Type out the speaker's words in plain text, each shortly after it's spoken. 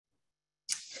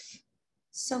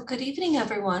So good evening,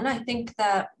 everyone. I think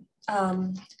that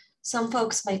some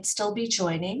folks might still be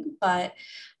joining, but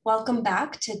welcome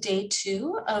back to day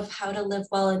 2 of How to Live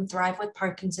Well and Thrive with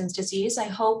Parkinson's Disease. I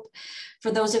hope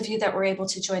for those of you that were able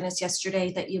to join us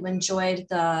yesterday that you enjoyed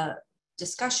the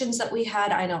discussions that we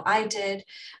had. I know I did,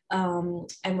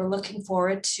 and we're looking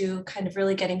forward to kind of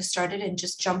really getting started and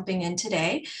just jumping in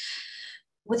today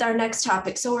with our next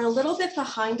topic. So we're a little bit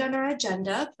behind on our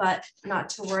agenda, but not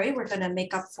to worry, we're going to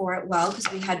make up for it well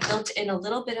because we had built in a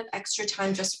little bit of extra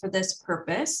time just for this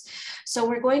purpose. So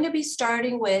we're going to be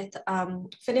starting with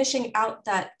finishing out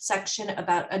that section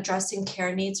about addressing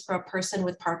care needs for a person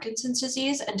with Parkinson's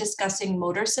disease and discussing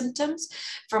motor symptoms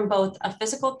from both a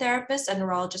physical therapist and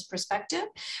neurologist perspective.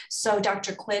 So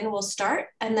Dr. Quinn will start,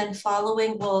 and then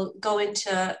following we'll go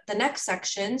into the next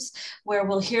sections where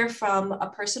we'll hear from a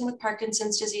person with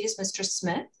Parkinson's disease, Mr.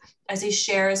 Smith, as he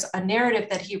shares a narrative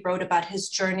that he wrote about his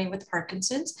journey with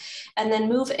Parkinson's, and then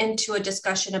move into a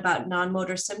discussion about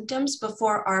non-motor symptoms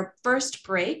before our first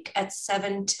break at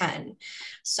 7:10.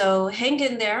 So hang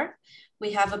in there.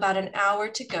 We have about an hour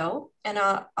to go, and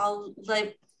I'll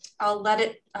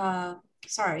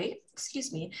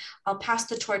pass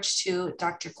the torch to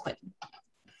Dr. Quinn.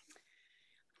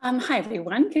 Hi,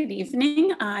 everyone. Good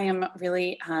evening. I am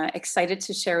really excited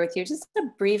to share with you just a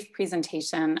brief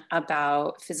presentation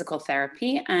about physical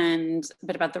therapy and a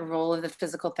bit about the role of the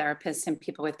physical therapist in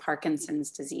people with Parkinson's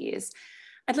disease.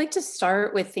 I'd like to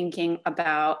start with thinking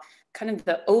about kind of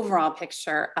the overall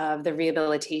picture of the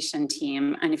rehabilitation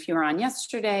team. And if you were on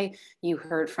yesterday, you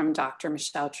heard from Dr.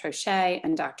 Michelle Troche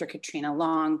and Dr. Katrina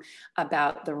Long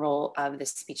about the role of the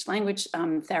speech language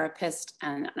therapist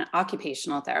and an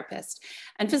occupational therapist.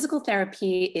 And physical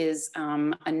therapy is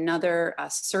another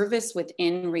service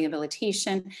within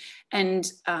rehabilitation.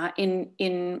 And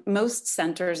in most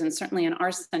centers, and certainly in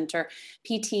our center,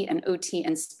 PT and OT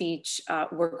and speech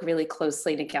work really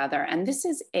closely together. And this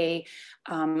is a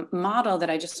model that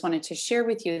I just wanted to share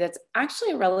with you that's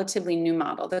actually a relatively new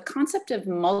model. The concept of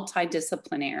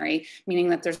multidisciplinary, meaning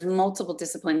that there's multiple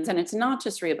disciplines, and it's not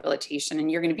just rehabilitation,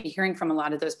 and you're going to be hearing from a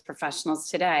lot of those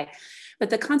professionals today. But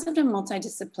the concept of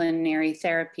multidisciplinary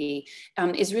therapy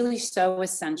is really so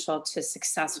essential to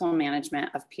successful management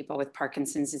of people with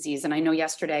Parkinson's disease. And I know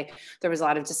yesterday there was a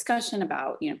lot of discussion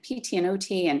about, PT and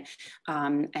OT and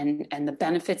the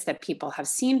benefits that people have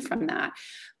seen from that.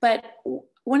 But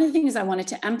one of the things I wanted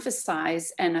to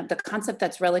emphasize, and the concept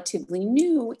that's relatively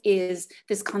new, is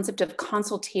this concept of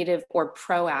consultative or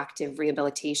proactive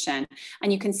rehabilitation.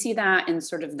 And you can see that in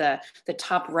sort of the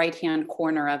top right-hand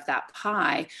corner of that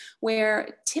pie,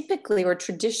 where typically, or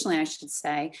traditionally, I should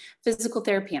say, physical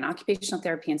therapy and occupational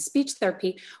therapy and speech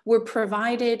therapy were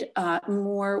provided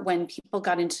more when people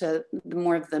got into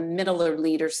more of the middle or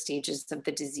later stages of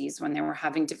the disease, when they were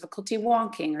having difficulty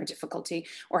walking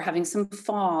or having some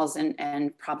falls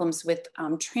and problems with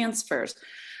transfers.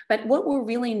 But what we're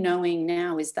really knowing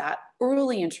now is that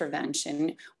early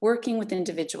intervention, working with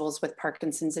individuals with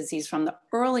Parkinson's disease from the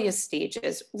earliest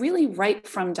stages, really right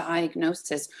from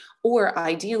diagnosis, or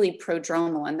ideally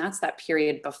prodromal, and that's that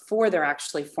period before they're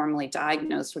actually formally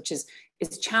diagnosed, which is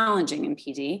challenging in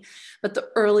PD. But the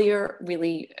earlier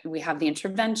really we have the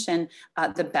intervention,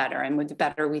 the better. And with the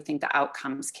better, we think the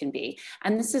outcomes can be.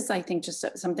 And this is, I think, just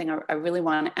something I really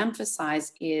want to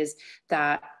emphasize, is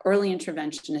that early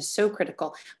intervention is so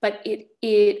critical, but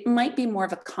it might be more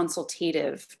of a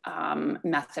consultative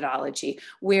methodology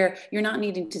where you're not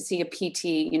needing to see a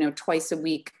PT, twice a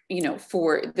week,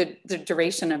 for the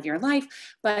duration of your life,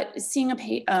 but seeing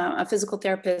a physical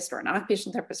therapist or an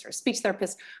occupational therapist or a speech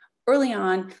therapist early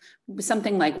on,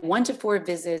 something like 1 to 4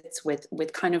 visits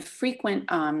with kind of frequent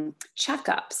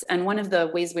checkups. And one of the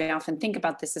ways we often think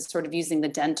about this is sort of using the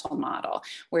dental model,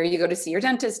 where you go to see your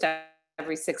dentist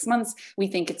every 6 months. We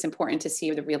think it's important to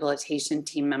see the rehabilitation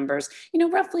team members,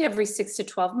 roughly every 6 to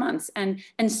 12 months, and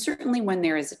certainly when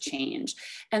there is a change.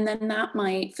 And then that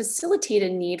might facilitate a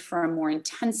need for a more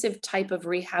intensive type of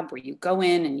rehab, where you go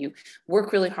in and you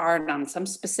work really hard on some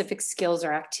specific skills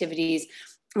or activities.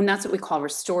 And that's what we call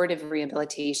restorative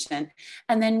rehabilitation.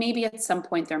 And then maybe at some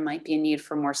point there might be a need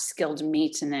for more skilled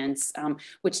maintenance,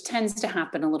 which tends to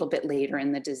happen a little bit later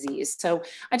in the disease. So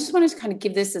I just wanted to kind of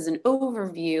give this as an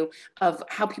overview of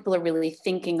how people are really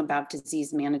thinking about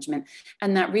disease management,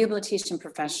 and that rehabilitation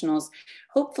professionals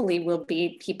hopefully will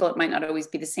be people. It might not always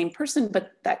be the same person,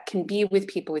 but that can be with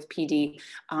people with PD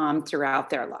throughout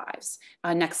their lives.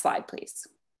 Next slide, please.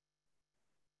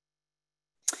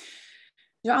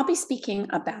 I'll be speaking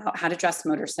about how to address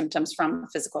motor symptoms from a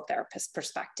physical therapist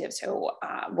perspective. So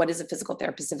what does a physical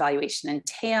therapist evaluation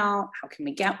entail? How can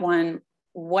we get one?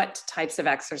 what types of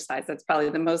exercise? That's probably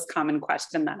the most common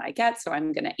question that I get. So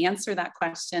I'm going to answer that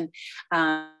question.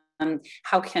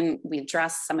 How can we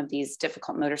address some of these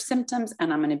difficult motor symptoms?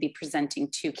 And I'm going to be presenting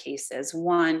two cases.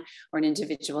 One where an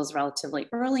individual is relatively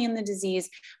early in the disease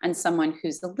and someone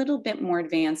who's a little bit more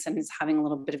advanced and is having a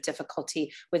little bit of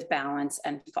difficulty with balance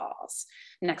and falls.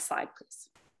 Next slide, please.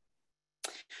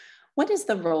 What is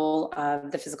the role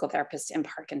of the physical therapist in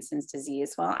Parkinson's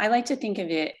disease? Well, I like to think of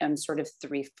it sort of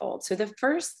threefold. So the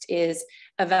first is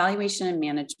evaluation and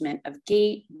management of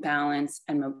gait, balance,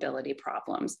 and mobility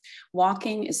problems.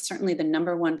 Walking is certainly the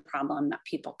 #1 problem that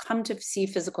people come to see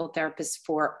physical therapists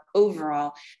for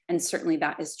overall, and certainly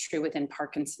that is true within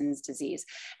Parkinson's disease.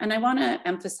 And I want to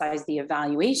emphasize the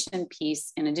evaluation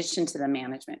piece in addition to the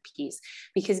management piece,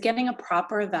 because getting a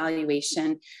proper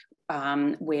evaluation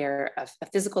where a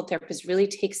physical therapist really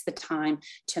takes the time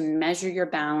to measure your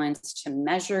balance, to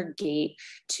measure gait,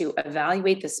 to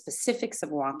evaluate the specifics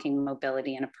of walking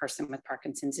mobility in a person with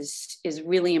Parkinson's is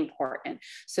really important.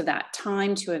 So that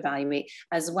time to evaluate,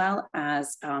 as well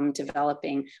as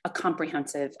developing a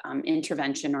comprehensive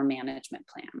intervention or management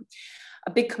plan.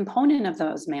 A big component of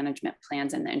those management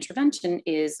plans and the intervention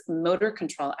is motor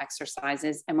control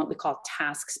exercises and what we call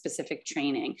task-specific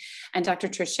training. And Dr.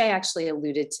 Troche actually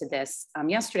alluded to this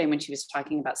yesterday when she was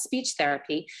talking about speech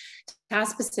therapy.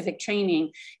 Task-specific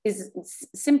training is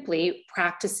simply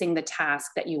practicing the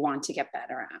task that you want to get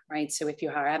better at, right? So if you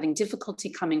are having difficulty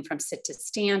coming from sit to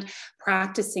stand,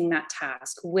 practicing that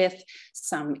task with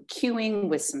some cueing,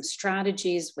 with some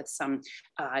strategies, with some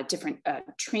different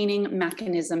training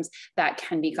mechanisms that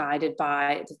can be guided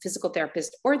by the physical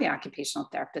therapist or the occupational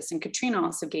therapist. And Katrina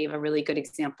also gave a really good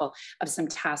example of some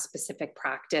task-specific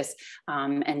practice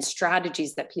and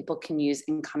strategies that people can use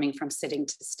in coming from sitting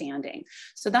to standing.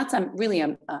 So that's really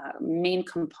a main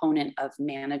component of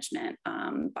management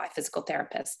by physical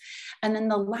therapists. And then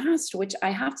the last, which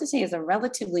I have to say is a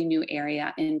relatively new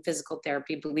area in physical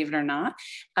therapy, believe it or not,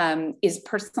 is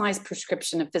personalized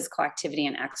prescription of physical activity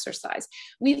and exercise.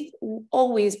 We've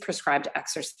always prescribed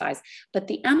exercise, but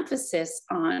the emphasis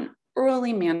on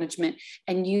early management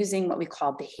and using what we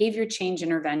call behavior change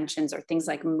interventions or things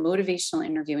like motivational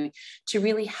interviewing to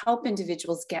really help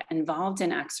individuals get involved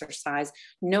in exercise,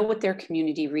 know what their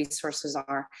community resources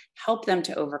are, help them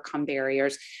to overcome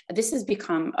barriers. This has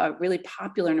become a really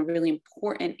popular and a really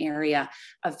important area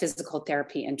of physical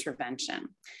therapy intervention.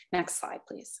 Next slide,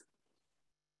 please.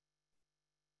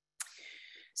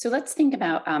 So let's think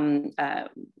about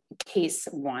case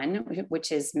one,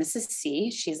 which is Mrs. C.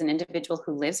 She's an individual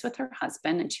who lives with her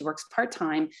husband and she works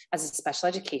part-time as a special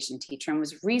education teacher and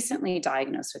was recently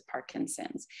diagnosed with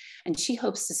Parkinson's. And she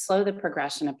hopes to slow the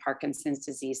progression of Parkinson's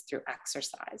disease through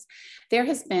exercise. There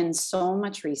has been so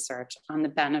much research on the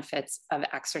benefits of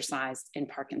exercise in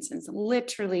Parkinson's,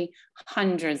 literally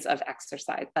hundreds of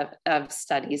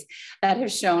studies that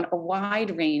have shown a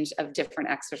wide range of different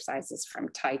exercises, from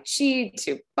Tai Chi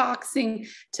to boxing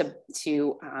to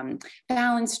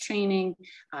balance training,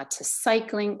 to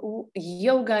cycling,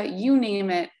 yoga, you name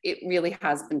it, it really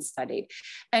has been studied.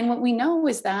 And what we know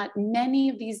is that many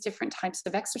of these different types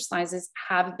of exercises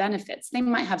have benefits. They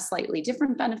might have slightly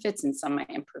different benefits, and some might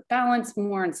improve balance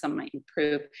more, and some might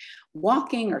improve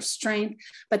walking or strength,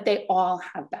 but they all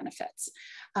have benefits.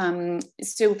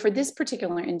 So for this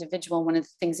particular individual, one of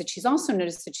the things that she's also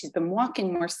noticed that she's been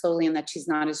walking more slowly and that she's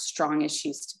not as strong as she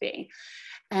used to be.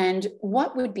 And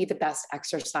what would be the best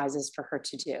exercises for her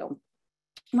to do?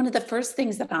 One of the first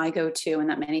things that I go to and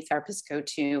that many therapists go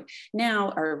to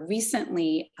now are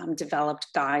recently developed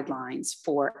guidelines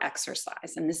for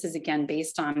exercise. And this is, again,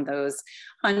 based on those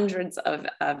hundreds of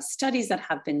studies that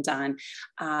have been done,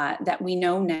 that we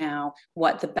know now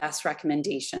what the best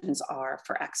recommendations are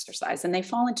for exercise. And they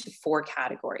fall into 4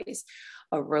 categories: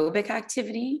 aerobic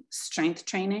activity, strength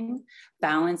training,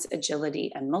 balance,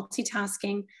 agility, and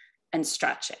multitasking, and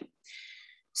stretching.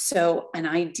 So an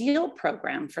ideal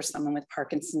program for someone with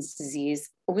Parkinson's disease,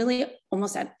 really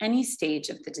almost at any stage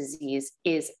of the disease,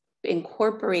 is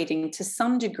incorporating to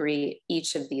some degree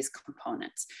each of these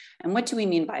components. And what do we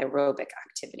mean by aerobic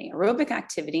activity? Aerobic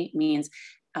activity means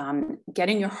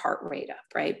getting your heart rate up,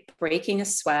 right? Breaking a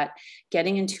sweat,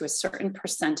 getting into a certain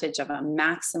percentage of a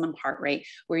maximum heart rate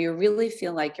where you really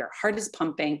feel like your heart is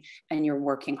pumping and you're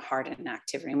working hard in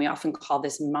activity. And we often call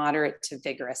this moderate to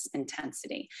vigorous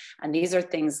intensity. And these are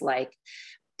things like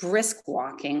brisk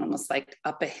walking, almost like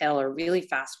up a hill, or really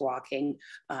fast walking,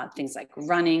 things like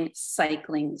running,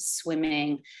 cycling,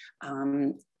 swimming,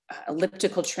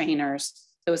 elliptical trainers,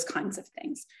 those kinds of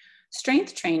things.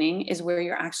 Strength training is where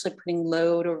you're actually putting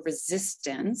load or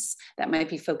resistance that might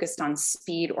be focused on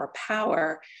speed or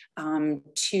power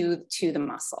to the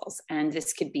muscles. And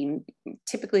this could be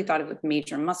typically thought of with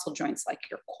major muscle joints like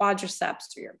your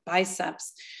quadriceps or your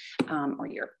biceps or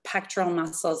your pectoral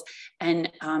muscles, and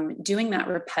doing that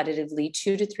repetitively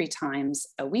 2 to 3 times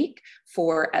a week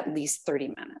for at least 30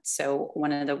 minutes. So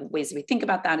one of the ways we think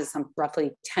about that is some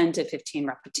roughly 10 to 15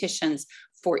 repetitions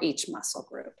for each muscle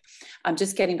group.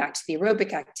 Just getting back to the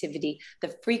aerobic activity,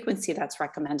 the frequency that's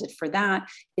recommended for that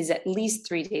is at least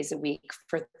 3 days a week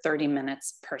for 30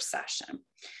 minutes per session.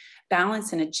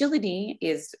 Balance and agility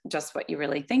is just what you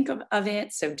really think of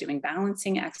it. So doing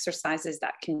balancing exercises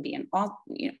that can be in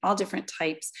all different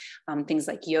types, things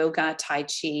like yoga, tai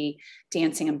chi,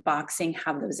 dancing and boxing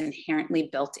have those inherently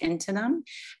built into them.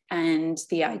 And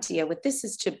the idea with this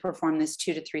is to perform this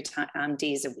 2 to 3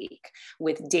 days a week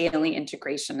with daily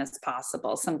integration as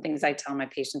possible. Some things I tell my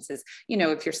patients is,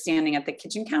 if you're standing at the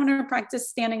kitchen counter, practice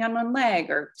standing on one leg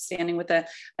or standing with a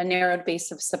narrowed base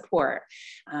of support.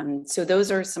 So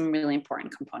those are some really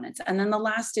important components. And then the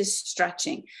last is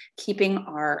stretching, keeping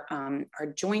our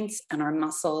joints and our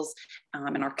muscles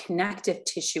and our connective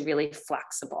tissue really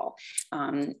flexible.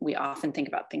 We often think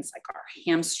about things like our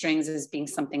hamstrings as being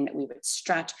something that we would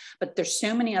stretch, but there's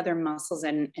so many other muscles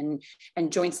and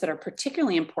joints that are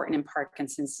particularly important in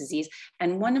Parkinson's disease.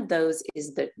 And one of those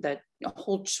is the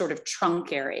whole sort of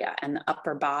trunk area and the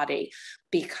upper body,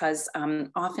 because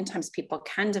oftentimes people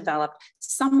can develop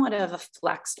somewhat of a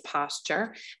flexed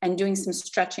posture, and doing some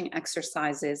stretching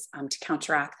exercises to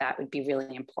counteract that would be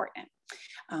really important.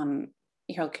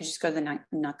 Hiral, could you just go to the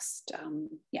next?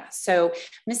 So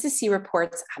Mrs. C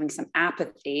reports having some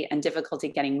apathy and difficulty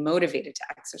getting motivated to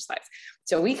exercise.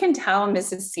 So we can tell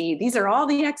Mrs. C, these are all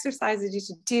the exercises you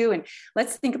should do. And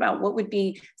let's think about what would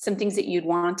be some things that you'd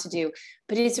want to do.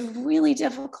 But it's really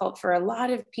difficult for a lot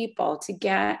of people to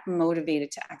get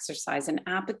motivated to exercise. And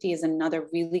apathy is another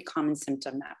really common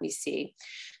symptom that we see.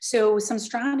 So some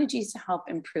strategies to help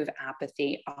improve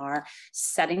apathy are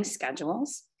setting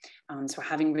schedules. So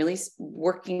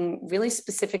working really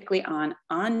specifically on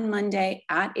Monday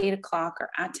at 8 o'clock or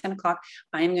at 10 o'clock,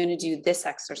 I am going to do this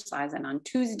exercise. And on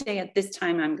Tuesday at this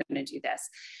time, I'm going to do this.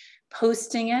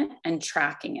 Posting it and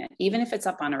tracking it, even if it's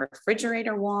up on a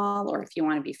refrigerator wall, or if you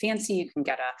want to be fancy, you can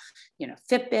get a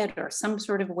Fitbit or some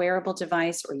sort of wearable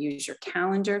device, or use your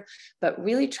calendar, but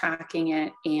really tracking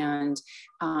it and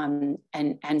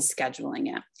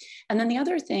scheduling it. And then the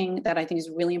other thing that I think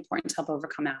is really important to help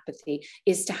overcome apathy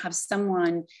is to have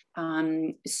someone,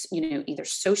 either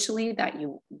socially that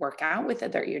you work out with,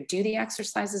 that you do the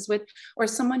exercises with, or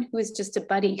someone who is just a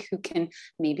buddy who can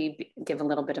maybe give a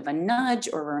little bit of a nudge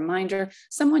or a reminder,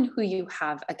 someone who you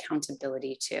have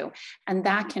accountability to. And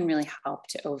that can really help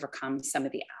to overcome some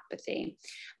of the apathy.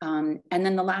 And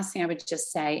then the last thing I would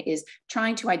just say is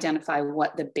trying to identify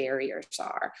what the barriers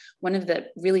are. One of the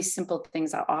really simple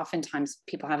things that oftentimes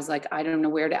people have is like, I don't know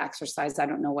where to exercise. I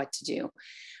don't know what to do.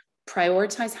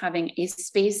 Prioritize having a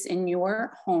space in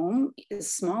your home,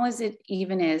 as small as it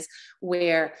even is,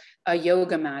 where a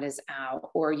yoga mat is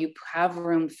out, or you have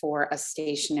room for a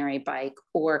stationary bike,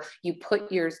 or you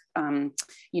put your,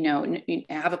 you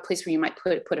have a place where you might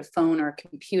put a phone or a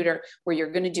computer where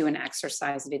you're going to do an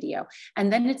exercise video.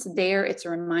 And then it's there, it's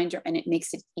a reminder, and it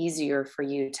makes it easier for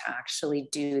you to actually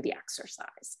do the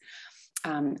exercise.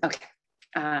 On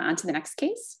to the next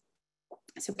case.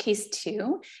 So case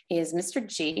 2 is Mr.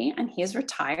 G, and he is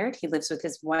retired. He lives with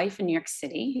his wife in New York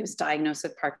City. He was diagnosed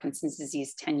with Parkinson's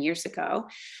disease 10 years ago,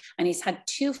 and he's had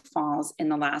 2 falls in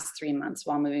the last 3 months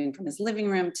while moving from his living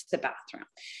room to the bathroom.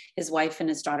 His wife and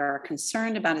his daughter are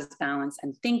concerned about his balance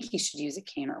and think he should use a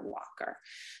cane or walker.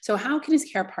 So how can his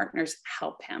care partners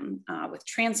help him with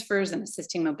transfers and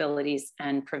assisting mobilities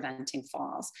and preventing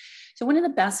falls? So one of the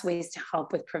best ways to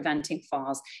help with preventing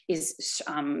falls is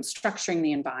structuring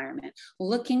the environment,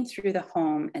 looking through the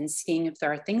home and seeing if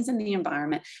there are things in the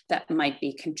environment that might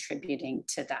be contributing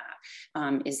to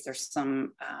that. Is there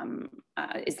some,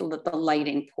 is the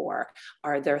lighting poor?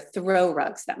 Are there throw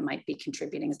rugs that might be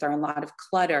contributing? Is there a lot of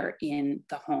clutter in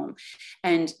the home?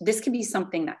 And this can be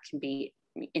something that can be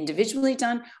individually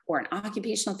done, or an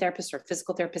occupational therapist or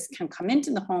physical therapist can come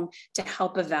into the home to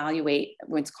help evaluate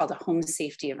what's called a home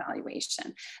safety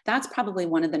evaluation. That's probably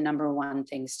one of the number 1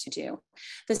 things to do.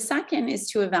 The second is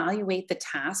to evaluate the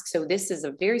task. So this is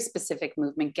a very specific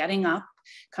movement, getting up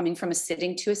coming from a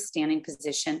sitting to a standing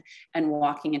position and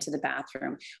walking into the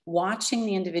bathroom, watching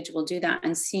the individual do that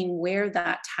and seeing where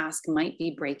that task might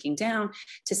be breaking down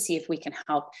to see if we can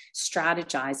help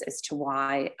strategize as to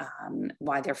why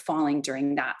they're falling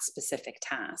during that specific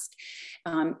task.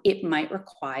 It might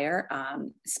require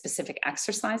specific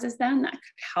exercises then that could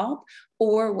help,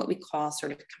 or what we call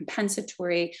sort of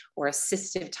compensatory or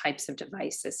assistive types of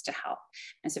devices to help.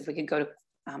 And so if we could go to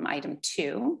item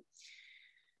 2,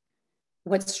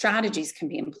 what strategies can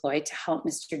be employed to help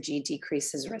Mr. G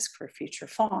decrease his risk for future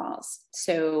falls?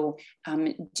 So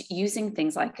using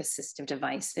things like assistive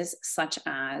devices, such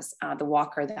as the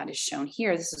walker that is shown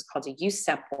here. This is called a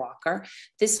U-step walker.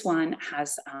 This one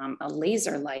has a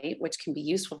laser light, which can be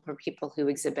useful for people who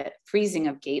exhibit freezing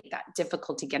of gait, that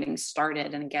difficulty getting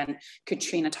started. And again,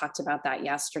 Katrina talked about that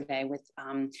yesterday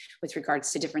with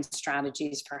regards to different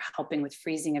strategies for helping with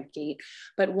freezing of gait.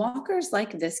 But walkers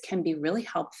like this can be really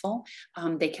helpful.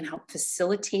 They can help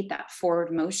facilitate that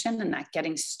forward motion and that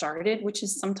getting started, which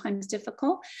is sometimes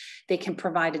difficult. They can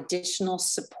provide additional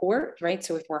support, right?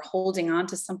 So if we're holding on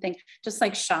to something, just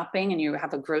like shopping and you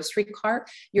have a grocery cart,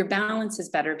 your balance is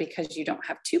better because you don't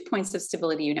have 2 points of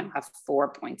stability, you now have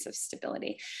 4 points of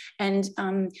stability. And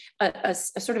a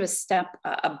sort of a step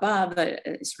above, a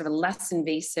sort of a less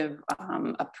invasive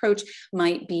approach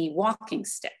might be walking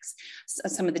sticks. So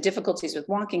some of the difficulties with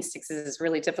walking sticks is it's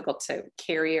really difficult to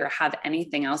carry or have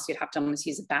anything else. You'd have to almost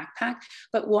use a backpack,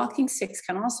 but walking sticks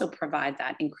can also provide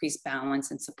that increased balance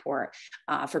and support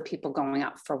for people going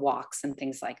out for walks and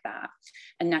things like that.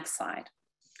 And next slide.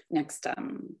 Next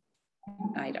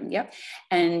item. Yep.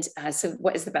 And so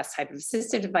what is the best type of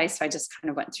assistive device? So I just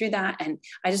kind of went through that. And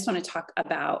I just want to talk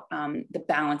about the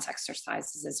balance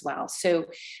exercises as well. So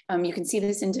you can see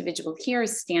this individual here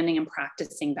is standing and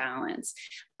practicing balance.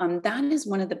 That is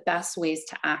one of the best ways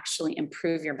to actually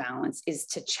improve your balance, is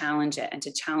to challenge it and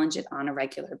to challenge it on a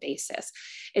regular basis.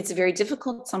 It's very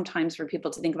difficult sometimes for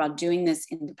people to think about doing this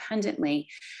independently,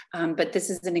 but this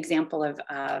is an example of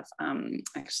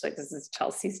actually, this is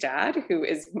Chelsea's dad who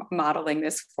is modeling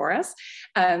this for us,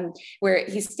 where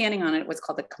he's standing on what's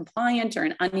called a compliant or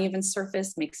an uneven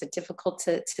surface, makes it difficult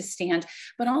to stand,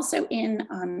 but also in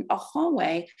a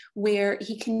hallway where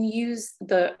he can use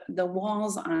the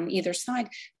walls on either side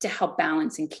to help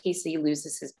balance in case he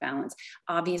loses his balance.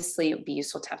 Obviously, it would be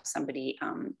useful to have somebody,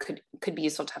 could be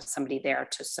useful to have somebody there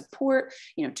to support,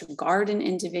 to guard an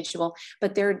individual,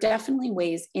 but there are definitely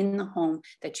ways in the home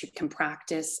that you can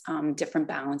practice different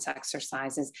balance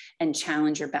exercises and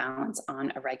challenge your balance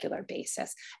on a regular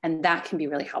basis. And that can be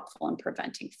really helpful in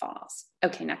preventing falls.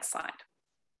 Okay, next slide.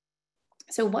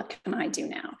 So what can I do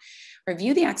now?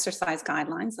 Review the exercise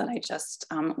guidelines that I just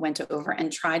went over and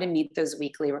try to meet those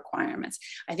weekly requirements.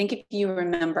 I think if you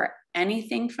remember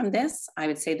anything from this, I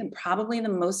would say that probably the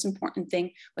most important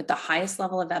thing with the highest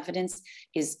level of evidence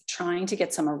is trying to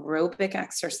get some aerobic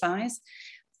exercise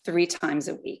 3 times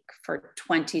a week for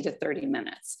 20 to 30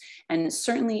 minutes. And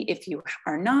certainly if you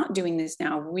are not doing this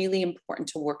now, really important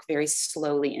to work very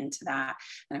slowly into that.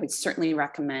 And I would certainly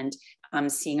recommend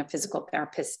seeing a physical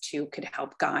therapist who could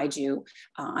help guide you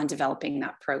on developing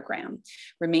that program.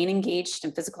 Remain engaged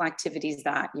in physical activities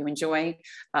that you enjoy.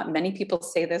 Many people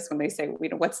say this when they say,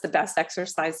 what's the best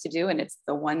exercise to do? And it's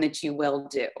the one that you will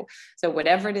do. So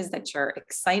whatever it is that you're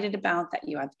excited about, that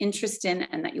you have interest in,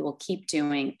 and that you will keep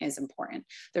doing is important.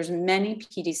 There's many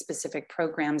PD specific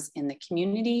programs in the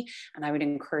community, and I would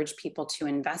encourage people to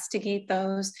investigate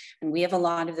those. And we have a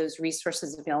lot of those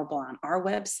resources available on our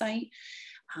website.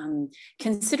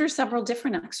 Consider several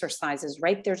different exercises,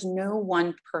 right? There's no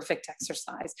one perfect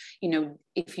exercise.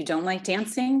 If you don't like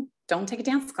dancing, don't take a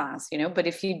dance class, but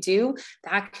if you do,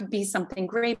 that could be something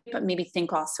great, but maybe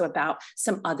think also about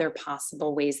some other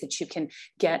possible ways that you can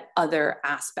get other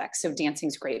aspects. So dancing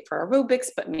is great for aerobics,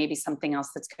 but maybe something else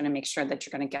that's going to make sure that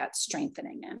you're going to get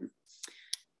strengthening in.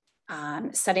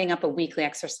 Setting up a weekly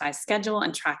exercise schedule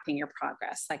and tracking your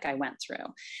progress, like I went through.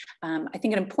 I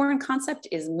think an important concept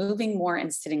is moving more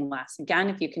and sitting less. Again,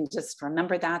 if you can just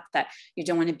remember that you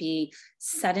don't want to be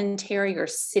sedentary or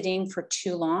sitting for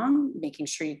too long, making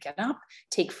sure you get up,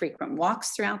 take frequent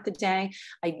walks throughout the day.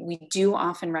 We do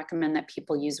often recommend that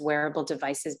people use wearable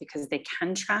devices because they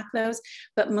can track those,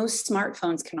 but most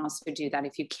smartphones can also do that.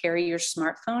 If you carry your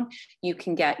smartphone, you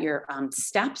can get your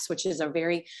steps, which is a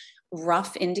very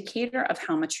rough indicator of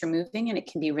how much you're moving, and it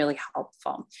can be really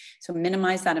helpful. So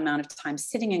minimize that amount of time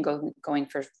sitting and going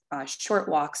for short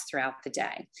walks throughout the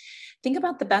day. Think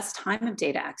about the best time of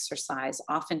day to exercise.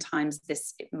 Oftentimes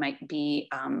it might be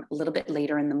a little bit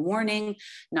later in the morning,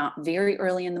 not very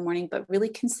early in the morning, but really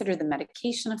consider the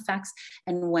medication effects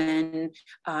and when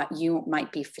you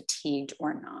might be fatigued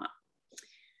or not.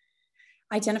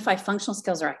 Identify functional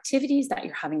skills or activities that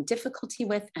you're having difficulty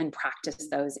with and practice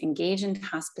those. Engage in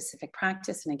task-specific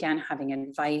practice. And again, having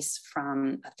advice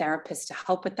from a therapist to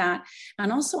help with that.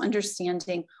 And also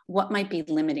understanding what might be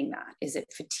limiting that. Is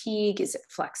it fatigue? Is it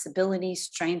flexibility,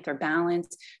 strength, or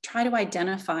balance? Try to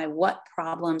identify what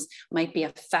problems might be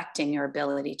affecting your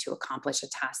ability to accomplish a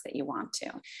task that you want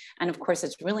to. And of course,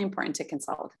 it's really important to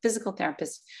consult with a physical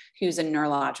therapist who's a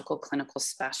neurological clinical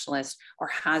specialist or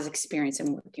has experience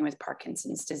in working with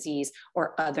Parkinson's disease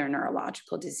or other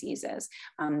neurological diseases.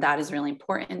 That is really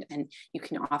important. And you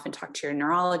can often talk to your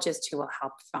neurologist who will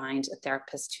help find a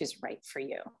therapist who's right for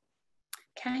you.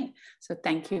 Okay, so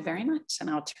thank you very much. And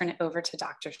I'll turn it over to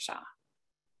Dr. Shah.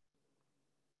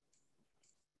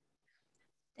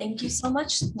 Thank you so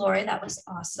much, Lori. That was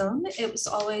awesome. It was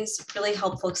always really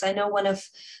helpful because I know one of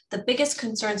the biggest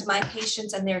concerns my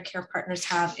patients and their care partners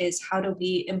have is how do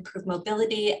we improve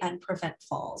mobility and prevent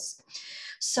falls.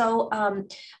 So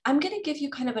I'm going to give you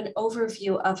kind of an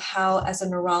overview of how, as a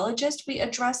neurologist, we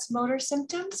address motor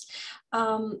symptoms.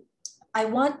 I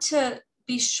want to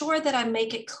be sure that I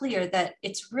make it clear that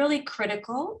it's really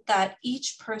critical that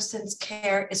each person's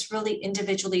care is really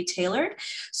individually tailored.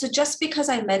 So just because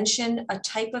I mention a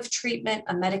type of treatment,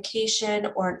 a medication,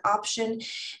 or an option,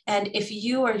 and if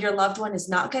you or your loved one is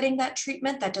not getting that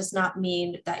treatment, that does not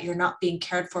mean that you're not being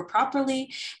cared for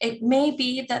properly. It may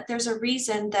be that there's a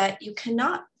reason that you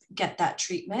cannot get that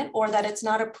treatment or that it's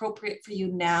not appropriate for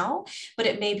you now, but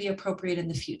it may be appropriate in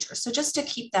the future. So just to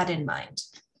keep that in mind.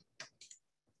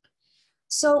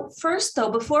 So first though,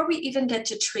 before we even get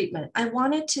to treatment, I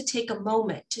wanted to take a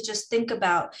moment to just think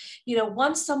about,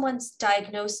 once someone's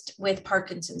diagnosed with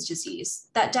Parkinson's disease,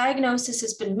 that diagnosis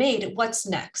has been made, what's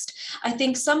next? I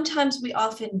think sometimes we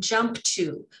often jump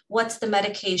to what's the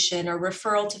medication or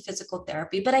referral to physical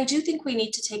therapy, but I do think we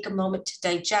need to take a moment to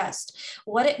digest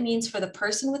what it means for the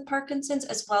person with Parkinson's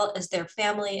as well as their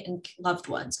family and loved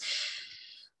ones.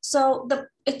 So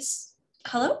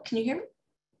hello, can you hear me?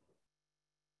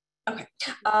 Okay,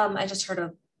 I just heard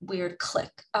a weird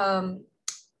click.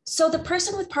 So the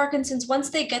person with Parkinson's, once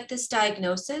they get this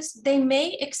diagnosis, they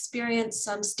may experience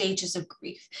some stages of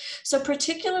grief. So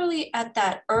particularly at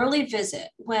that early visit,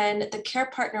 when the care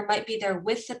partner might be there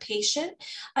with the patient,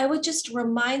 I would just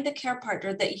remind the care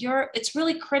partner that it's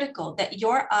really critical that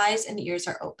your eyes and ears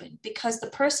are open, because the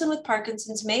person with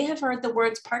Parkinson's may have heard the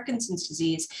words Parkinson's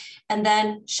disease and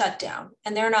then shut down,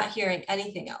 and they're not hearing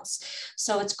anything else.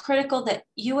 So it's critical that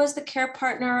you as the care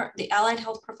partner, the allied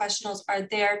health professionals, are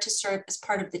there to serve as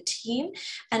part of the team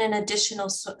and an additional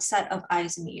set of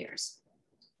eyes and ears.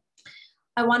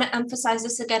 I want to emphasize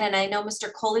this again, and I know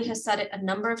Mr. Coley has said it a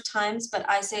number of times, but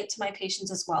I say it to my patients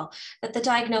as well, that the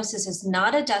diagnosis is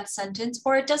not a death sentence,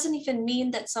 or it doesn't even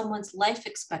mean that someone's life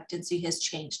expectancy has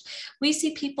changed. We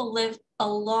see people live a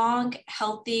long,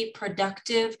 healthy,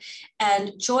 productive,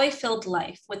 and joy-filled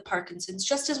life with Parkinson's,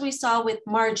 just as we saw with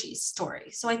Margie's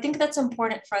story. So I think that's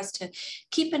important for us to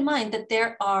keep in mind that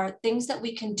there are things that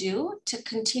we can do to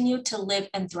continue to live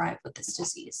and thrive with this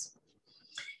disease.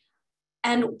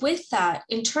 And with that,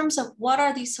 in terms of what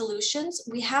are these solutions,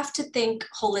 we have to think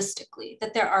holistically,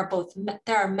 that there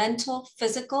are mental,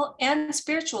 physical, and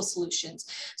spiritual solutions,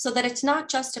 so that it's not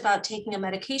just about taking a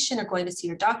medication or going to see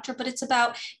your doctor, but it's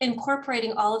about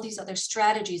incorporating all of these other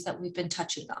strategies that we've been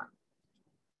touching on.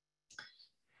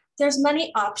 There's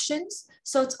many options,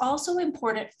 so it's also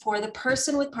important for the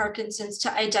person with Parkinson's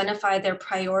to identify their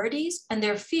priorities and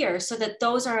their fears so that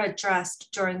those are addressed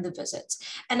during the visits.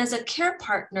 And as a care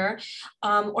partner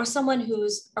or someone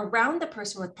who's around the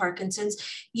person with Parkinson's,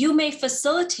 you may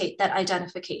facilitate that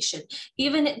identification.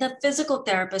 Even the physical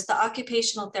therapist, the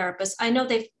occupational therapist, I know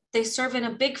they serve in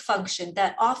a big function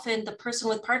that often the person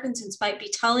with Parkinson's might be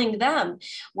telling them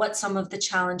what some of the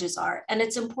challenges are. And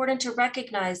it's important to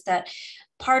recognize that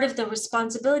part of the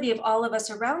responsibility of all of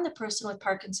us around the person with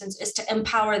Parkinson's is to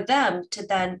empower them to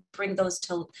then bring those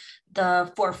to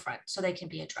the forefront so they can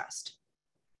be addressed.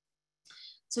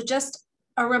 So just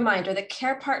a reminder that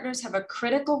care partners have a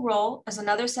critical role as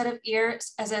another set of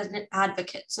ears as an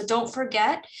advocate. So don't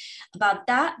forget about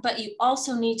that, but you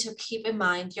also need to keep in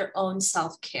mind your own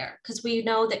self-care, because we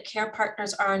know that care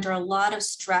partners are under a lot of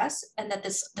stress and that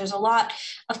there's a lot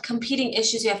of competing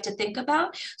issues you have to think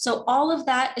about. So all of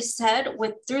that is said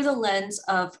through the lens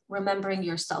of remembering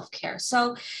your self-care.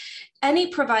 So any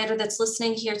provider that's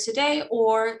listening here today,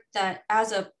 or that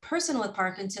as a person with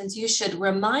Parkinson's, you should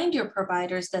remind your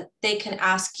providers that they can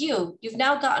ask you, you've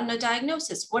now gotten a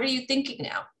diagnosis. What are you thinking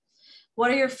now? What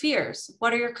are your fears?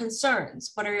 What are your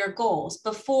concerns? What are your goals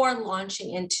before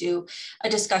launching into a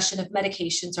discussion of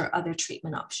medications or other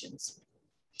treatment options?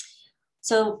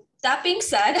 So that being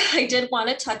said, I did want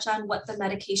to touch on what the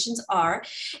medications are.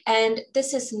 And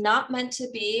this is not meant to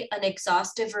be an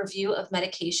exhaustive review of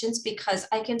medications, because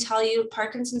I can tell you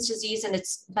Parkinson's disease and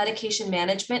its medication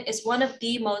management is one of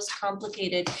the most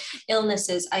complicated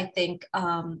illnesses, I think,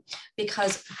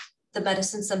 because the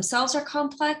medicines themselves are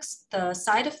complex, the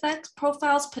side effect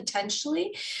profiles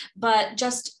potentially, but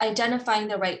just identifying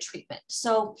the right treatment.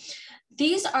 So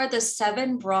these are the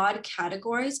 7 broad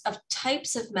categories of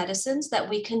types of medicines that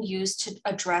we can use to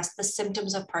address the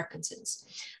symptoms of Parkinson's.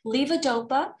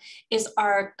 Levodopa is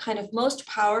our kind of most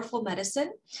powerful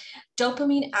medicine.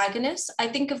 Dopamine agonists, I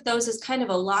think of those as kind of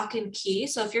a lock and key.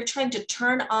 So if you're trying to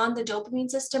turn on the dopamine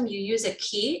system, you use a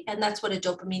key, and that's what a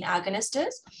dopamine agonist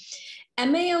is.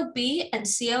 MAO-B and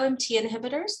COMT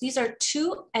inhibitors, these are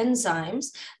 2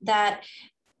 enzymes that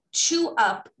chew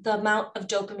up the amount of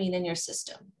dopamine in your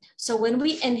system. So when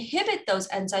we inhibit those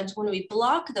enzymes, when we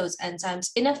block those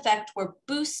enzymes, in effect, we're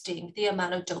boosting the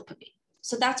amount of dopamine.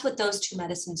 So that's what those 2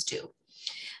 medicines do.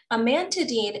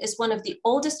 Amantadine is one of the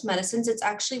oldest medicines. It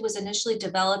actually was initially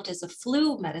developed as a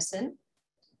flu medicine.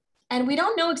 And we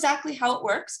don't know exactly how it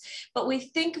works, but we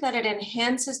think that it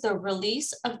enhances the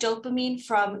release of dopamine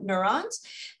from neurons.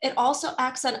 It also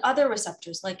acts on other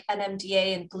receptors like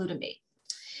NMDA and glutamate.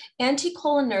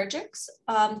 Anticholinergics,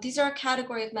 these are a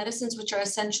category of medicines which are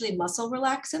essentially muscle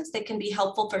relaxants. They can be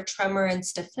helpful for tremor and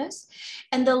stiffness.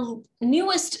 And the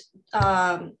newest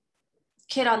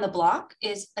kid on the block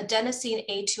is adenosine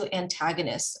A2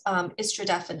 antagonist,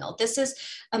 istradefenil. This is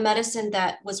a medicine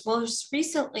that was most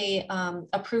recently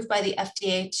approved by the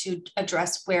FDA to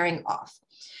address wearing off.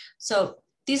 So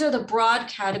these are the broad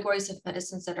categories of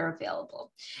medicines that are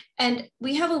available. And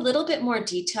we have a little bit more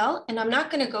detail, and I'm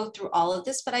not going to go through all of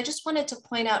this, but I just wanted to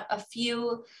point out a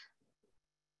few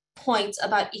points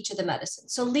about each of the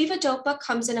medicines. So levodopa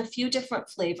comes in a few different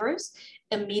flavors: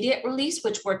 immediate release,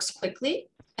 which works quickly,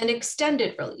 and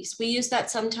extended release. We use that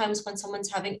sometimes when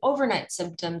someone's having overnight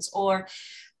symptoms or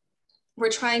we're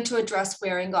trying to address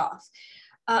wearing off.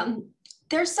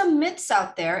 There's some myths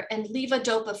out there and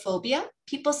levodopa phobia.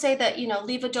 People say that,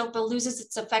 levodopa loses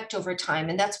its effect over time,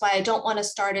 and that's why I don't want to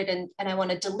start it and I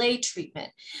want to delay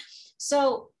treatment.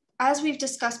 So as we've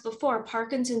discussed before,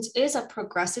 Parkinson's is a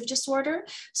progressive disorder.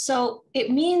 So it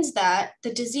means that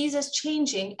the disease is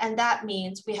changing, and that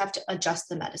means we have to adjust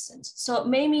the medicines. So it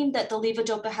may mean that the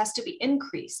levodopa has to be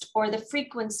increased, or the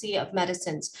frequency of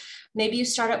medicines. Maybe you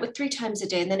start out with 3 times a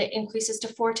day and then it increases to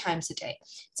 4 times a day.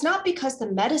 It's not because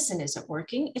the medicine isn't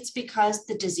working, it's because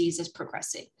the disease is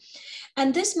progressing.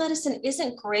 And this medicine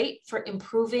isn't great for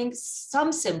improving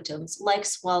some symptoms like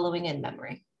swallowing and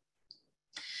memory.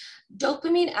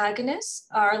 Dopamine agonists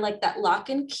are like that lock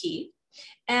and key,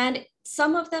 and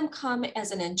some of them come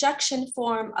as an injection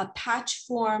form, a patch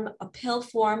form, a pill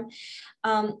form.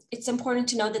 It's important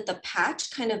to know that the patch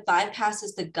kind of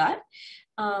bypasses the gut,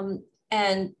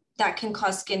 and that can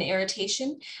cause skin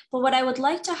irritation. But what I would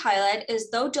like to highlight is,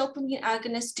 though dopamine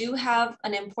agonists do have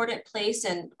an important place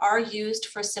and are used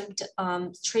for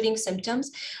treating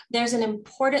symptoms, there's an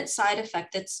important side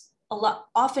effect that's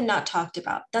often not talked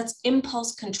about. That's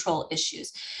impulse control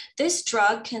issues. This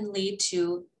drug can lead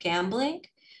to gambling,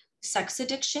 sex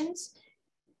addictions,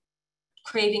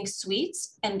 craving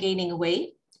sweets and gaining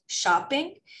weight,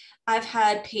 shopping. I've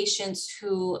had patients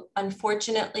who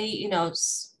unfortunately,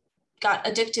 got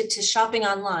addicted to shopping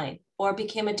online, or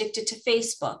became addicted to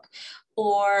Facebook,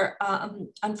 or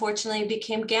unfortunately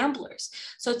became gamblers.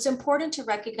 So it's important to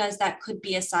recognize that could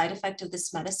be a side effect of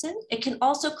this medicine. It can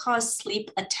also cause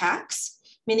sleep attacks,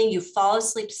 meaning you fall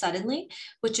asleep suddenly,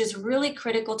 which is really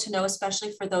critical to know,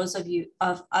 especially for those of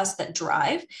us that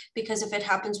drive, because if it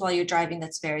happens while you're driving,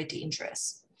 that's very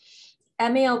dangerous.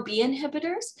 MAO-B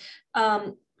inhibitors,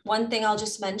 one thing I'll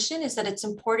just mention is that it's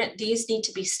important, these need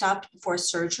to be stopped before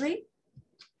surgery.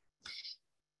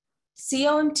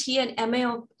 COMT and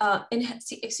COMT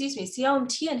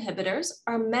inhibitors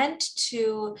are meant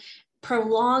to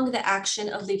prolong the action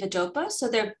of levodopa. So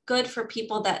they're good for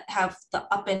people that have the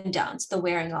up and downs, the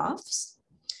wearing offs.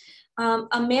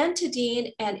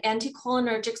 Amantadine and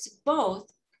anticholinergics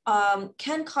both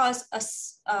can cause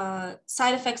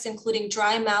side effects, including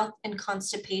dry mouth and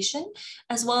constipation,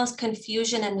 as well as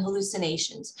confusion and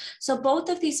hallucinations. So both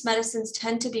of these medicines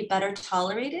tend to be better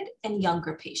tolerated in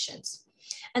younger patients.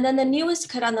 And then the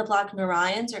newest kid on the block,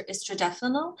 Narayan's or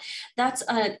istradefenil,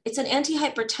 it's an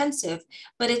antihypertensive,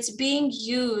 but it's being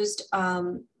used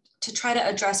to try to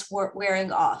address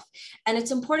wearing off. And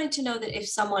it's important to know that if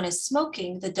someone is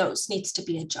smoking, the dose needs to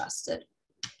be adjusted.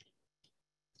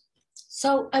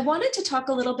 So I wanted to talk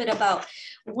a little bit about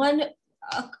one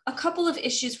a couple of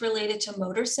issues related to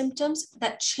motor symptoms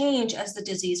that change as the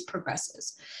disease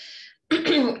progresses.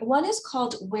 One is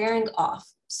called wearing off.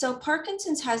 So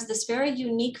Parkinson's has this very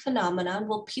unique phenomenon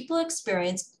where people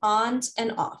experience ons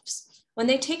and offs. When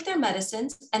they take their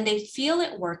medicines and they feel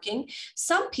it working,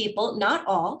 some people, not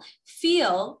all,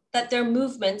 feel that their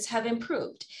movements have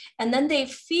improved. And then they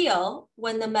feel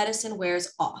when the medicine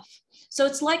wears off. So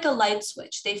it's like a light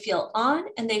switch. They feel on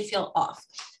and they feel off.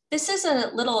 This is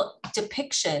a little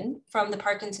depiction from the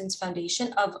Parkinson's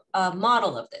Foundation of a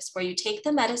model of this, where you take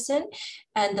the medicine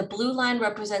and the blue line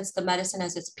represents the medicine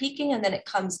as it's peaking and then it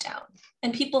comes down,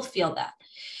 and people feel that.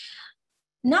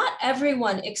 Not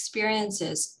everyone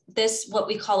experiences this, what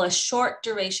we call a short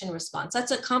duration response. That's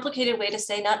a complicated way to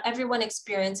say not everyone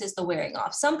experiences the wearing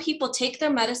off. Some people take their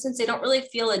medicines, they don't really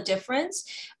feel a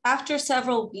difference. After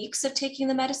several weeks of taking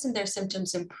the medicine, their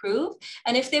symptoms improve.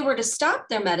 And if they were to stop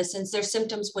their medicines, their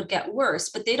symptoms would get worse,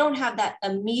 but they don't have that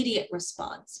immediate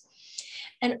response.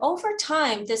 And over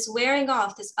time, this wearing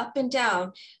off, this up and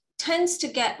down, tends to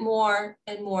get more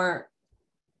and more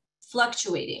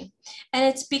fluctuating. And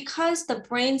it's because the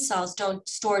brain cells don't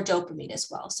store dopamine as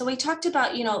well. So we talked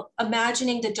about,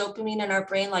 imagining the dopamine in our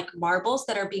brain like marbles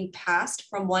that are being passed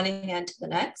from one hand to the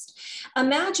next.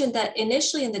 Imagine that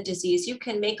initially in the disease, you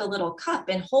can make a little cup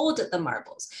and hold the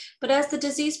marbles. But as the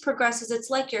disease progresses, it's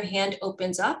like your hand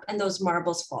opens up and those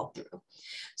marbles fall through.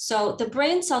 So the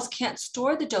brain cells can't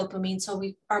store the dopamine, so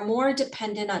we are more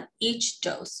dependent on each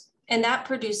dose. And that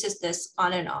produces this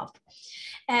on and off.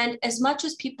 And as much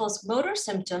as people's motor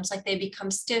symptoms, like they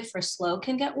become stiff or slow,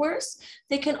 can get worse,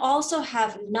 they can also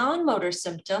have non-motor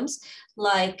symptoms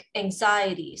like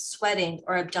anxiety, sweating,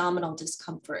 or abdominal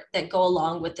discomfort that go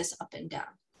along with this up and down.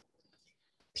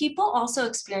 People also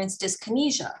experience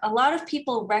dyskinesia. A lot of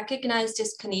people recognize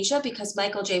dyskinesia because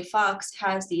Michael J. Fox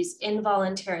has these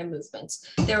involuntary movements.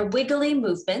 They're wiggly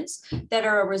movements that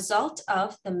are a result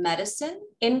of the medicine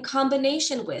in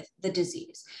combination with the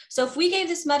disease. So if we gave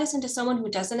this medicine to someone who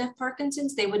doesn't have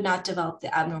Parkinson's, they would not develop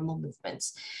the abnormal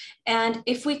movements. And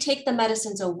if we take the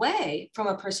medicines away from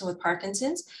a person with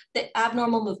Parkinson's, the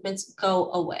abnormal movements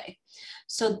go away.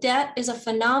 So that is a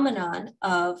phenomenon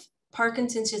of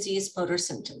Parkinson's disease motor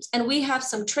symptoms. And we have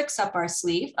some tricks up our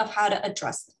sleeve of how to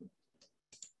address them.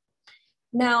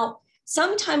 Now,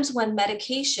 sometimes when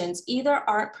medications either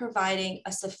aren't providing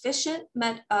a sufficient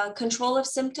control of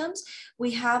symptoms,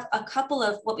 we have a couple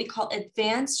of what we call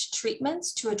advanced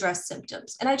treatments to address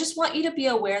symptoms. And I just want you to be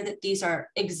aware that these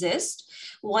exist.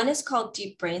 One is called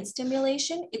deep brain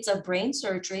stimulation. It's a brain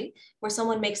surgery where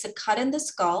someone makes a cut in the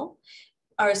skull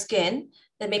or skin.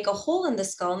 They make a hole in the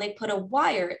skull and they put a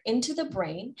wire into the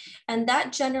brain, and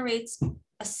that generates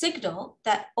a signal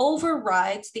that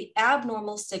overrides the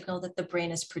abnormal signal that the brain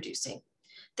is producing.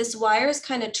 This wire is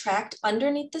kind of tracked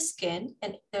underneath the skin,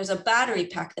 and there's a battery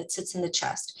pack that sits in the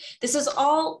chest. This is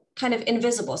all kind of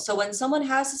invisible. So when someone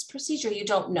has this procedure, you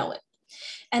don't know it.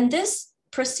 And this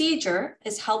procedure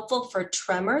is helpful for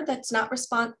tremor that's not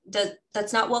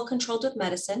well controlled with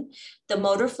medicine, the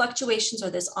motor fluctuations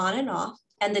or this on and off,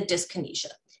 and the dyskinesia.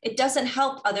 It doesn't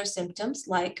help other symptoms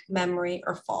like memory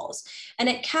or falls, and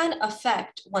it can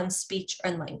affect one's speech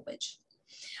and language.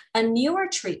 A newer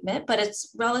treatment, but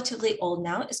it's relatively old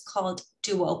now, is called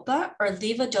Duopa or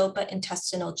levodopa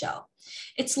intestinal gel.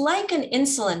 It's like an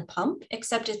insulin pump,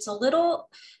 except it's a little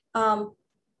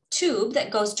tube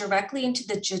that goes directly into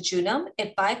the jejunum.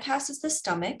 It bypasses the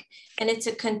stomach, and it's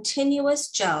a continuous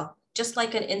gel, just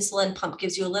like an insulin pump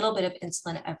gives you a little bit of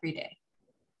insulin every day.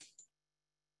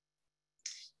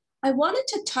 I wanted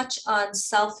to touch on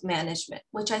self-management,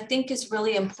 which I think is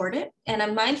really important. And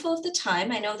I'm mindful of the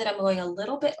time. I know that I'm going a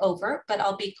little bit over, but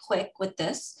I'll be quick with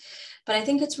this. But I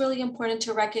think it's really important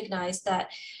to recognize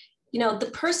that, the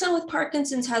person with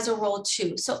Parkinson's has a role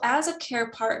too. So as a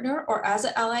care partner or as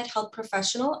an allied health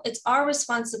professional, it's our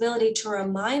responsibility to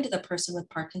remind the person with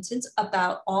Parkinson's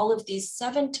about all of these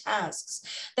 7 tasks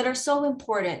that are so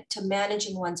important to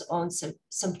managing one's own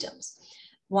symptoms.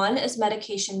 One is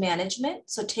medication management,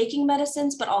 so taking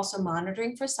medicines, but also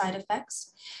monitoring for side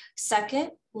effects.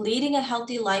 Second, leading a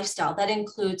healthy lifestyle. That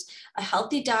includes a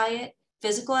healthy diet,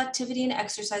 physical activity and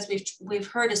exercise, we've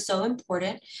heard is so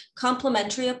important.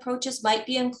 Complementary approaches might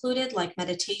be included, like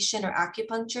meditation or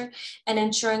acupuncture, and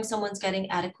ensuring someone's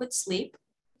getting adequate sleep.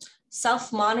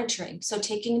 Self-monitoring, so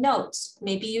taking notes,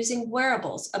 maybe using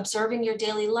wearables, observing your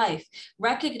daily life,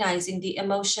 recognizing the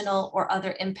emotional or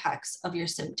other impacts of your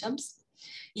symptoms.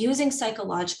 Using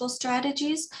psychological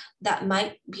strategies that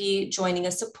might be joining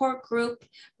a support group,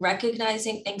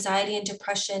 recognizing anxiety and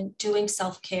depression, doing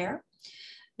self-care.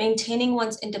 maintaining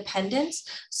one's independence.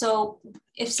 So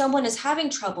if someone is having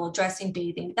trouble dressing,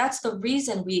 bathing, that's the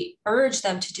reason we urge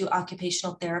them to do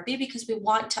occupational therapy, because we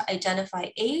want to identify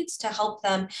aids to help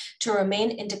them to remain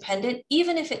independent,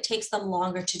 even if it takes them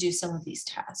longer to do some of these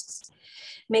tasks.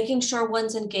 Making sure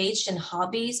one's engaged in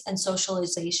hobbies and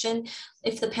socialization.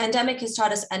 If the pandemic has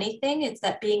taught us anything, it's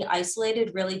that being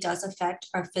isolated really does affect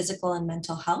our physical and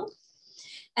mental health.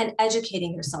 And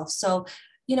educating yourself. So,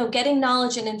 getting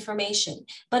knowledge and information,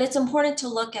 but it's important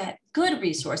to look at good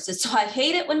resources. So I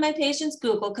hate it when my patients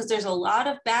Google, because there's a lot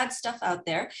of bad stuff out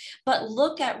there, but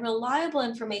look at reliable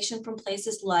information from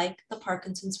places like the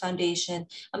Parkinson's Foundation,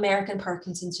 American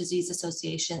Parkinson's Disease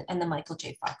Association, and the Michael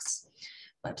J. Fox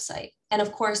website. And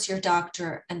of course, your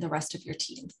doctor and the rest of your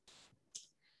team.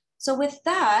 So with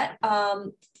that,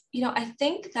 I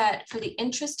think that for the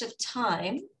interest of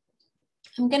time,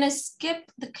 I'm going to skip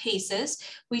the cases.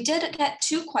 We did get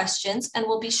 2 questions, and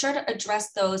we'll be sure to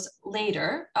address those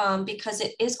later because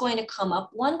it is going to come up.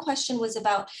 One question was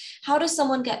about how does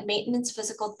someone get maintenance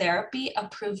physical therapy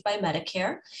approved by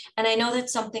Medicare? And I know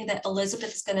that's something that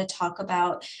Elizabeth is going to talk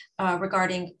about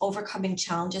regarding overcoming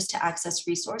challenges to access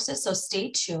resources. So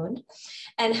stay tuned.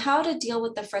 And how to deal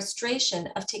with the frustration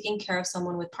of taking care of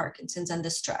someone with Parkinson's and the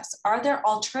stress. Are there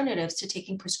alternatives to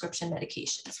taking prescription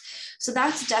medications? So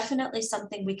that's definitely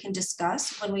something we can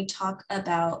discuss when we talk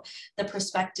about the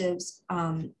perspectives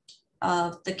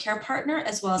of the care partner,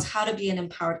 as well as how to be an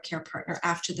empowered care partner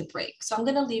after the break. So I'm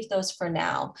going to leave those for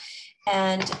now.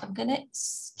 And I'm going to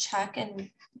check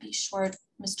and be sure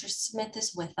Mr. Smith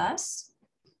is with us.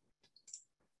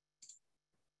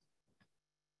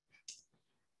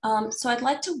 So I'd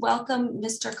like to welcome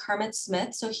Mr. Kermit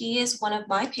Smith. So he is one of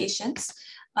my patients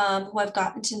who I've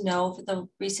gotten to know over the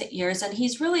recent years, and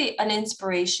he's really an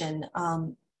inspiration,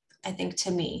 I think,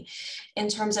 to me in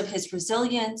terms of his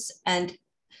resilience. And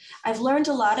I've learned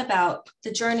a lot about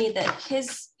the journey that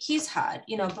he's had,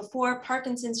 before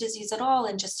Parkinson's disease at all,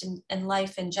 and just in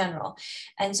life in general.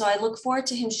 And so I look forward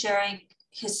to him sharing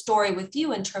his story with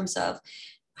you in terms of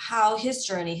how his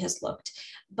journey has looked.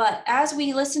 But as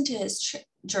we listen to his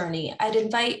journey, I'd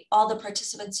invite all the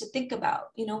participants to think about,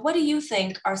 what do you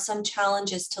think are some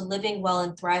challenges to living well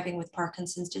and thriving with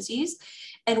Parkinson's disease?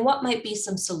 And what might be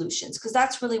some solutions? Because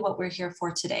that's really what we're here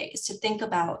for today, is to think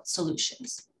about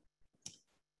solutions.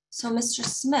 So Mr.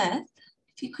 Smith,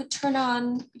 if you could turn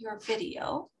on your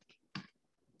video.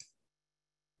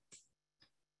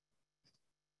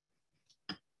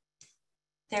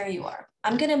 There you are.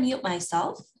 I'm going to mute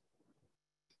myself.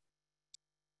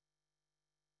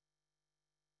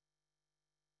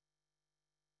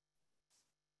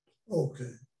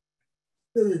 Okay,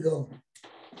 here we go.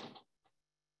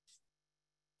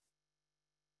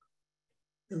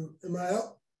 Am I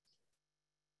up?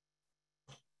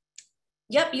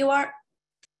 Yep, you are.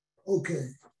 Okay.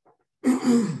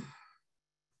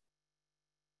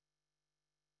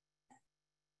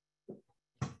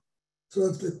 So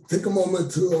let's take a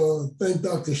moment to thank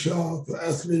Dr. Shah for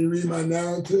asking me to read my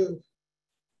narrative.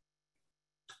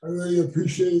 I really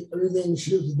appreciate everything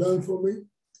she has done for me.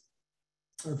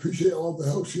 I appreciate all the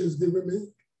help she has given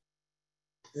me.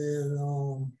 And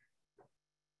I'm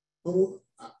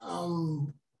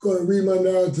going to read my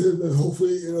narrative, and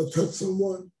hopefully it'll touch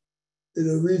someone.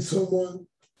 It'll reach someone.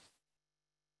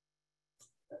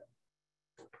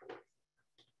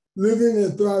 Living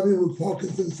and Thriving with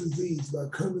Parkinson's Disease by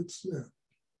Kermit Smith.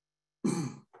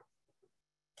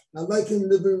 I liken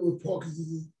living with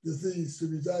Parkinson's disease to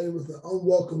residing with an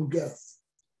unwelcome guest.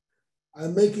 I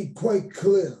make it quite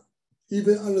clear,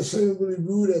 even unashamedly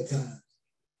rude at times.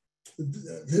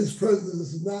 His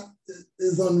presence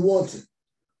is unwanted.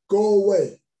 Go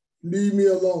away, leave me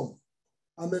alone.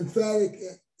 I'm emphatic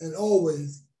and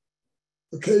always,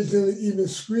 occasionally even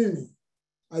screaming,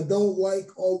 I don't like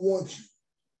or want you.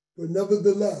 But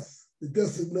nevertheless, the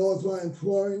guest ignores my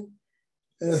imploring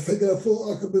and has taken a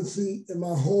full occupancy in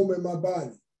my home and my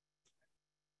body.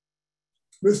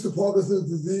 Mr. Parkinson's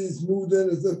disease moved in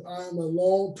as if I am a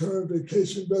long-term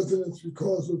vacation resident,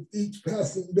 because with each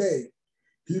passing day,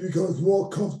 he becomes more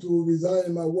comfortable residing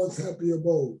in my once happy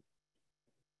abode.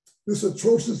 This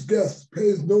atrocious guest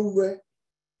pays no rent,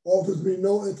 offers me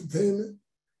no entertainment,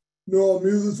 nor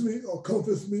amuses me or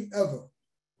comforts me ever.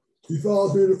 He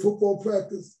follows me to football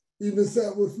practice, even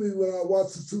sat with me when I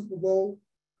watched the Super Bowl,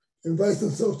 invites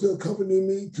himself to accompany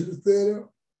me to the theater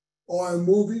or a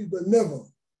movie, but never,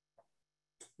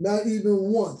 not even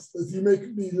once, does he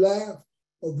make me laugh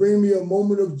or bring me a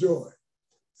moment of joy.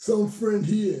 Some friend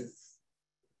he is.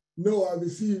 No, I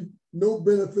receive no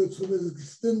benefits from his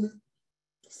extended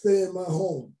stay in my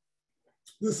home.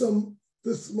 This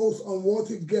This most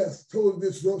unwanted guest totally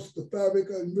disrupts the fabric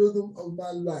and rhythm of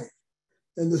my life.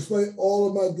 And despite all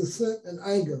of my dissent and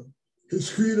anger, his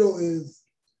credo is,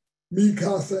 mi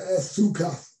casa es su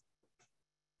casa.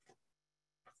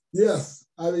 Yes,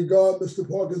 I regard Mr.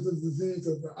 Parkinson's disease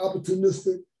as an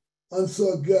opportunistic,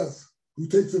 unsought guest who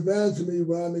takes advantage of me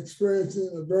when I'm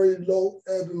experiencing a very low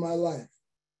ebb in my life.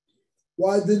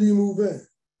 Why did he move in?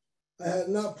 I had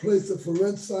not placed a for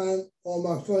rent sign on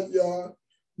my front yard,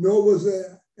 nor was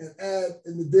there an ad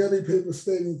in the daily paper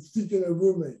stating seeking a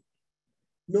roommate.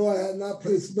 No, I had not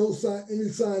placed any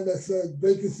sign that said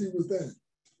vacancy within.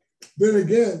 Then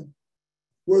again,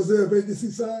 was there a vacancy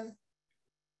sign?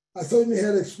 I certainly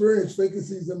had experienced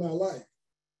vacancies in my life.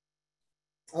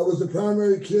 I was the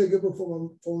primary caregiver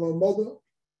for my mother,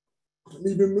 and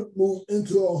even moved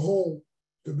into a home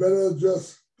to better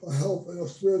address her health and her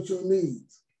spiritual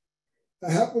needs.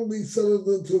 I happily settled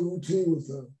into a routine with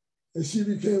her, and she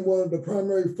became one of the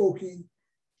primary foci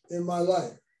in my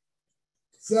life.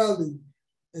 Sadly,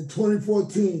 in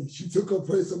 2014, she took her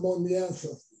place among the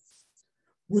ancestors,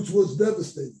 which was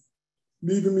devastating,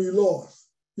 leaving me lost,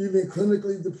 even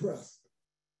clinically depressed.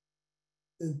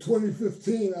 In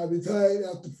 2015, I retired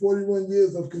after 41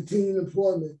 years of continued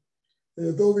employment, and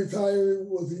although retirement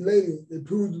was elating, it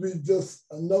proved to be just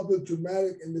another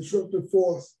dramatic and disruptive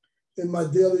force in my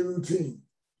daily routine.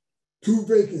 2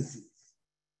 vacancies.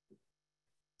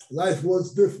 Life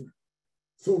was different,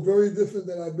 so very different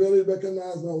that I barely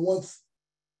recognized my once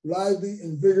lively,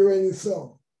 invigorating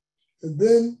self. And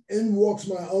then in walks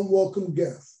my unwelcome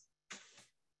guest.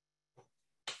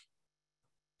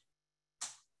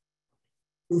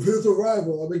 With his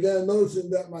arrival, I began noticing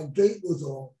that my gait was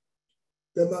off,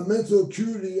 that my mental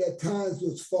acuity at times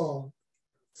was fogged,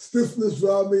 stiffness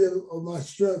robbed me of my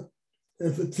strength,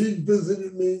 and fatigue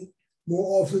visited me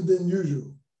more often than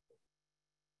usual.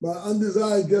 My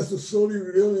undesired guest was slowly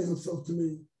revealing himself to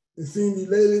me and seemed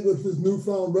elated with his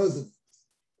newfound residence.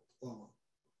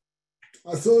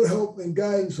 I sought help and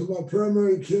guidance from my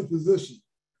primary care physician,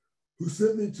 who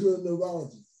sent me to a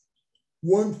neurologist.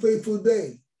 One fateful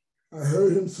day, I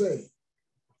heard him say,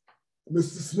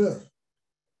 Mr. Smith,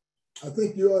 I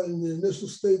think you are in the initial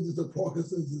stages of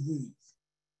Parkinson's disease.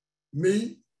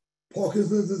 Me?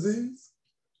 Parkinson's disease?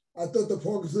 I thought the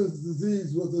Parkinson's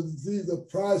disease was a disease of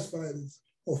prize fighters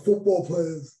or football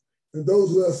players and those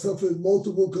who have suffered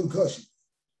multiple concussions.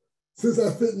 Since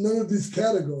I fit none of these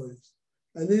categories,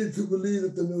 I needed to believe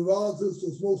that the neurologist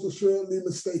was most assuredly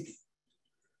mistaken.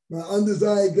 My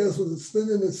undesired guest was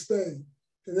extending his stay,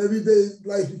 and everyday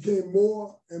life became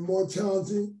more and more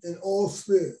challenging in all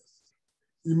spheres,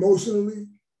 emotionally,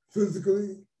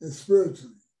 physically, and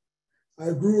spiritually.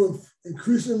 I grew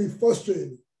increasingly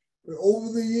frustrated, but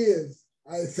over the years,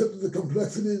 I accepted the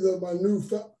complexities of my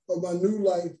new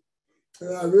life,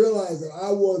 and I realized that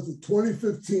I was the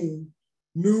 2015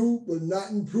 new but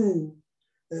not improved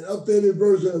an updated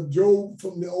version of Job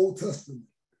from the Old Testament.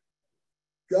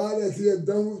 God, as he had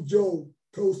done with Job,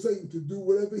 told Satan to do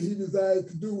whatever he desired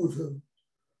to do with him,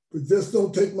 but just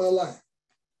don't take my life.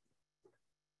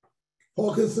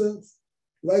 Parkinson's,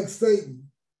 like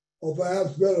Satan, or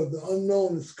perhaps better, the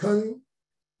unknown is cunning,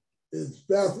 it's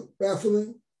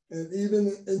baffling, and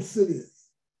even insidious.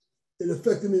 It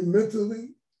affected me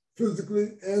mentally,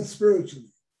 physically, and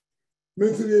spiritually.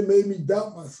 Mentally, it made me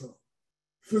doubt myself.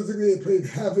 Physically, it played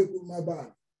havoc with my body.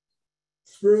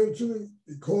 Spiritually,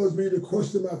 it caused me to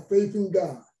question my faith in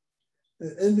God.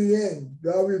 And in the end,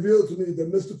 God revealed to me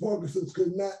that Mr. Parkinson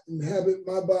could not inhabit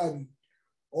my body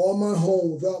or my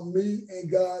home without me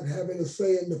and God having a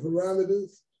say in the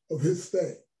parameters of his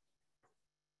stay.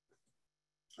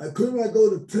 I could not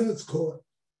go to tennis court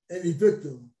and evict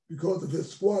him because of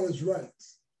his squatter's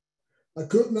rights. I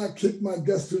could not kick my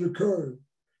guest to the curb,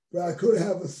 but I could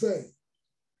have a say.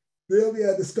 Daily,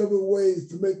 I discovered ways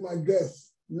to make my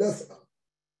guests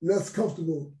less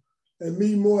comfortable and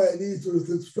me more at ease with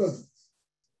his presence.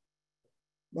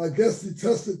 My guest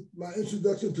detested my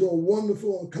introduction to a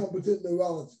wonderful and competent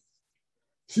neurologist.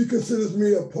 She considers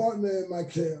me a partner in my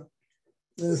care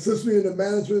and assists me in the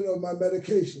management of my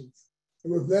medications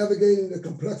and with navigating the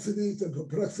complexities and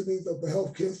perplexities of the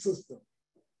healthcare system.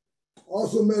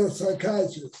 Also met a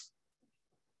psychiatrist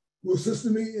who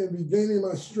assisted me in regaining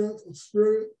my strength of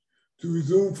spirit to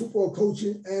resume football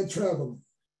coaching and traveling.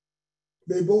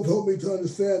 They both helped me to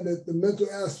understand that the mental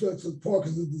aspects of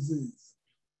Parkinson's disease.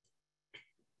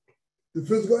 The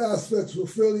physical aspects were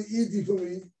fairly easy for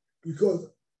me because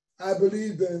I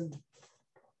believed in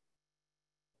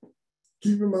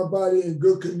keeping my body in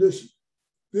good condition.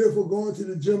 Therefore, going to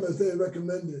the gym as they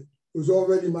recommended was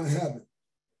already my habit.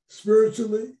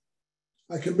 Spiritually,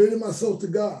 I committed myself to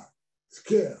God's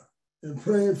care and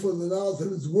praying for the knowledge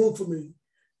of his will for me,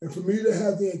 and for me to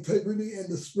have the integrity and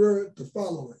the spirit to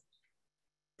follow it.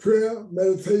 Prayer,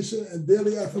 meditation, and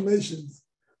daily affirmations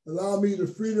allow me the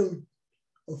freedom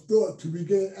of thought to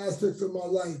begin aspects of my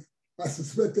life I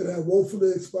suspected had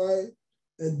woefully expired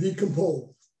and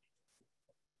decomposed.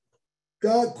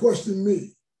 God questioned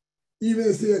me, even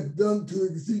as he had done to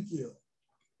Ezekiel,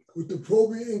 with the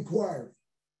probing inquiry,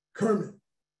 Kermit,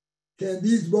 can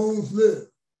these bones live?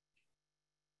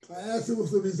 I answered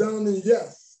with a resounding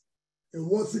yes. And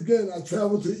once again, I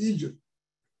traveled to Egypt.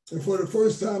 And for the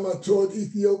first time, I toured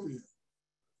Ethiopia.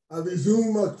 I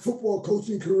resumed my football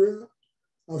coaching career.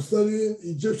 I'm studying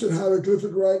Egyptian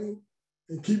hieroglyphic writing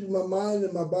and keeping my mind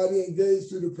and my body engaged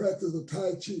through the practice of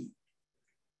Tai Chi.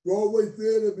 Broadway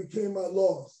theater became my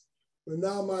loss, but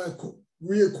now my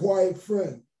reacquired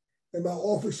friend. And my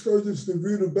off excursions to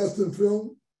view the best in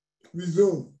film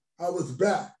resumed. I was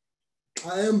back.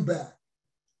 I am back.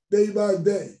 Day by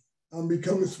day, I'm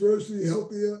becoming spiritually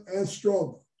healthier and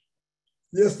stronger.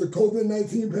 Yes, the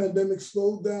COVID-19 pandemic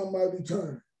slowed down my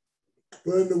return.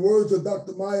 But in the words of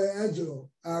Dr. Maya Angelou,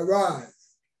 I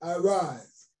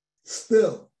rise,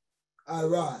 still I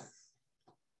rise.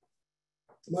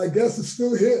 My guest is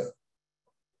still here.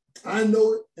 I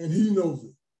know it and he knows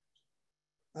it.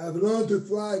 I have learned to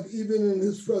thrive even in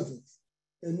his presence,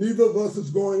 and neither of us is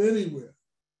going anywhere.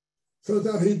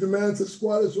 Sometimes he demands his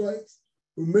squatters' rights,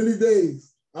 but many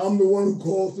days I'm the one who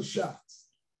calls the shots.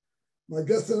 My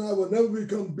guest and I will never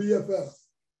become BFFs,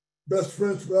 best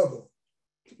friends forever,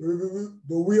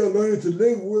 but we are learning to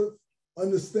live with,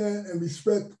 understand, and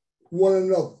respect one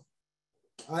another.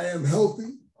 I am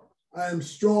healthy, I am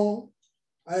strong,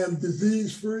 I am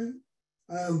disease-free,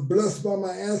 I am blessed by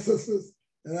my ancestors,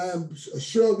 and I am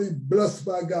assuredly blessed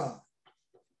by God.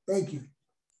 Thank you.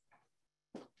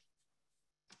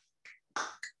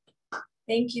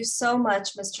 Thank you so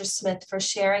much, Mr. Smith, for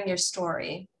sharing your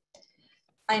story.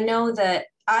 I know that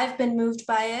I've been moved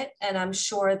by it, and I'm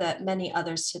sure that many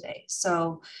others today.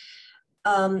 So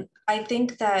I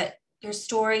think that your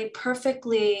story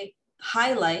perfectly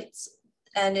highlights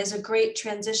and is a great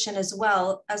transition as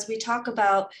well as we talk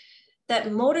about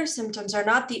that motor symptoms are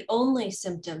not the only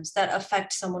symptoms that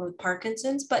affect someone with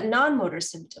Parkinson's, but non-motor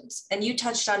symptoms. And you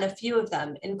touched on a few of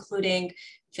them, including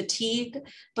fatigue,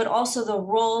 but also the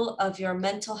role of your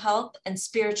mental health and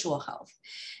spiritual health.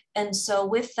 And so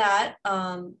with that,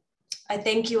 I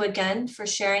thank you again for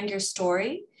sharing your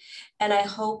story. And I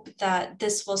hope that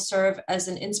this will serve as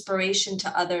an inspiration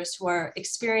to others who are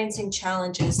experiencing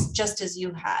challenges just as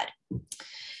you had.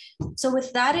 So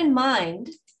with that in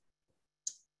mind,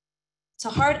 it's a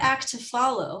hard act to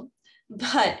follow,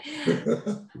 but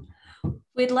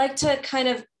we'd like to kind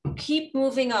of keep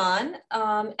moving on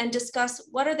and discuss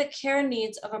what are the care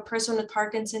needs of a person with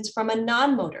Parkinson's from a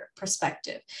non-motor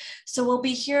perspective. So we'll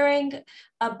be hearing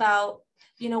about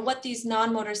what these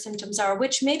non-motor symptoms are,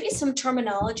 which may be some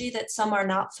terminology that some are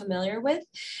not familiar with.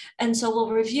 And so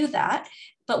we'll review that.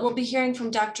 But we'll be hearing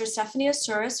from Dr. Stephanie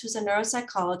Assuras, who's a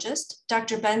neuropsychologist,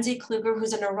 Dr. Benzi Kluger,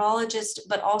 who's a neurologist,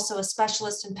 but also a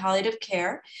specialist in palliative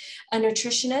care, a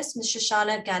nutritionist, Ms.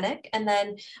 Shoshana Genack, and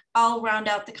then I'll round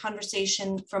out the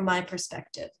conversation from my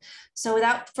perspective. So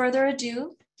without further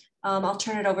ado, I'll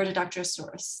turn it over to Dr.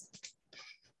 Assuras.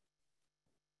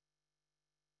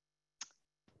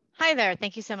 Hi there.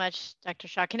 Thank you so much, Dr.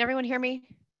 Shah. Can everyone hear me?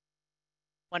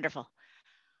 Wonderful.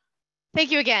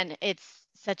 Thank you again. It's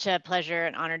such a pleasure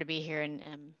and honor to be here and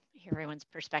hear everyone's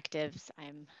perspectives.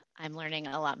 I'm learning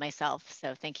a lot myself,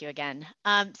 so thank you again.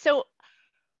 So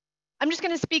I'm just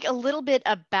going to speak a little bit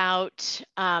about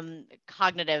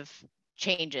cognitive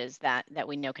changes that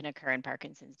we know can occur in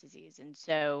Parkinson's disease, and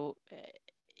so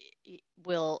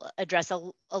we'll address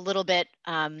a little bit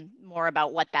more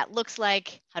about what that looks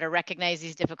like, how to recognize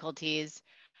these difficulties,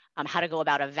 how to go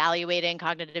about evaluating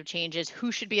cognitive changes,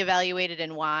 who should be evaluated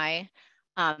and why.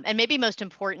 And maybe most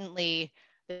importantly,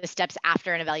 the steps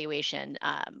after an evaluation,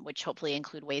 which hopefully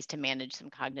include ways to manage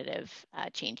some cognitive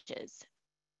changes.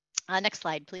 Next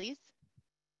slide, please.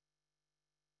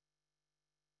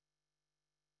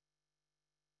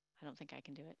 I don't think I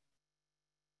can do it.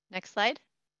 Next slide.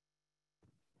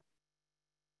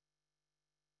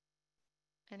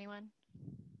 Anyone?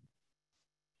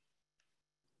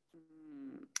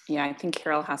 Yeah, I think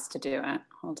Hiral has to do it.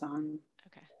 Hold on.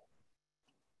 Okay.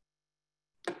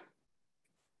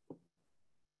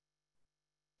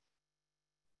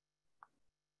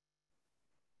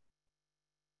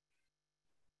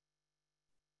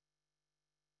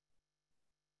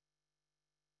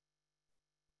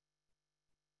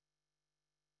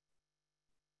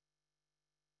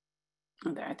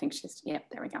 Oh, there, I think she's, yep,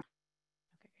 there we go. Okay,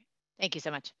 great. Thank you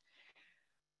so much.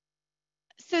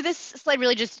 So this slide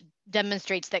really just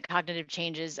demonstrates that cognitive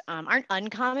changes aren't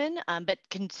uncommon, but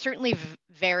can certainly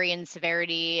vary in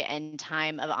severity and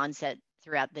time of onset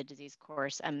throughout the disease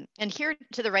course. And here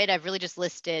to the right, I've really just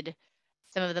listed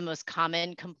some of the most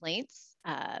common complaints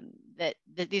that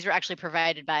these were actually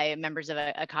provided by members of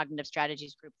a cognitive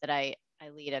strategies group that I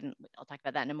lead, and I'll talk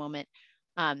about that in a moment.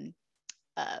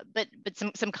 But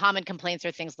some common complaints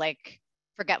are things like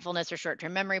forgetfulness or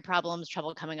short-term memory problems,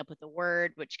 trouble coming up with a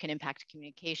word, which can impact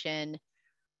communication,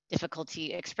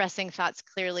 difficulty expressing thoughts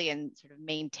clearly and sort of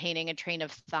maintaining a train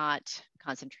of thought,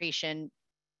 concentration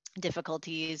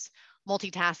difficulties,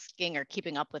 multitasking or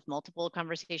keeping up with multiple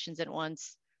conversations at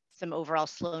once, some overall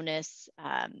slowness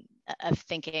of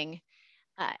thinking.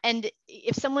 And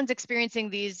if someone's experiencing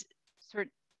these sort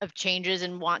of changes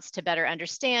and wants to better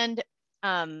understand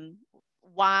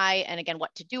why and again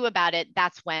what to do about it,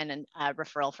 that's when a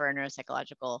referral for a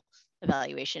neuropsychological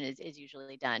evaluation is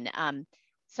usually done.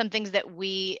 Some things that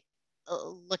we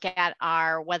look at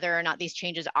are whether or not these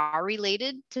changes are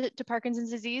related to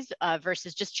Parkinson's disease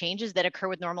versus just changes that occur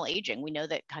with normal aging. We know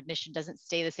that cognition doesn't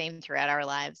stay the same throughout our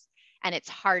lives, and it's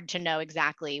hard to know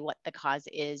exactly what the cause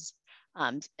is.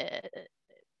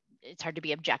 It's hard to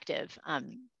be objective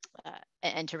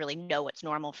and to really know what's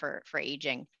normal for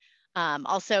aging.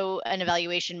 Also, an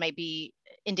evaluation might be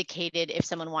indicated if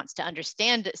someone wants to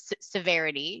understand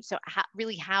severity. So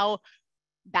how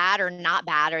bad or not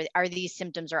bad are these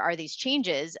symptoms or are these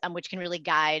changes, which can really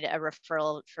guide a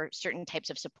referral for certain types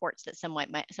of supports that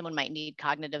someone might need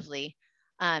cognitively.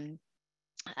 And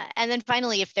then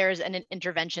finally, if there's an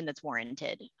intervention that's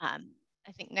warranted. I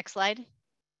think next slide.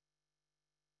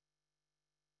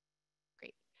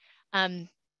 Great.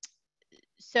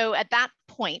 So at that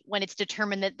point, when it's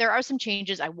determined that there are some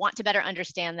changes, I want to better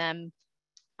understand them,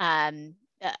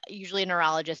 usually a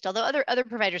neurologist, although other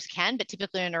providers can, but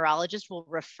typically a neurologist will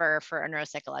refer for a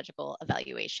neuropsychological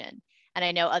evaluation. And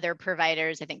I know other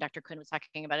providers, I think Dr. Quinn was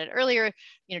talking about it earlier,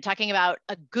 talking about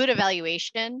a good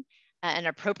evaluation, an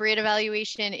appropriate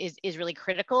evaluation is really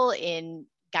critical in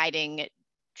guiding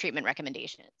treatment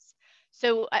recommendations.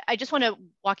 So I just want to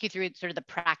walk you through sort of the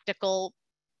practical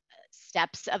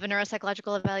steps of a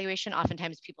neuropsychological evaluation.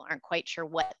 Oftentimes people aren't quite sure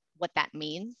what that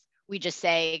means. We just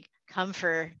say, come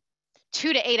for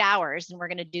 2 to 8 hours and we're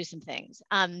going to do some things.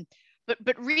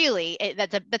 But really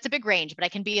that's a big range, but I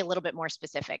can be a little bit more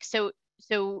specific.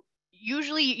 So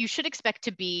usually you should expect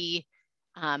to be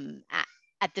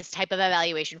at this type of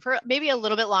evaluation for maybe a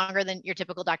little bit longer than your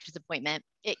typical doctor's appointment.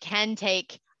 It can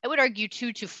take, I would argue,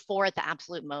 2 to 4 at the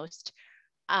absolute most.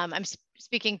 I'm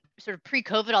speaking sort of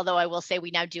pre-COVID, although I will say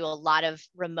we now do a lot of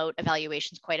remote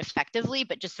evaluations quite effectively,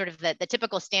 but just sort of the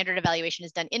typical standard evaluation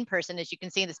is done in person. As you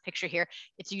can see in this picture here,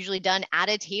 it's usually done at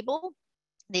a table.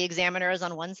 The examiner is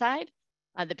on one side.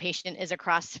 The patient is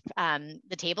across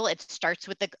the table. It starts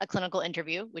with a clinical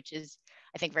interview, which is,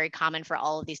 I think, very common for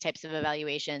all of these types of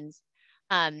evaluations.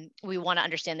 We want to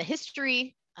understand the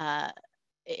history,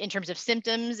 in terms of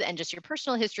symptoms and just your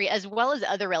personal history, as well as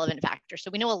other relevant factors.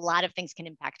 So we know a lot of things can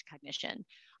impact cognition.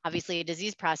 Obviously a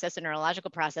disease process, a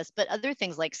neurological process, but other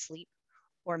things like sleep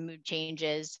or mood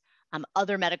changes,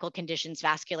 other medical conditions,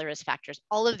 vascular risk factors,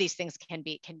 all of these things can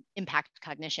impact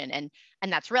cognition. And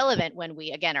that's relevant when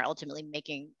we, again, are ultimately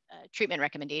making treatment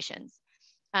recommendations.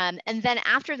 And then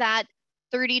after that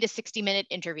 30 to 60-minute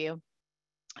interview,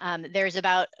 there's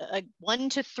about 1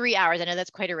 to 3 hours. I know that's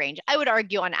quite a range. I would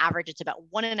argue on average, it's about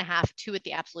 1.5, 2 at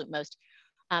the absolute most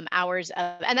hours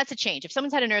of, and that's a change. If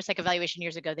someone's had a neuropsych evaluation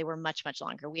years ago, they were much, much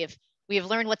longer. We have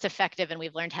learned what's effective and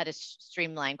we've learned how to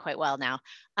streamline quite well now.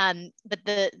 But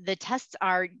the tests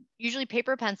are usually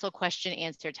paper, pencil, question,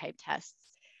 answer type tests.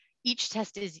 Each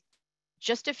test is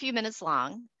just a few minutes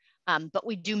long, but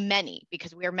we do many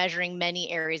because we are measuring many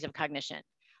areas of cognition.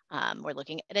 We're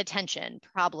looking at attention,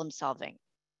 problem solving,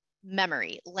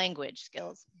 memory, language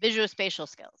skills, visuospatial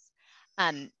skills.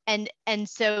 And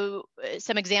so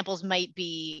some examples might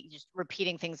be just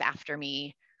repeating things after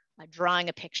me, drawing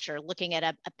a picture, looking at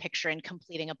a picture and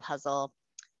completing a puzzle,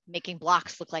 making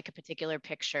blocks look like a particular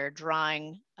picture,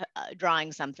 drawing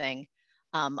something,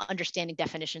 understanding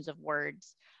definitions of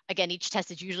words. Again, each test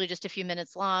is usually just a few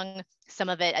minutes long. Some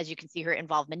of it, as you can see here,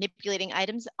 involve manipulating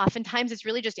items. Oftentimes it's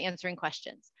really just answering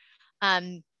questions.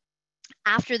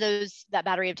 After that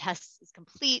battery of tests is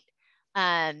complete,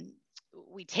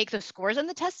 we take the scores on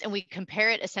the test and we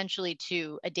compare it essentially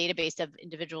to a database of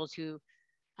individuals who,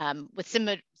 with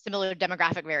similar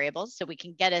demographic variables, so we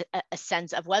can get a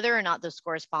sense of whether or not those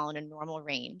scores fall in a normal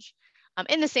range.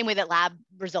 In the same way that lab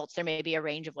results, there may be a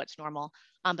range of what's normal,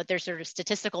 but there's sort of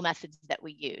statistical methods that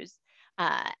we use.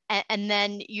 And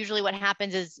then usually what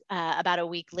happens is about a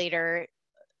week later,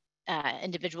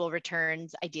 individual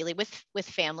returns, ideally with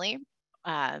family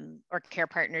or care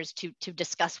partners, to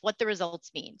discuss what the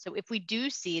results mean. So if we do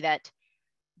see that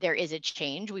there is a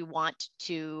change, we want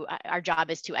to, our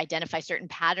job is to identify certain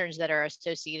patterns that are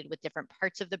associated with different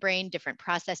parts of the brain, different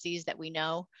processes that we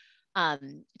know,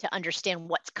 to understand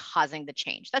what's causing the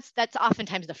change. That's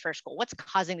oftentimes the first goal. What's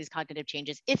causing these cognitive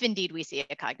changes, if indeed we see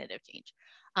a cognitive change?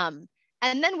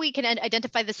 And then we can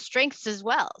identify the strengths as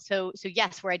well. So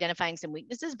yes, we're identifying some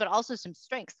weaknesses, but also some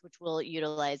strengths, which we'll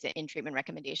utilize in treatment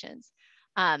recommendations.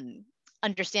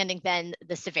 Understanding then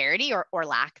the severity or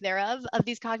lack thereof of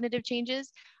these cognitive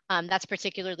changes. That's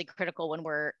particularly critical when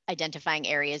we're identifying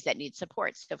areas that need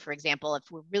support. So for example, if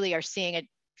we really are seeing a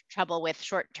trouble with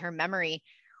short-term memory,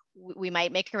 we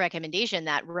might make a recommendation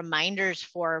that reminders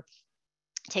for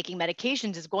taking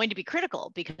medications is going to be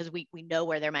critical, because we know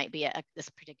where there might be this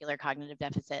particular cognitive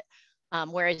deficit.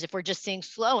 Whereas if we're just seeing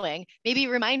slowing, maybe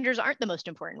reminders aren't the most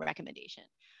important recommendation.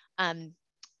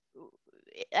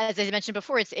 As I mentioned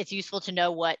before, it's useful to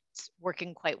know what's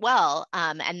working quite well,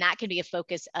 and that can be a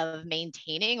focus of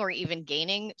maintaining or even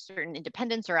gaining certain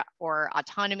independence or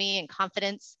autonomy and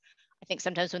confidence. I think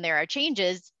sometimes when there are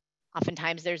changes,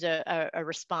 oftentimes there's a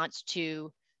response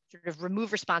to sort of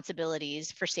remove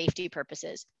responsibilities for safety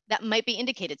purposes. That might be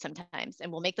indicated sometimes, and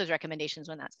we'll make those recommendations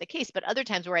when that's the case. But other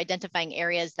times we're identifying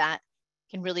areas that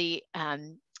can really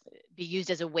be used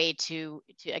as a way to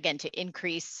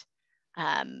increase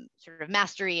sort of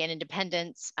mastery and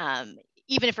independence,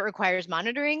 even if it requires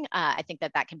monitoring. I think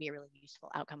that can be a really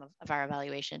useful outcome of our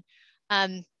evaluation.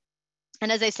 And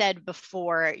as I said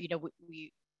before,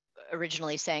 we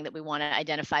originally saying that we want to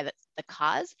identify the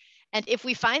cause. And if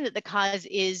we find that the cause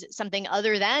is something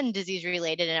other than disease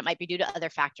related, and it might be due to other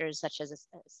factors such as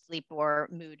sleep or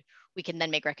mood, we can then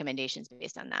make recommendations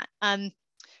based on that.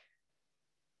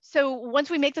 So once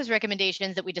we make those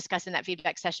recommendations that we discuss in that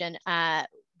feedback session,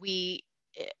 we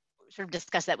sort of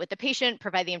discuss that with the patient,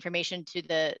 provide the information to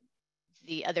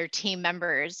the other team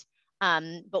members.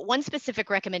 But one specific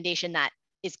recommendation that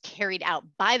is carried out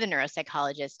by the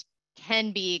neuropsychologist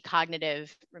can be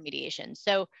cognitive remediation.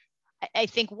 So I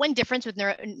think one difference with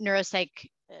neuropsych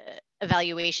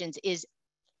evaluations is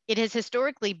it has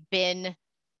historically been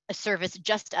a service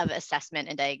just of assessment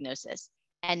and diagnosis.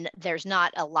 And there's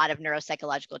not a lot of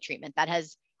neuropsychological treatment. That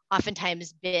has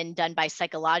oftentimes been done by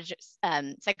psychologists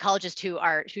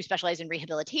who specialize in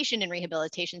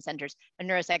rehabilitation centers, and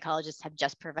neuropsychologists have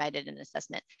just provided an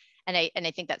assessment. And I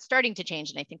think that's starting to change,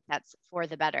 and I think that's for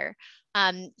the better.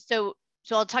 So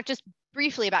I'll talk just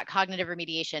briefly about cognitive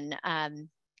remediation.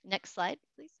 Next slide,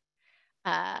 please.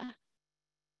 I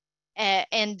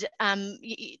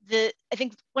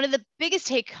think one of the biggest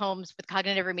take homes with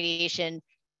cognitive remediation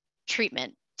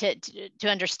treatment to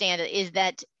understand it is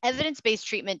that evidence-based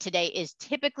treatment today is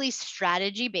typically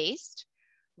strategy-based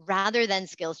rather than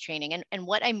skills training. And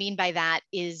what I mean by that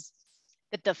is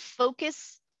that the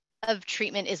focus of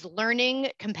treatment is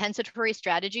learning compensatory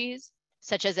strategies,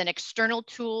 such as an external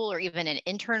tool or even an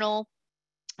internal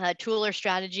tool or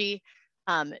strategy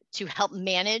to help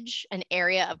manage an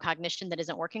area of cognition that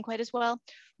isn't working quite as well,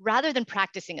 rather than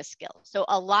practicing a skill. So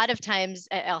a lot of times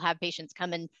I'll have patients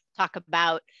come and talk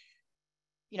about,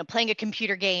 playing a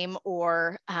computer game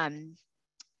or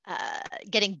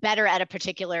getting better at a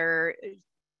particular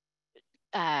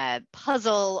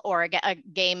puzzle or a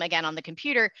game, again, on the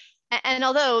computer. And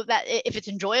although that, if it's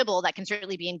enjoyable, that can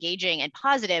certainly be engaging and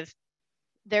positive,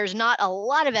 there's not a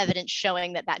lot of evidence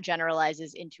showing that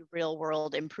generalizes into real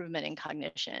world improvement in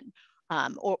cognition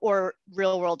or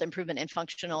real world improvement in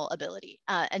functional ability.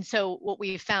 And so what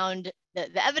we found,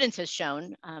 the evidence has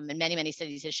shown, and many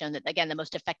studies has shown that, again, the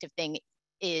most effective thing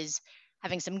is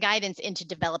having some guidance into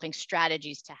developing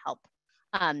strategies to help.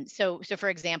 So for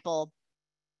example,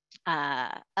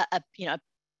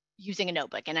 using a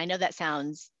notebook. And I know that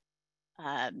sounds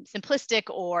simplistic,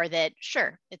 or that,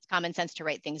 sure, it's common sense to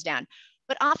write things down.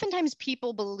 But oftentimes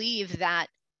people believe that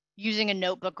using a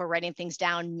notebook or writing things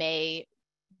down may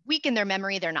weaken their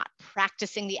memory. They're not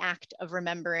practicing the act of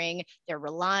remembering. They're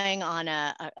relying on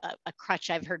a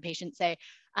crutch, I've heard patients say.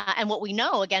 And what we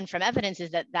know, again, from evidence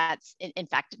is that that's in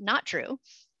fact not true.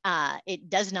 It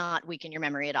does not weaken your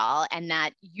memory at all. And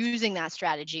that using that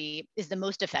strategy is the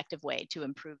most effective way to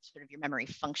improve sort of your memory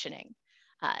functioning.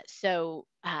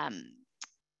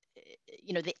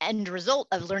 The end result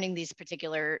of learning these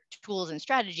particular tools and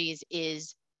strategies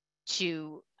is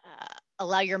to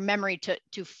allow your memory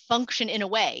to function in a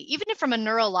way, even if from a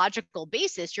neurological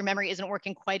basis, your memory isn't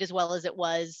working quite as well as it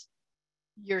was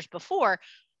years before.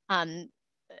 In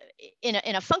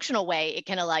a functional way, it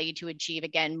can allow you to achieve,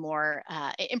 again, more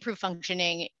improved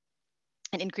functioning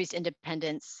and increased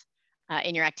independence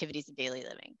in your activities of daily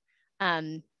living.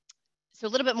 So a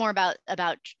little bit more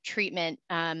about treatment.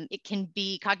 It can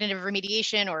be cognitive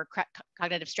remediation or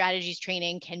cognitive strategies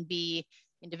training, can be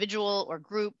individual or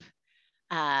group.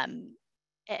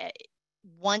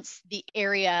 Once the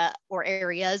area or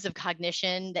areas of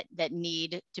cognition that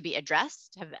need to be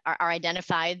addressed are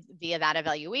identified via that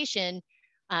evaluation,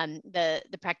 the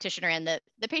practitioner and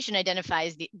the patient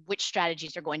identifies which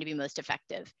strategies are going to be most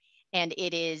effective. And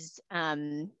it is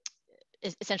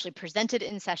essentially presented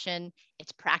in session,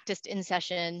 it's practiced in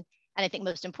session, and I think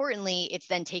most importantly, it's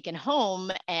then taken home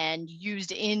and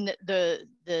used in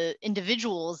the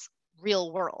individual's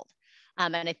real world.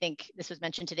 And I think this was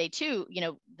mentioned today too, you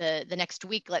know, the next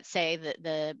week, let's say that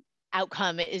the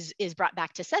outcome is brought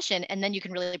back to session, and then you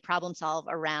can really problem solve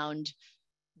around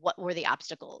what were the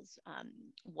obstacles,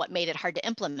 what made it hard to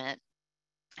implement,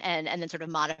 and then sort of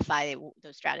modify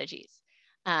those strategies.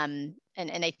 And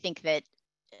I think that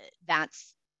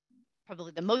that's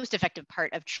probably the most effective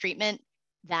part of treatment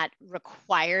that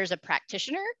requires a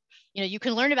practitioner. You know, you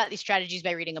can learn about these strategies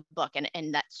by reading a book,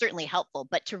 and that's certainly helpful,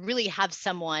 but to really have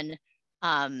someone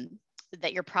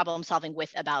that you're problem solving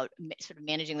with about sort of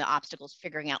managing the obstacles,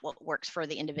 figuring out what works for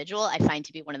the individual, I find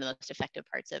to be one of the most effective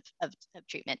parts of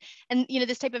treatment. And, you know,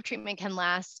 this type of treatment can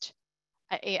last,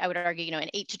 I would argue, you know, in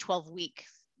 8 to 12 weeks,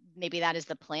 maybe that is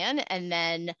the plan. And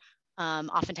then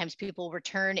oftentimes people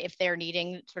return if they're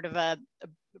needing sort of a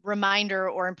reminder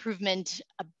or improvement,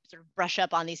 a sort of brush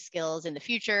up on these skills in the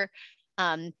future.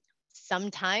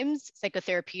 Sometimes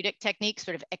psychotherapeutic techniques,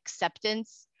 sort of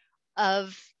acceptance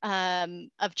of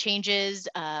changes,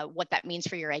 what that means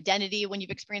for your identity when you've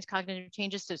experienced cognitive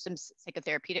changes. So some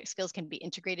psychotherapeutic skills can be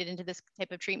integrated into this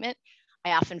type of treatment.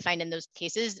 I often find in those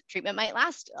cases, treatment might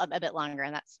last a bit longer,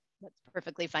 and that's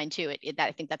perfectly fine too.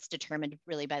 I think that's determined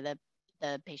really by the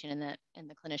patient and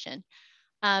the clinician.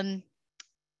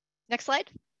 Next slide.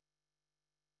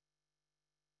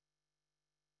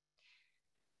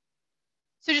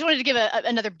 So just wanted to give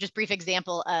another just brief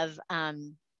example of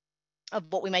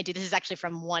what we might do. This is actually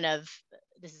from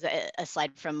this is a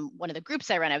slide from one of the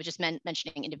groups I run. I was just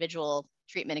mentioning individual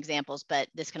treatment examples, but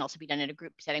this can also be done in a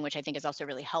group setting, which I think is also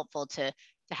really helpful to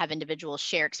have individuals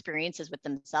share experiences with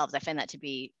themselves. I find that to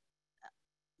be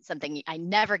something I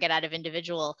never get out of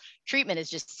individual treatment, is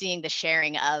just seeing the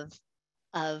sharing of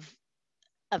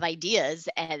ideas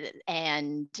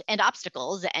and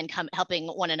obstacles, and helping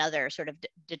one another sort of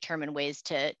determine ways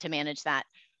to manage that.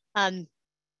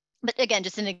 But again,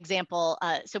 just an example.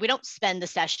 So we don't spend the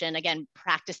session, again,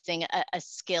 practicing a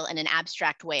skill in an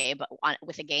abstract way, but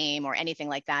with a game or anything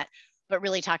like that, but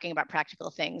really talking about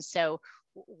practical things. So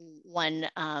one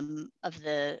of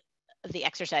the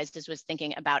exercises was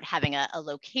thinking about having a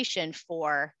location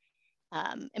for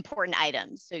important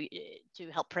items, so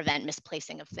to help prevent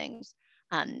misplacing of things.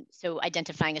 So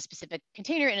identifying a specific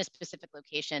container in a specific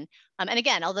location. And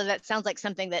again, although that sounds like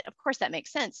something that, of course, that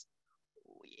makes sense,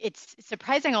 it's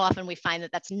surprising how often we find that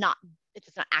it's not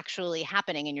actually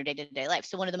happening in your day-to-day life.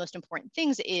 So one of the most important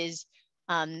things is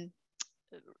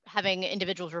having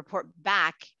individuals report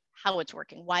back how it's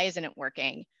working. Why isn't it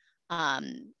working?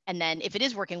 And then if it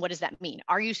is working, what does that mean?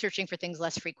 Are you searching for things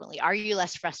less frequently? Are you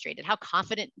less frustrated? How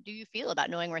confident do you feel about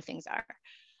knowing where things are?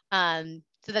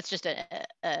 So that's just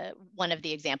one of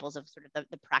the examples of sort of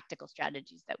the practical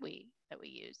strategies that we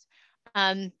use.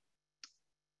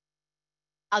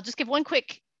 I'll just give one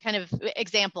quick kind of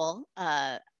example,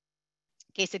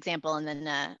 case example, and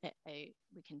then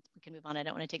we can move on. I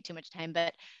don't want to take too much time,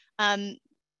 but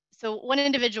so one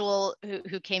individual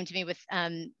who came to me with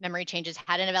memory changes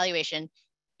had an evaluation.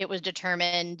 It was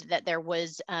determined that there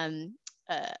was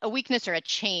a weakness or a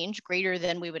change greater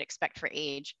than we would expect for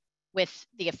age with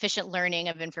the efficient learning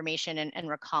of information and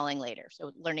recalling later.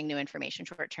 So learning new information,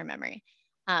 short-term memory.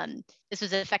 This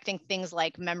was affecting things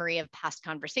like memory of past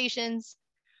conversations,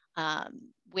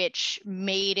 which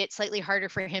made it slightly harder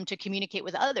for him to communicate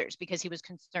with others because he was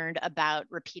concerned about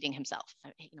repeating himself.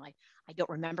 I don't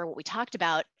remember what we talked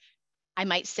about. I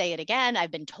might say it again.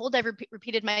 I've been told I've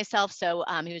repeated myself. So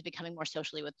he was becoming more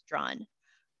socially withdrawn.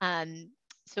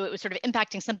 So it was sort of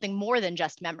impacting something more than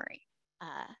just memory.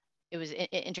 It was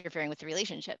interfering with the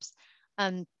relationships.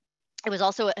 It was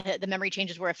also, the memory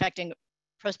changes were affecting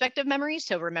prospective memory,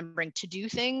 so remembering to do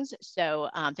things, so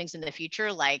things in the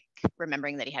future, like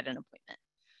remembering that he had an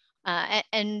appointment.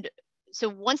 And so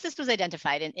once this was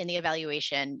identified in the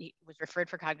evaluation, he was referred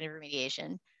for cognitive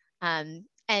remediation.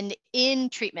 And in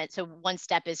treatment, so one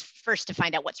step is first to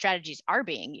find out what strategies are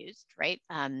being used, right?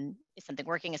 Is something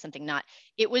working, is something not?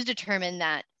 It was determined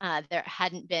that there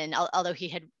hadn't been, although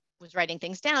he was writing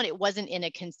things down, it wasn't in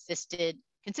a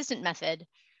consistent method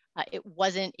It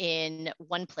wasn't in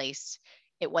one place.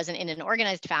 It wasn't in an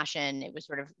organized fashion. It was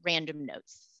sort of random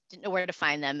notes. Didn't know where to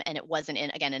find them. And it wasn't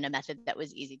in, again, in a method that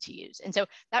was easy to use. And so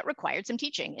that required some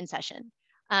teaching in session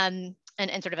and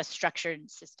sort of a structured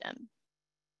system.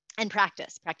 And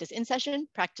practice in session,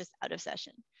 practice out of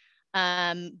session,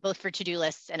 both for to-do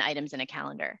lists and items in a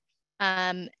calendar.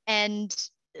 Although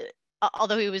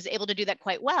he was able to do that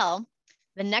quite well,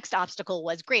 the next obstacle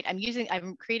was, great,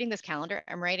 I'm creating this calendar,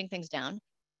 I'm writing things down,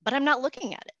 but I'm not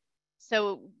looking at it.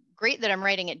 So great that I'm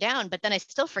writing it down, but then I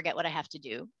still forget what I have to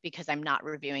do because I'm not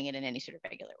reviewing it in any sort of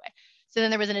regular way. So then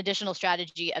there was an additional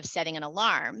strategy of setting an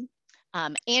alarm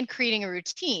and creating a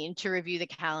routine to review the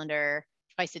calendar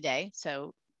twice a day.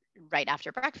 So right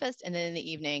after breakfast and then in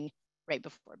the evening, right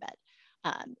before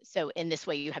bed. So in this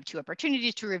way, you have two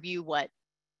opportunities to review what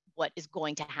is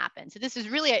going to happen. So this is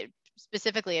really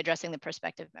specifically addressing the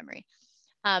prospective memory.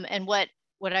 And what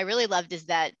I really loved is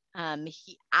that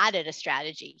he added a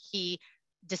strategy. He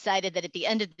decided that at the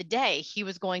end of the day, he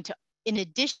was going to, in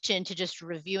addition to just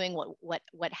reviewing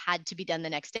what had to be done the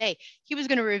next day, he was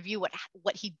going to review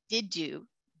what he did do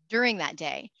during that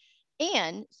day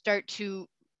and start to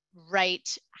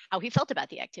write how he felt about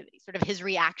the activity, sort of his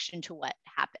reaction to what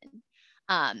happened.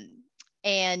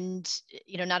 And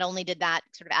not only did that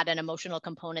sort of add an emotional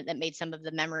component that made some of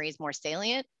the memories more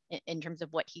salient in terms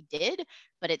of what he did,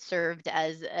 but it served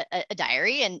as a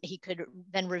diary, and he could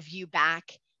then review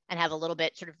back and have a little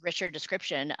bit sort of richer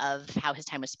description of how his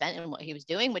time was spent and what he was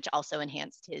doing, which also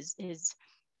enhanced his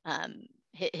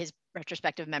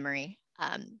retrospective memory.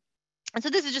 And so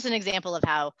this is just an example of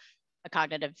how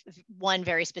one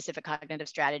very specific cognitive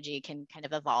strategy can kind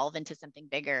of evolve into something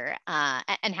bigger,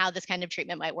 and how this kind of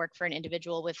treatment might work for an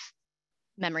individual with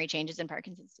memory changes in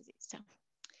Parkinson's disease. So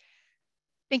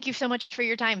thank you so much for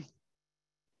your time.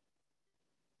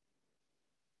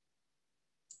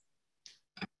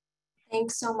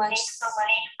 Thanks so much.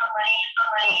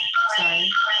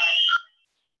 Sorry.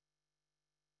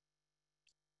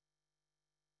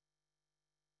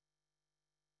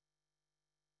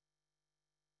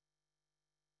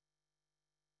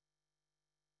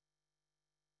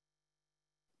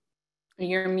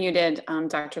 You're muted,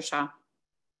 Dr. Shah.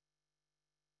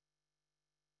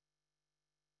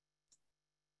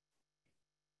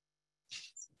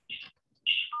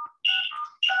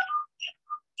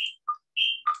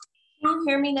 Can you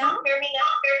hear me now?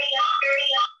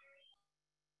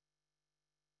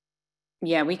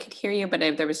 Yeah, we could hear you, but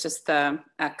there was just the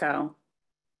echo.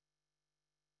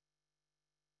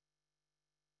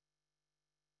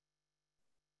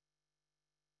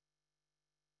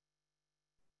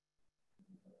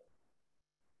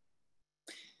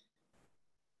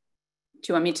 Do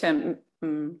you want me to?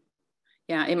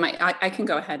 Yeah, it might. I can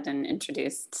go ahead and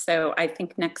introduce. So I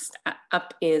think next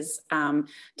up is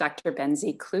Dr.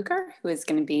 Benzi Kluger, who is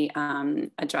going to be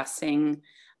addressing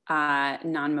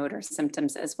non-motor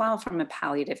symptoms as well from a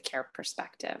palliative care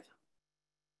perspective.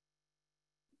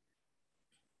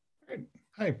 Great.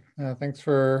 Hi, thanks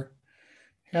for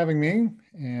having me.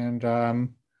 And I'll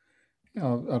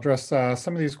address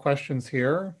some of these questions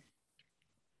here.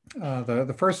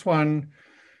 The first one,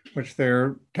 which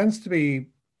there tends to be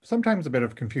sometimes a bit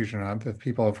of confusion on. If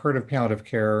people have heard of palliative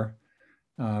care,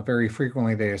 very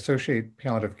frequently they associate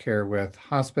palliative care with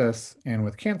hospice and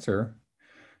with cancer.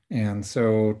 And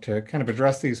so to kind of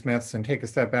address these myths and take a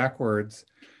step backwards,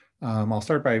 I'll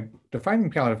start by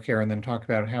defining palliative care and then talk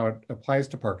about how it applies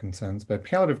to Parkinson's. But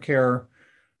palliative care,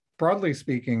 broadly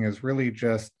speaking, is really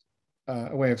just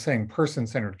a way of saying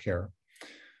person-centered care.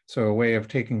 So a way of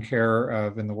taking care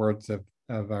of, in the words of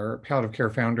our palliative care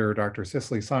founder, Dr.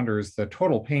 Cicely Saunders, the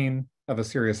total pain of a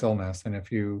serious illness. And if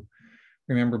you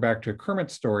remember back to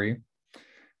Kermit's story,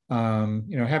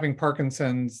 having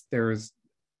Parkinson's, there's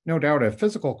no doubt a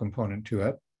physical component to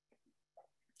it.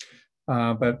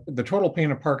 But the total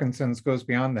pain of Parkinson's goes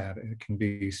beyond that. It can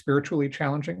be spiritually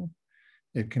challenging.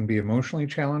 It can be emotionally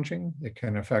challenging. It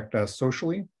can affect us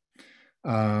socially.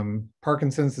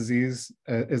 Parkinson's disease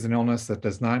is an illness that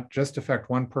does not just affect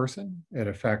one person. It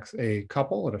affects a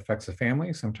couple, it affects a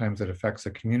family, sometimes it affects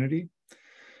a community.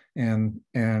 And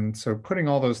so putting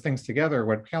all those things together,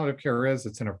 what palliative care is,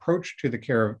 it's an approach to the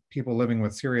care of people living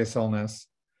with serious illness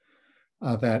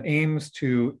that aims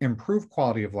to improve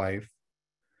quality of life.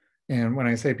 And when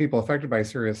I say people affected by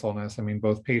serious illness, I mean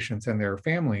both patients and their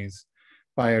families,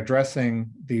 by addressing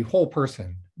the whole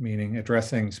person, meaning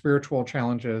addressing spiritual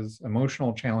challenges,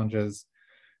 emotional challenges,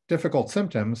 difficult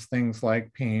symptoms, things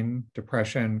like pain,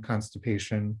 depression,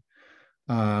 constipation,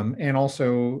 and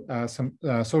also some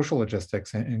social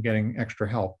logistics and getting extra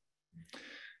help.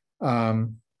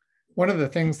 One of the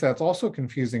things that's also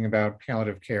confusing about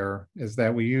palliative care is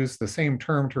that we use the same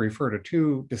term to refer to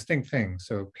two distinct things.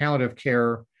 So palliative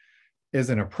care is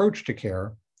an approach to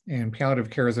care, and palliative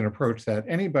care is an approach that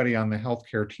anybody on the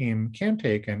healthcare team can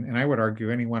take, and I would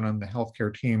argue anyone on the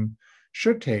healthcare team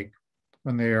should take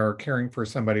when they are caring for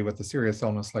somebody with a serious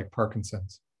illness like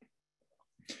Parkinson's.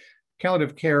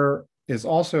 Palliative care is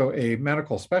also a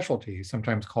medical specialty,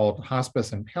 sometimes called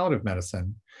hospice and palliative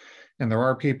medicine. And there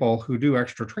are people who do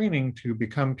extra training to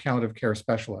become palliative care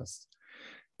specialists.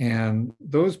 And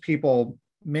those people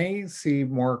may see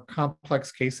more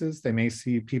complex cases. They may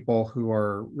see people who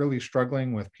are really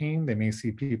struggling with pain. They may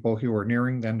see people who are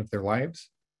nearing the end of their lives.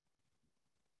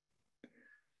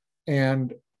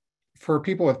 And for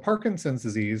people with Parkinson's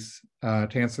disease, to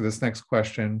answer this next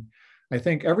question, I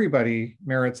think everybody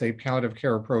merits a palliative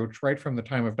care approach right from the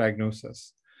time of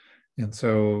diagnosis. And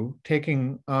so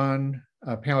taking on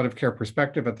a palliative care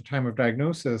perspective at the time of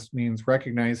diagnosis means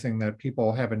recognizing that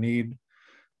people have a need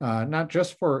not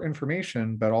just for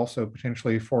information, but also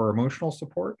potentially for emotional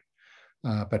support,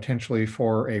 potentially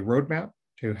for a roadmap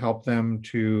to help them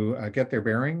to get their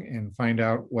bearing and find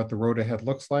out what the road ahead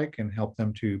looks like and help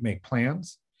them to make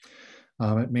plans.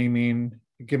 It may mean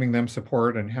giving them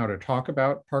support on how to talk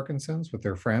about Parkinson's with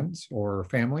their friends or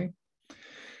family.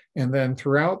 And then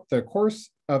throughout the course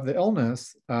of the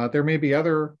illness, there may be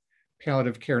other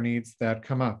palliative care needs that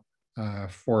come up.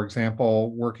 For example,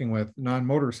 working with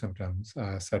non-motor symptoms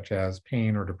such as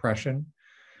pain or depression,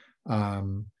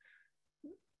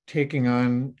 taking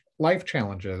on life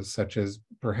challenges such as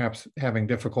perhaps having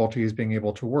difficulties being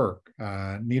able to work,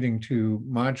 needing to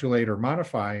modulate or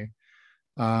modify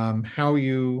how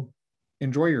you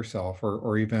enjoy yourself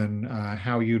or even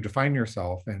how you define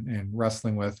yourself and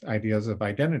wrestling with ideas of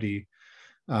identity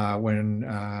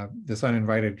when this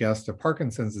uninvited guest of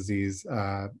Parkinson's disease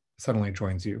suddenly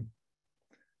joins you.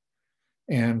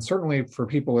 And certainly for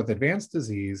people with advanced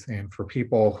disease and for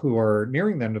people who are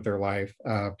nearing the end of their life,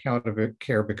 palliative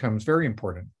care becomes very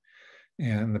important.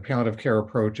 And the palliative care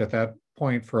approach at that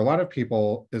point for a lot of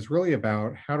people is really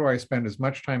about how do I spend as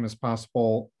much time as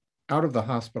possible out of the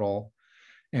hospital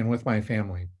and with my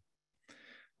family.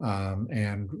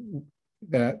 And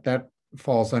that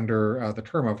falls under the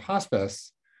term of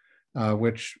hospice,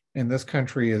 which in this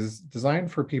country is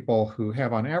designed for people who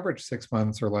have on average 6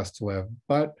 months or less to live.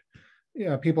 But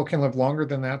people can live longer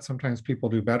than that. Sometimes people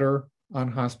do better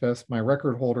on hospice. My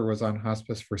record holder was on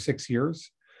hospice for 6 years.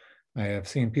 I have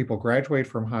seen people graduate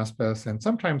from hospice, and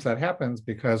sometimes that happens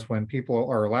because when people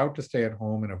are allowed to stay at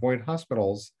home and avoid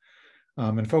hospitals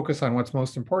and focus on what's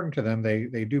most important to them,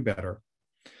 they do better.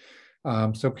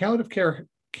 So palliative care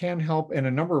can help in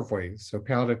a number of ways. So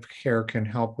palliative care can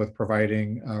help with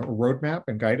providing a roadmap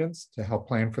and guidance to help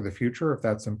plan for the future if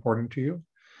that's important to you.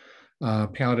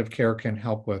 Palliative care can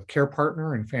help with care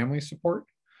partner and family support.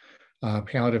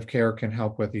 Palliative care can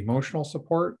help with emotional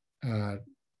support,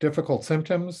 difficult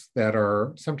symptoms that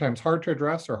are sometimes hard to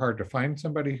address or hard to find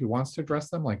somebody who wants to address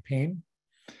them, like pain.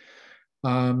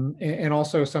 And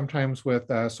also sometimes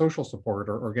with social support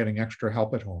or getting extra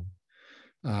help at home.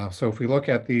 So if we look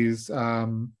at these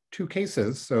two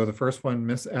cases, so the first one,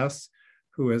 Miss S,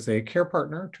 who is a care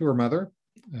partner to her mother.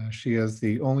 She is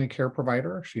the only care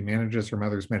provider. She manages her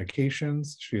mother's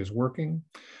medications. She is working.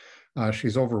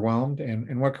 She's overwhelmed.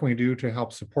 And what can we do to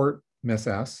help support Miss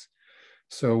S?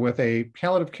 So with a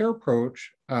palliative care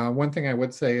approach, one thing I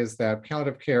would say is that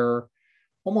palliative care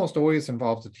almost always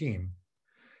involves a team.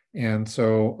 And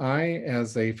so I,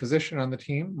 as a physician on the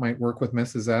team, might work with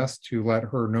Mrs. S to let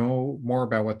her know more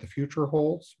about what the future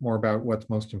holds, more about what's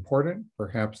most important,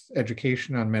 perhaps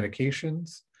education on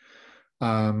medications.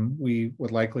 We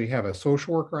would likely have a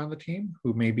social worker on the team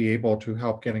who may be able to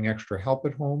help getting extra help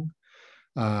at home,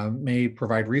 may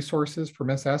provide resources for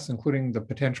Miss S, including the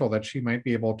potential that she might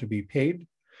be able to be paid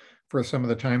for some of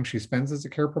the time she spends as a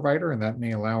care provider, and that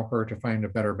may allow her to find a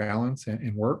better balance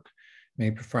in work,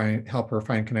 may help her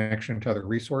find connection to other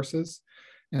resources.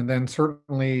 And then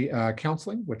certainly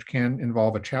counseling, which can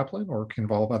involve a chaplain or can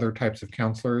involve other types of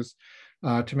counselors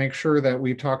to make sure that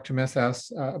we talk to Miss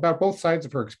S about both sides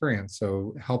of her experience.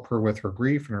 So help her with her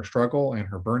grief and her struggle and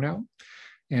her burnout.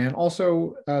 And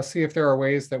also see if there are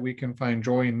ways that we can find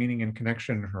joy and meaning and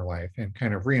connection in her life and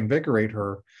kind of reinvigorate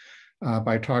her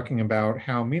by talking about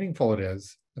how meaningful it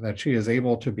is that she is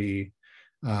able to be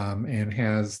and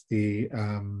has the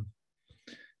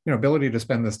ability to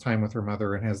spend this time with her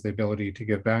mother and has the ability to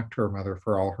give back to her mother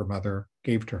for all her mother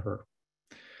gave to her.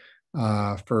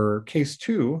 For case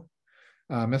 2,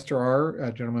 Mr. R,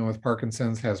 a gentleman with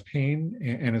Parkinson's, has pain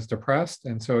and is depressed.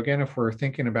 And so again, if we're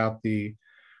thinking about the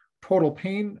total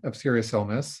pain of serious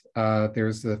illness,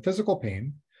 there's the physical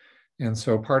pain. And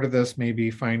so part of this may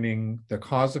be finding the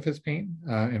cause of his pain.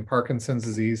 In Parkinson's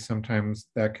disease, sometimes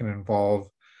that can involve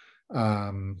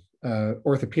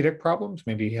orthopedic problems.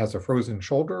 Maybe he has a frozen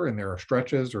shoulder and there are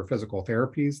stretches or physical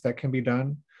therapies that can be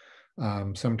done.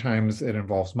 Sometimes it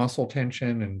involves muscle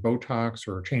tension, and Botox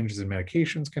or changes in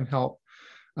medications can help.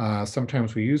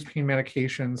 Sometimes we use pain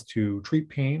medications to treat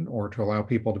pain or to allow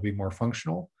people to be more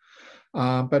functional.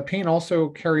 But pain also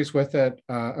carries with it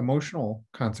emotional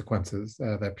consequences,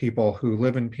 that people who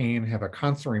live in pain have a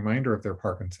constant reminder of their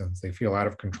Parkinson's. They feel out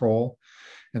of control.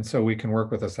 And so we can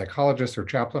work with a psychologist or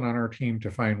chaplain on our team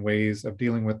to find ways of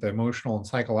dealing with the emotional and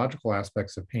psychological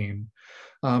aspects of pain,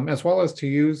 as well as to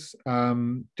use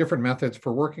different methods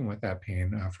for working with that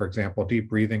pain. For example, deep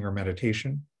breathing or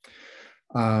meditation.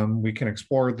 We can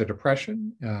explore the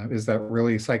depression. Is that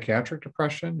really psychiatric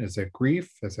depression? Is it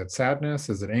grief? Is it sadness?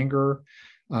 Is it anger?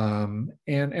 And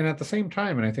at the same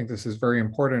time, and I think this is very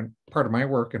important, part of my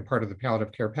work and part of the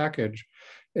palliative care package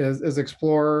is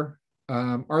explore,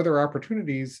 are there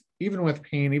opportunities, even with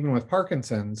pain, even with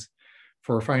Parkinson's,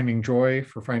 for finding joy,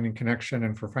 for finding connection,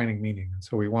 and for finding meaning? And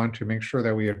so we want to make sure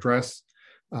that we address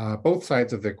both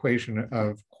sides of the equation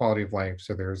of quality of life.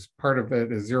 So there's part of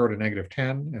it is 0 to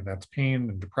 -10, and that's pain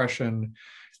and depression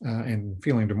and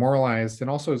feeling demoralized, and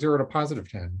also 0 to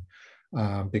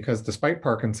 +10. Because despite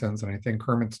Parkinson's, and I think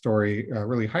Kermit's story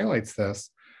really highlights this,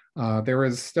 there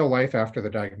is still life after the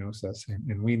diagnosis,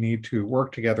 and we need to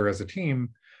work together as a team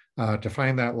to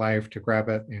find that life, to grab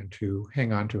it, and to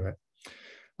hang on to it.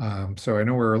 So I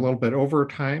know we're a little bit over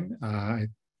time. I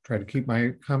try to keep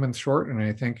my comments short, and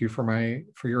I thank you for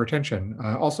your attention.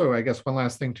 Also, I guess one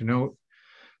last thing to note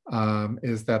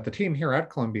is that the team here at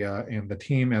Columbia and the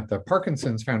team at the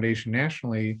Parkinson's Foundation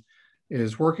nationally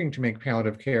is working to make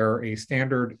palliative care a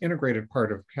standard integrated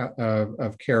part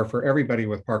of care for everybody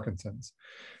with Parkinson's.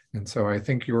 And so I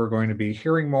think you are going to be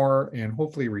hearing more and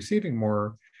hopefully receiving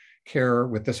more care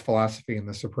with this philosophy and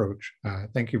this approach.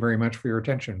 Thank you very much for your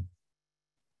attention.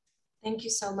 Thank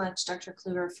you so much, Dr.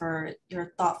 Kluger, for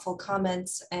your thoughtful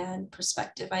comments and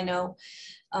perspective. I know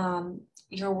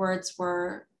your words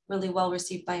were really well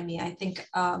received by me. I think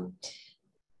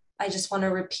I just want to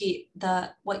repeat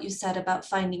what you said about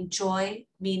finding joy,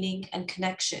 meaning, and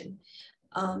connection,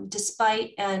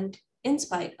 despite and in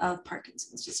spite of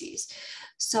Parkinson's disease.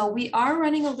 So we are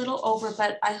running a little over,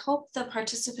 but I hope the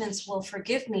participants will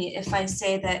forgive me if I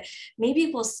say that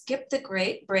maybe we'll skip the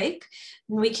great break.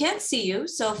 We can't see you,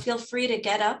 so feel free to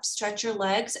get up, stretch your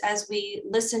legs as we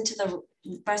listen to the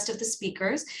rest of the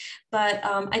speakers. But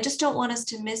I just don't want us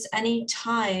to miss any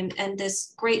time and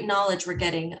this great knowledge we're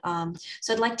getting.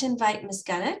 So I'd like to invite Ms.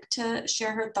 Genack to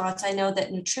share her thoughts. I know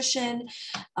that nutrition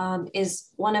is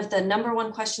one of the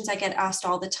 #1 questions I get asked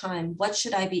all the time. What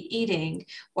should I be eating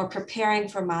or preparing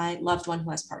for my loved one who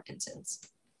has Parkinson's?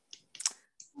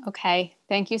 Okay,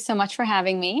 thank you so much for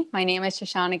having me. My name is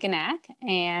Shoshana Genack,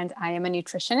 and I am a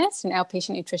nutritionist, an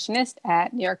outpatient nutritionist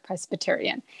at New York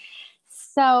Presbyterian.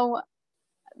 So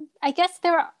I guess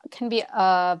there can be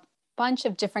a bunch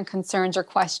of different concerns or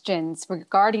questions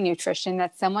regarding nutrition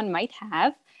that someone might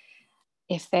have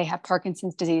if they have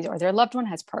Parkinson's disease or their loved one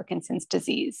has Parkinson's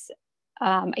disease.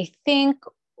 I think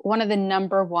one of the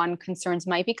 #1 concerns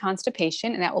might be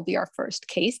constipation, and that will be our first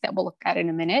case that we'll look at in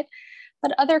a minute.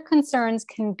 But other concerns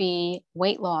can be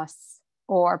weight loss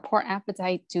or poor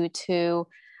appetite due to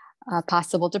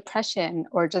possible depression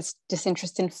or just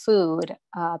disinterest in food,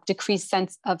 decreased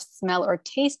sense of smell or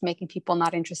taste, making people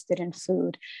not interested in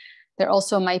food. There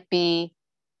also might be,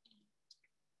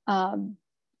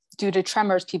 due to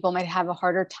tremors, people might have a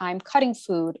harder time cutting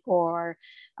food or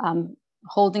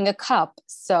holding a cup.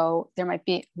 So there might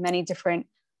be many different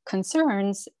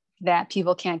concerns that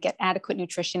people can't get adequate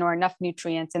nutrition or enough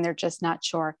nutrients, and they're just not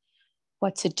sure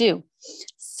what to do.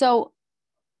 So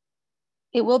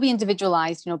it will be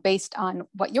individualized, based on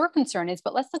what your concern is,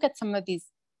 but let's look at some of these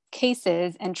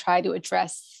cases and try to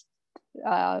address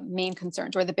main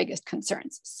concerns or the biggest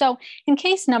concerns. So in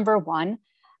case #1,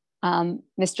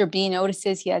 Mr. B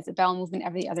notices he has a bowel movement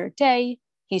every other day.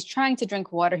 He's trying to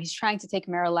drink water, he's trying to take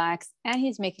Marilax, and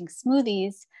he's making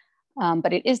smoothies,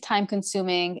 but it is time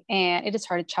consuming and it is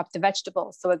hard to chop the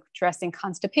vegetables. So addressing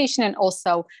constipation and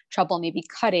also trouble maybe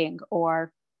cutting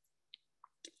or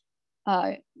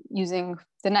using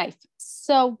the knife.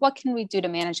 So what can we do to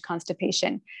manage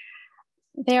constipation?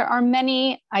 There are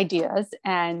many ideas,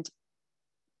 and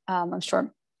I'm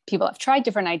sure people have tried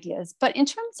different ideas, but in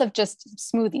terms of just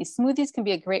smoothies can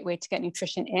be a great way to get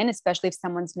nutrition in, especially if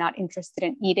someone's not interested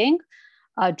in eating.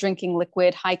 Drinking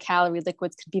liquid, high calorie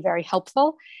liquids could be very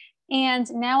helpful. And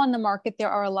now on the market, there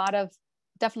are a lot of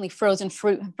definitely frozen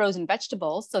fruit and frozen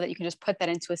vegetables so that you can just put that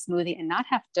into a smoothie and not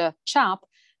have to chop.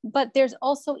 But there's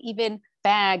also even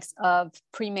bags of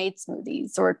pre-made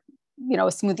smoothies or,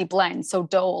 a smoothie blend. So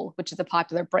Dole, which is a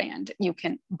popular brand, you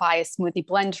can buy a smoothie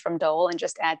blend from Dole and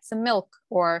just add some milk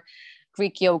or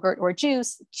Greek yogurt or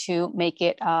juice to make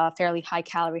it a fairly high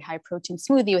calorie, high protein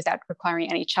smoothie without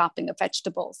requiring any chopping of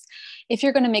vegetables. If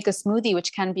you're going to make a smoothie,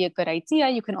 which can be a good idea,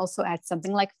 you can also add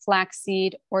something like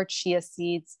flaxseed or chia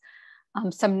seeds,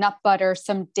 some nut butter,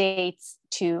 some dates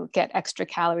to get extra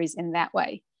calories in that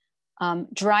way.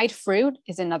 Dried fruit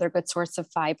is another good source of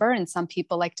fiber, and some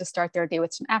people like to start their day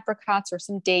with some apricots or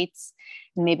some dates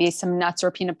and maybe some nuts or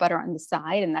peanut butter on the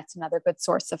side, and that's another good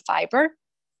source of fiber.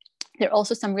 There are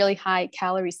also some really high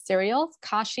calorie cereals.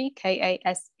 Kashi,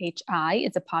 K-A-S-H-I,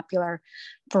 is a popular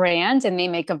brand, and they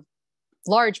make a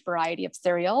large variety of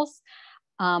cereals.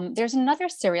 There's another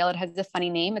cereal, it has a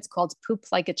funny name. It's called Poop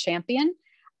Like a Champion.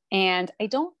 And I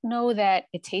don't know that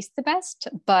it tastes the best,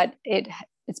 but it's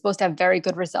supposed to have very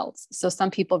good results. So some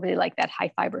people really like that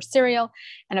high fiber cereal.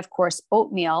 And of course,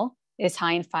 oatmeal is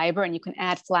high in fiber, and you can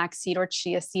add flaxseed or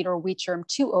chia seed or wheat germ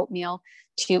to oatmeal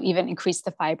to even increase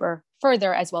the fiber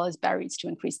further, as well as berries to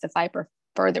increase the fiber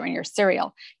further in your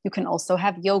cereal. You can also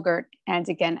have yogurt and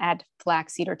again, add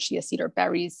flaxseed or chia seed or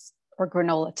berries or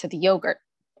granola to the yogurt.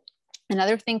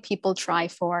 Another thing people try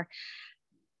for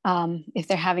if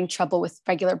they're having trouble with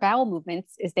regular bowel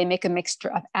movements is they make a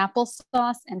mixture of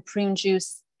applesauce and prune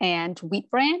juice and wheat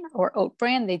bran or oat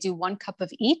bran. They do 1 cup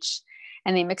of each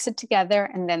and they mix it together,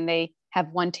 and then they have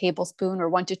 1 tablespoon or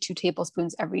 1 to 2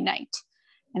 tablespoons every night.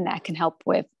 And that can help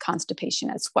with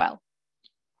constipation as well.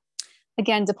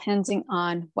 Again, depending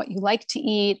on what you like to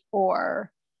eat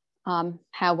or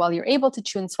how well you're able to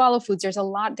chew and swallow foods, there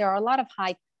are a lot of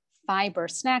high fiber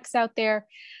snacks out there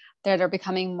that are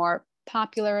becoming more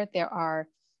popular. There are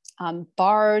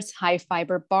bars, high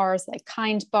fiber bars like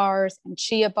Kind bars and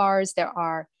chia bars. There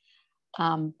are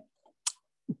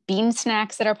bean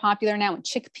snacks that are popular now and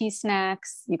chickpea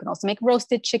snacks. You can also make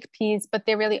roasted chickpeas, but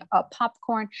they're really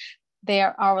popcorn.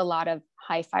 There are a lot of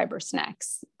high fiber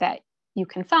snacks that you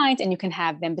can find, and you can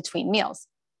have them between meals.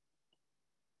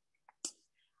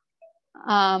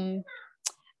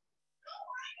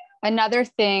 Another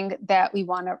thing that we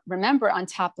want to remember on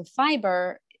top of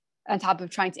fiber, on top of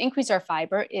trying to increase our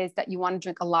fiber, is that you want to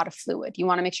drink a lot of fluid. You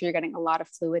want to make sure you're getting a lot of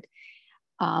fluid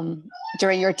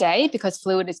during your day, because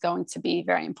fluid is going to be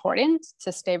very important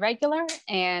to stay regular.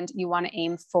 And you want to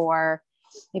aim for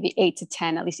maybe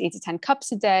at least 8 to 10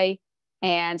 cups a day,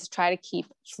 and try to keep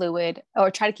fluid, or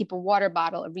try to keep a water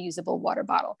bottle, a reusable water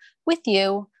bottle with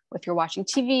you if you're watching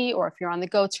TV or if you're on the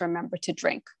go, to remember to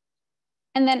drink.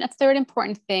 And then a third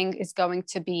important thing is going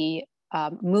to be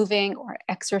moving or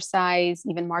exercise,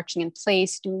 even marching in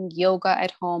place, doing yoga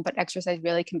at home, but exercise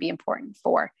really can be important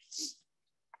for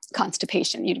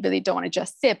constipation. You really don't want to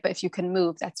just sit, but if you can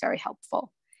move, that's very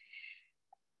helpful.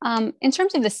 In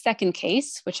terms of the second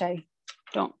case, which I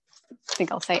don't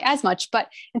think I'll say as much, but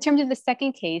in terms of the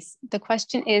second case, the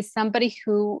question is somebody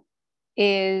who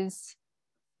is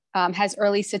has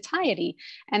early satiety,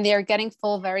 and they are getting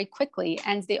full very quickly,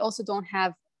 and they also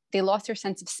they lost their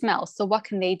sense of smell. So what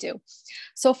can they do?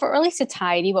 So for early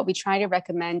satiety, what we try to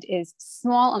recommend is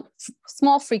small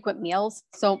frequent meals.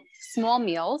 So small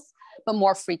meals, but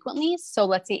more frequently. So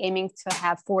let's say aiming to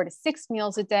have 4 to 6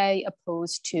 meals a day,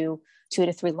 opposed to 2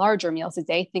 to 3 larger meals a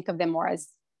day. Think of them more as,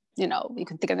 you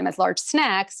can think of them as large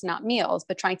snacks, not meals,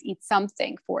 but trying to eat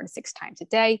something 4 to 6 times a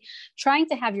day, trying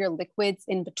to have your liquids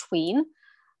in between.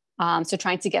 So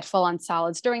trying to get full on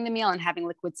solids during the meal and having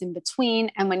liquids in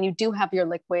between. And when you do have your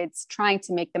liquids, trying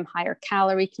to make them higher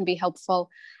calorie can be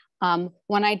helpful.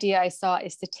 One idea I saw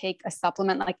is to take a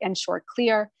supplement like Ensure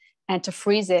Clear and to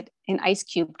freeze it in an ice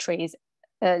cube tray,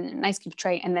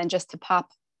 and then just to pop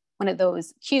one of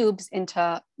those cubes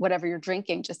into whatever you're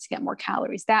drinking, just to get more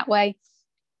calories that way.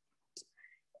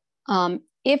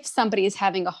 If somebody is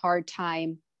having a hard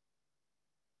time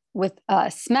with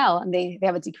smell, and they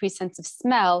have a decreased sense of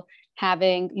smell,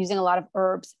 using a lot of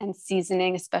herbs and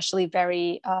seasoning, especially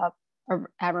very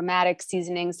aromatic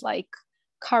seasonings like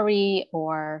curry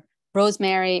or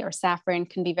rosemary or saffron,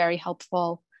 can be very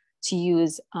helpful. To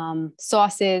use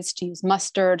sauces, to use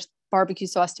mustard, barbecue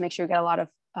sauce, to make sure you get a lot of,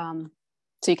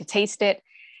 so you can taste it,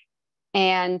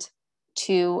 and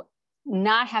to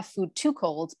not have food too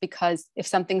cold, because if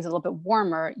something's a little bit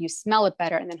warmer, you smell it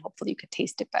better, and then hopefully you could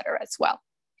taste it better as well.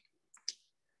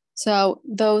 So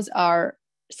those are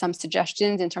some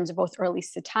suggestions in terms of both early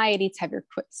satiety, to have your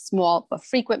small but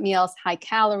frequent meals, high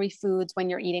calorie foods when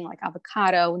you're eating, like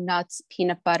avocado, nuts,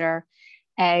 peanut butter,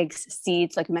 eggs,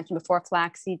 seeds, like we mentioned before,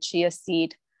 flaxseed, chia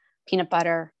seed, peanut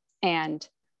butter, and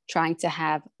trying to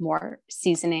have more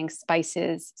seasonings,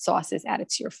 spices, sauces added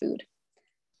to your food.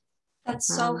 That's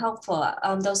so helpful,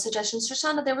 those suggestions.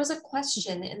 Shoshana, there was a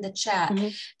question in the chat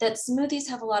that smoothies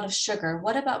have a lot of sugar.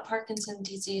 What about Parkinson's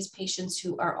disease patients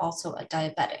who are also a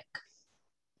diabetic?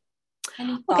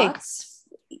 Any thoughts?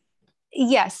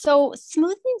 Yeah, so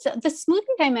smoothies, the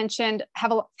smoothies I mentioned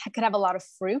could have a lot of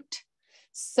fruit.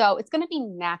 So it's going to be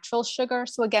natural sugar.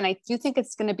 So again, I do think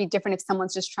it's going to be different if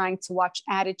someone's just trying to watch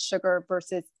added sugar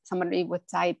versus somebody with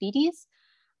diabetes.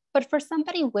 But for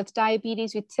somebody with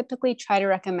diabetes, we typically try to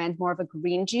recommend more of a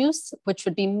green juice, which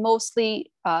would be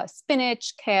mostly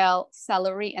spinach, kale,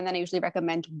 celery. And then I usually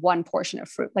recommend one portion of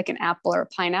fruit, like an apple or a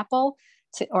pineapple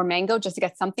or mango, just to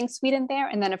get something sweet in there.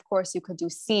 And then of course you could do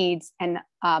seeds and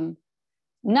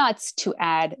nuts to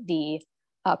add the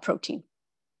protein,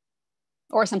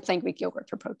 or some plain Greek yogurt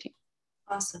for protein.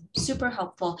 Awesome, super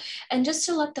helpful. And just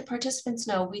to let the participants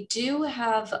know, we do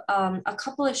have a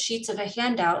couple of sheets of a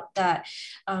handout that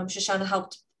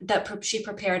Shoshana she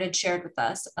prepared and shared with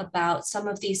us about some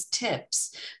of these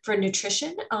tips for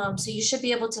nutrition. So you should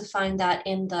be able to find that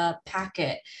in the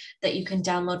packet that you can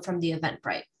download from the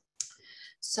Eventbrite.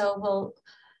 So we'll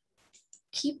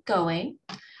keep going.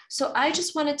 So I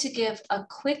just wanted to give a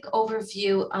quick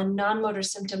overview on non-motor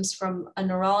symptoms from a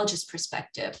neurologist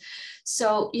perspective.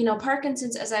 So, you know,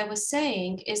 Parkinson's, as I was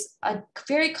saying, is a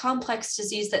very complex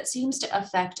disease that seems to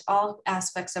affect all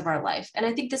aspects of our life. And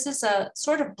I think this is a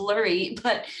sort of blurry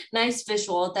but nice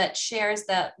visual that shares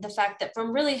the fact that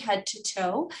from really head to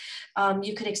toe,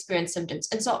 you can experience symptoms.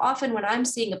 And so often when I'm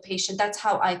seeing a patient, that's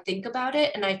how I think about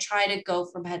it. And I try to go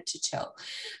from head to toe.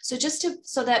 So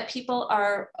so that people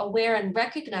are aware and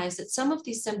recognize that some of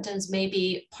these symptoms may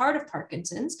be part of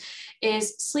Parkinson's,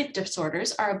 is sleep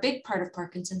disorders are a big part of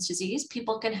Parkinson's disease.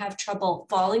 People can have trouble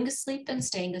falling asleep and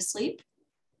staying asleep.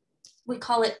 We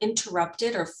call it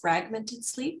interrupted or fragmented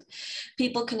sleep.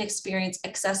 People can experience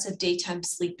excessive daytime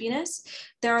sleepiness.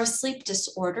 There are sleep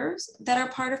disorders that are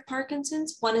part of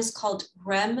Parkinson's. One is called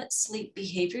REM sleep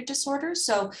behavior disorder.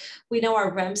 So we know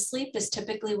our REM sleep is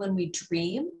typically when we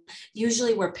dream.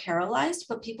 Usually we're paralyzed,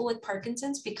 but people with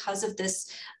Parkinson's, because of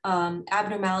this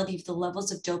abnormality of the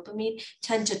levels of dopamine,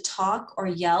 tend to talk or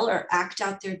yell or act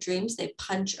out their dreams. They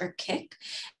punch or kick.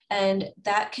 And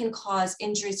that can cause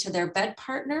injuries to their bed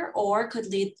partner or could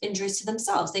lead injuries to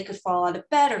themselves. They could fall out of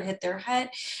bed or hit their head.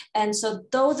 And so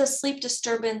though the sleep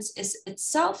disturbance is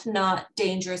itself not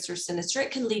dangerous or sinister,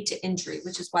 it can lead to injury,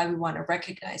 which is why we want to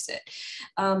recognize it.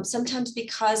 Sometimes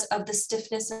because of the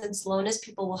stiffness and slowness,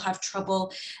 people will have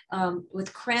trouble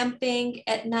with cramping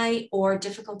at night or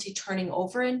difficulty turning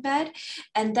over in bed.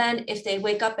 And then if they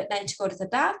wake up at night to go to the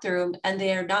bathroom and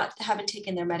they're haven't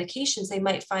taken their medications, they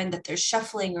might find that they're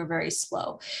shuffling or very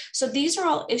slow. So these are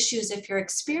all issues. If you're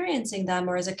experiencing them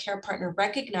or as a care partner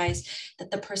recognize that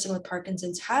the person with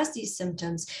Parkinson's has these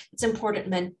symptoms, it's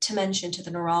important to mention to the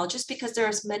neurologist because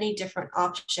there's many different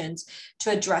options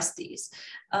to address these.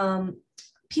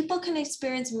 People can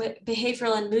experience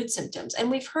behavioral and mood symptoms. And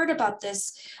we've heard about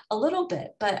this a little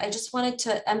bit, but I just wanted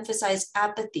to emphasize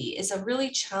apathy is a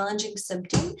really challenging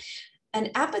symptom. And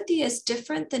apathy is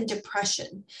different than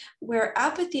depression, where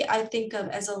apathy I think of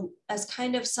as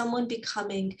kind of someone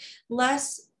becoming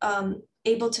less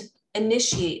able to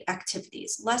initiate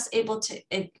activities, less able to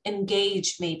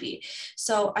engage maybe.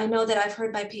 So I know that I've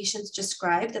heard my patients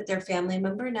describe that their family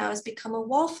member now has become a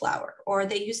wallflower, or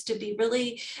they used to be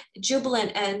really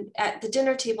jubilant and at the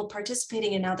dinner table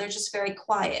participating, and now they're just very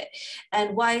quiet.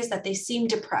 And why is that? They seem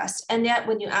depressed. And yet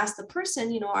when you ask the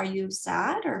person, you know, are you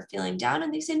sad or feeling down?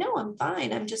 And they say, no, I'm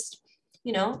fine. I'm just,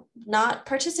 you know, not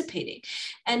participating.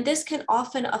 And this can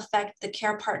often affect the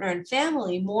care partner and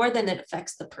family more than it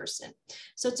affects the person.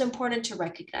 So it's important to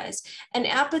recognize. And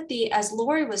apathy, as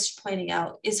Lori was pointing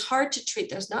out, is hard to treat.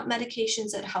 There's not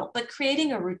medications that help, but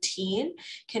creating a routine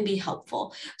can be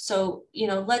helpful. So, you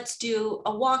know, let's do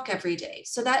a walk every day.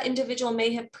 So that individual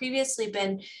may have previously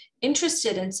been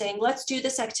interested in saying, let's do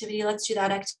this activity, let's do that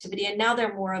activity. And now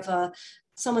they're more of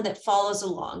someone that follows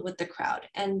along with the crowd.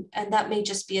 And that may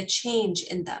just be a change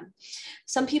in them.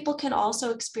 Some people can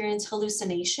also experience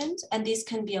hallucinations, and these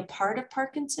can be a part of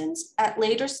Parkinson's at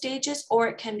later stages, or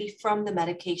it can be from the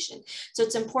medication. So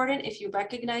it's important if you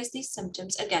recognize these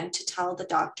symptoms, again, to tell the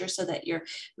doctor so that your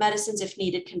medicines, if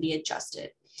needed, can be adjusted.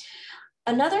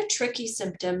 Another tricky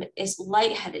symptom is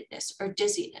lightheadedness or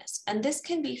dizziness, and this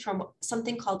can be from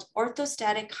something called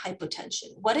orthostatic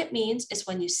hypotension. What it means is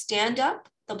when you stand up,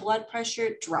 the blood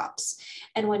pressure drops.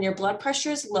 And when your blood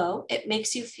pressure is low, it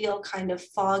makes you feel kind of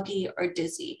foggy or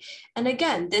dizzy. And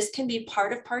again, this can be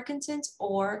part of Parkinson's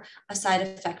or a side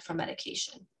effect from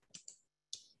medication.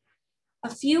 A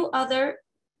few other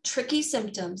tricky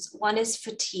symptoms. One is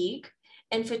fatigue.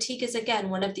 And fatigue is, again,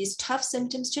 one of these tough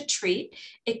symptoms to treat.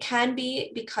 It can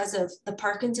be because of the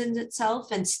Parkinson's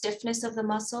itself and stiffness of the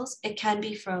muscles. It can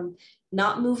be from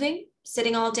not moving.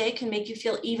 Sitting all day can make you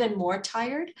feel even more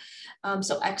tired.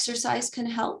 So exercise can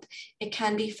help. It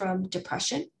can be from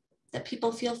depression that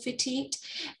people feel fatigued.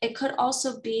 It could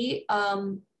also be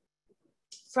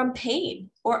from pain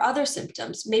or other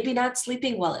symptoms, maybe not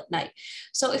sleeping well at night.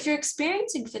 So if you're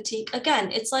experiencing fatigue, again,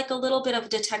 it's like a little bit of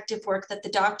detective work that the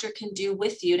doctor can do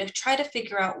with you to try to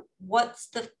figure out what's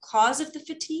the cause of the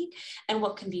fatigue and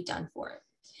what can be done for it.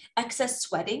 Excess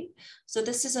sweating. So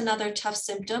this is another tough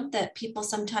symptom that people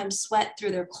sometimes sweat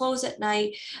through their clothes at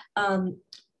night.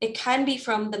 It can be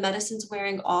from the medicines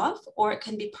wearing off, or it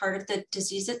can be part of the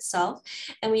disease itself.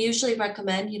 And we usually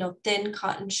recommend, thin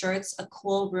cotton shirts, a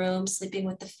cool room, sleeping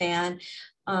with the fan.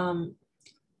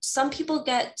 Some people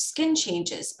get skin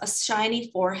changes, a shiny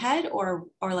forehead or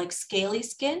like scaly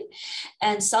skin,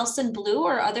 and Selsun Blue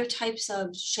or other types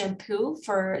of shampoo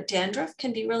for dandruff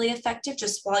can be really effective.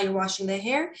 Just while you're washing the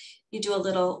hair, you do a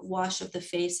little wash of the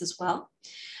face as well.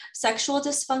 Sexual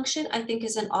dysfunction, I think,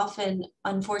 is an often,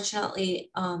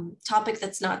 unfortunately, topic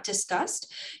that's not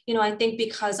discussed. I think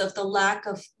because of the lack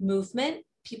of movement,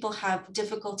 people have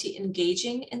difficulty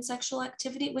engaging in sexual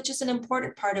activity, which is an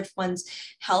important part of one's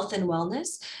health and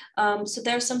wellness. So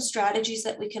there are some strategies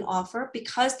that we can offer.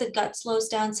 Because the gut slows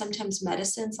down, sometimes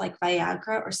medicines like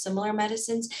Viagra or similar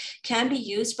medicines can be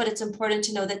used, but it's important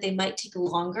to know that they might take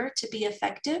longer to be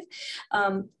effective.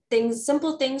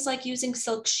 Simple things like using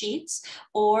silk sheets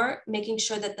or making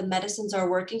sure that the medicines are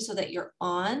working so that you're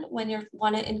on when you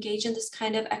want to engage in this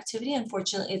kind of activity.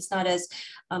 Unfortunately, it's not as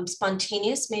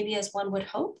spontaneous maybe as one would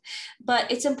hope, but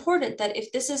it's important that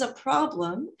if this is a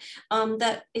problem,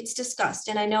 that it's discussed.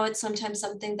 And I know it's sometimes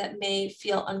something that may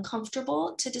feel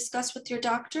uncomfortable to discuss with your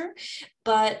doctor,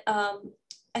 but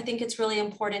I think it's really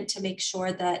important to make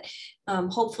sure that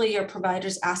hopefully your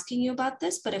provider's asking you about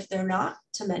this, but if they're not,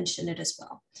 to mention it as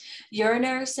well.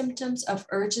 Urinary symptoms of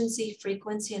urgency,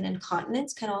 frequency, and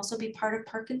incontinence can also be part of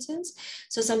Parkinson's.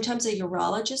 So sometimes a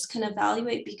urologist can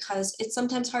evaluate because it's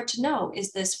sometimes hard to know,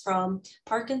 is this from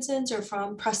Parkinson's or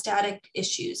from prostatic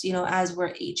issues, as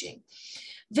we're aging.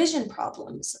 Vision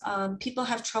problems. People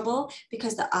have trouble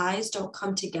because the eyes don't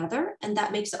come together, and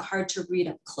that makes it hard to read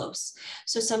up close.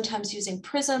 So sometimes using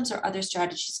prisms or other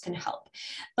strategies can help.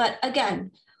 But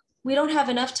again, we don't have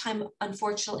enough time,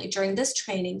 unfortunately, during this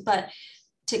training, but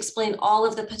to explain all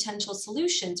of the potential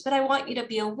solutions. But I want you to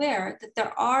be aware that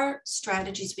there are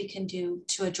strategies we can do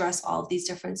to address all of these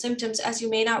different symptoms, as you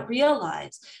may not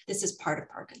realize this is part of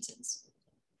Parkinson's.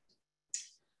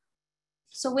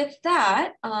 So with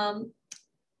that,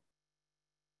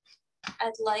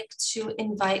 I'd like to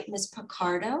invite Ms.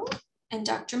 Picardo and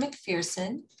Dr.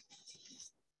 McPherson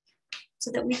so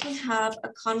that we can have a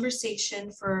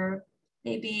conversation for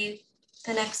maybe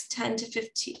the next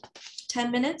 15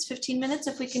 minutes,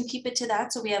 if we can keep it to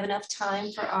that, so we have enough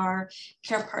time for our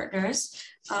care partners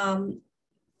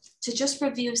to just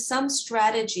review some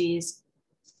strategies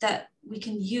that we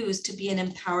can use to be an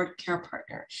empowered care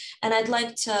partner. And I'd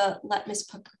like to let Ms.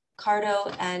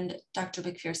 Picardo and Dr.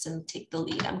 McPherson take the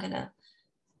lead. I'm gonna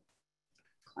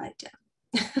quiet down.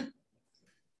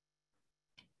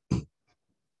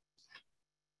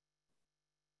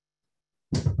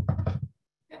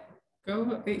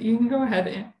 You can go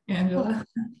ahead, Angela.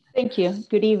 Thank you.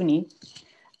 Good evening.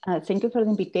 Thank you for the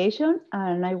invitation.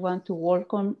 And I want to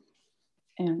welcome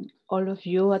all of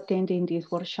you attending this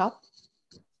workshop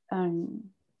and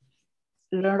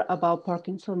learn about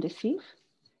Parkinson's disease.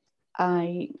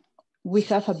 We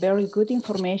have a very good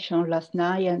information last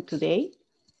night and today,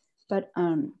 but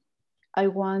I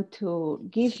want to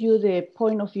give you the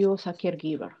point of view as a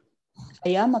caregiver.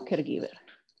 I am a caregiver.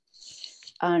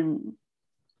 And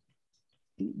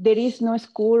there is no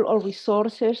school or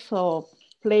resources or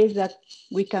place that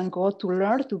we can go to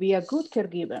learn to be a good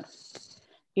caregiver.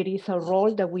 It is a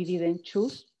role that we didn't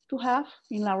choose to have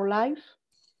in our life,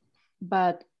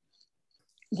 but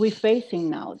we're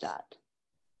facing now that.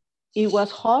 It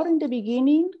was hard in the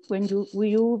beginning when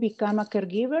you become a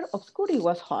caregiver. Of course, it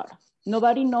was hard.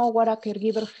 Nobody knows what a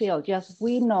caregiver feels. Just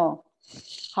we know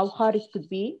how hard it could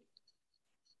be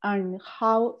and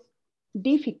how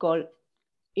difficult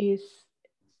it is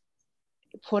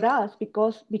for us,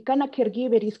 because becoming a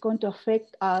caregiver is going to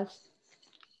affect us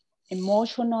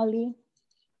emotionally,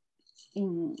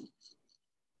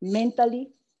 mentally,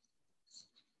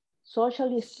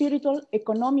 socially, spiritually,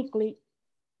 economically,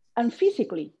 and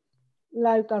physically,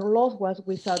 like our loss was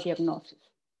without diagnosis.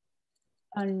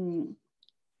 And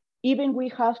even we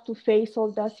have to face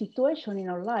all that situation in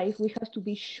our life, we have to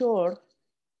be sure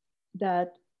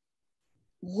that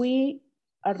we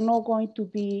are not going to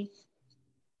be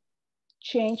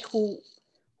change who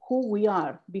we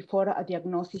are before a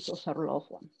diagnosis of our loved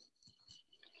one.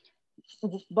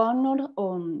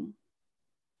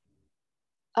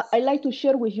 I like to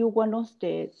share with you one of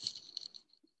the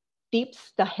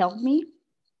tips that helped me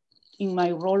in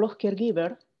my role of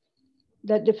caregiver,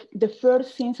 that the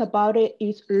first things about it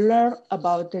is learn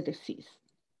about the disease,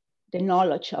 the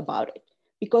knowledge about it.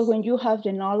 Because when you have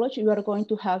the knowledge, you are going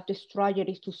to have the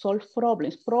strategies to solve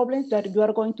problems that you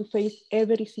are going to face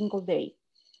every single day.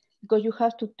 Because you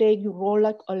have to take your role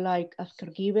like as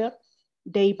caregiver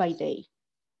day by day.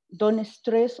 Don't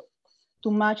stress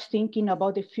too much thinking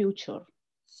about the future.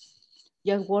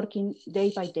 Just working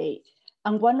day by day.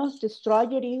 And one of the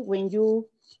strategies when you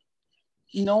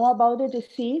know about the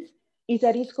disease is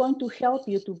that it's going to help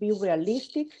you to be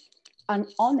realistic and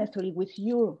honestly with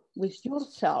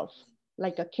yourself,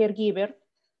 like a caregiver,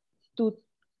 to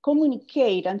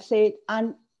communicate and say,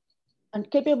 I'm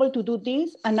capable to do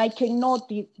this, and I cannot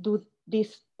do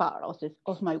this part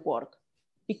of my work.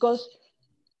 Because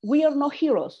we are not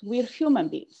heroes, we're human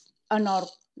beings. And our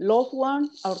loved one,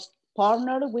 our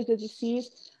partner with the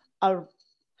disease, our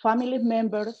family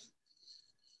members,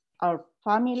 our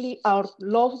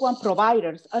loved one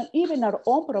providers, and even our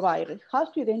own providers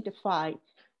have to identify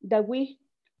that we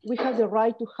have the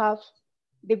right to have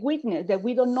the weakness, that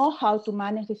we don't know how to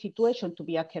manage the situation to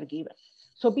be a caregiver.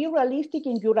 So be realistic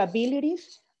in your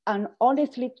abilities and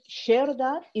honestly share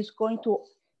that. Is going to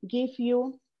give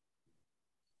you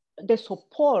the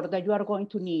support that you are going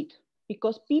to need,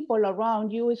 because people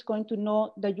around you is going to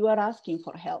know that you are asking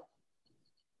for help.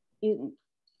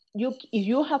 If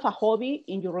you have a hobby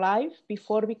in your life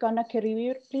before becoming a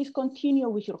caregiver, please continue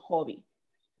with your hobby.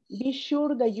 Be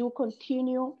sure that you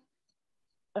continue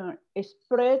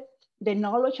spread the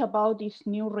knowledge about this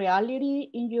new reality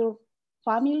in your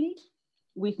family,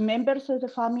 with members of the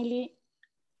family,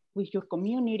 with your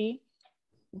community,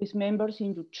 with members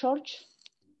in your church,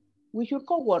 with your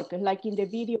coworkers, like in the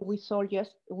video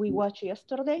we watched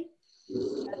yesterday.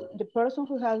 The person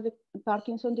who has the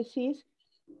Parkinson disease,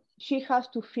 she has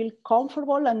to feel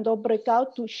comfortable and don't break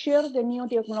out to share the new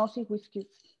diagnosis with his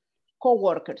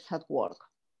coworkers at work.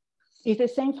 It's the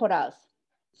same for us.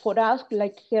 For us,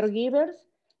 like caregivers,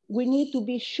 we need to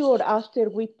be sure after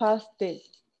we pass the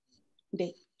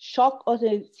shock of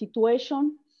the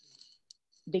situation,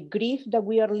 the grief that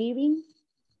we are living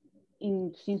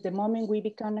since the moment we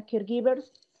become a caregiver,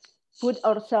 put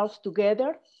ourselves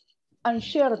together and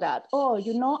share that. Oh,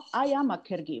 you know, I am a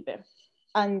caregiver.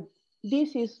 And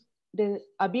this is the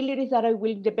abilities that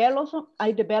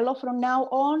I develop from now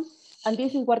on, and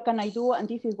this is what can I do, and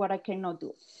this is what I cannot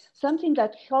do. Something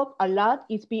that helped a lot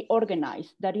is be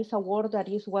organized. That is a word that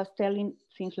was telling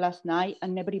since last night,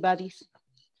 and everybody's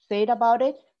said about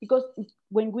it, because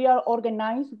when we are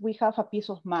organized, we have a peace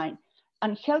of mind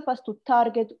and help us to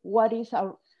target what is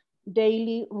our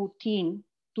daily routine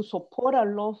to support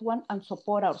our loved one and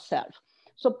support ourselves.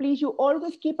 So please, you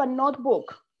always keep a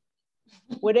notebook.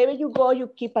 Wherever you go,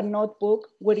 you keep a notebook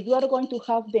where you are going to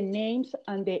have the names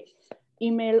and the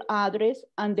email address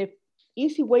and the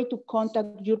easy way to contact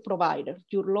your provider,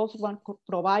 your loved one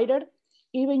provider,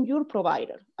 even your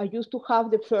provider. I used to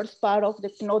have the first part of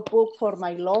the notebook for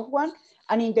my loved one,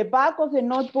 and in the back of the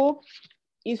notebook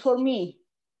is for me,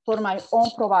 for my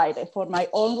own provider, for my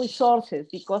own resources,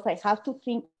 because I have to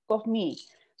think of me.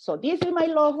 So this is my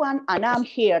loved one, and I'm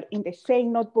here in the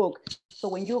same notebook. So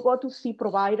when you go to see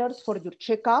providers for your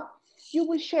checkup, you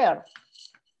will share.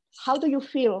 How do you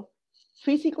feel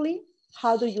physically?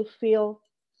 How do you feel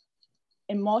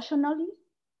emotionally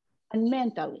and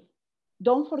mentally?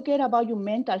 Don't forget about your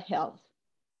mental health.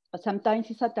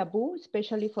 Sometimes it's a taboo,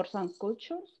 especially for some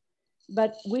cultures,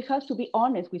 but we have to be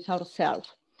honest with ourselves.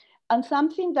 And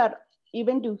something that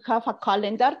even you have a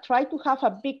calendar, try to have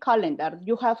a big calendar.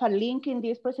 You have a link in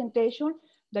this presentation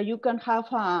that you can have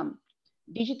a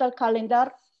digital calendar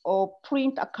or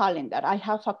print a calendar. I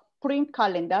have a print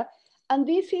calendar, and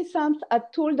this is a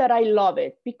tool that I love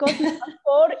it because it's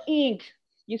 4 ink.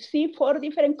 You see 4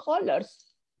 different colors.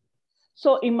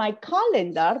 So in my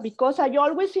calendar, because I'm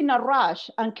always in a rush,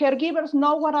 and caregivers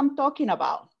know what I'm talking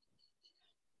about,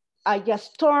 I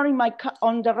just turn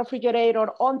on the refrigerator,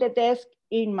 on the desk,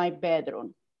 in my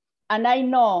bedroom. And I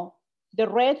know the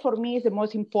red for me is the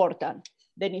most important.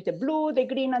 Then it's the blue, the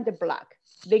green, and the black.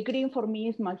 The green for me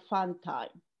is my fun time.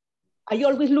 I'm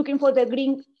always looking for the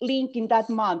green link in that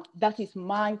month. That is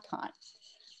my time.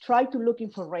 Try to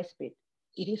looking for respite.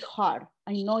 It is hard.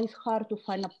 I know it's hard to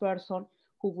find a person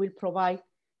who will provide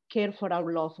care for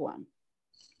our loved one.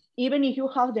 Even if you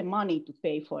have the money to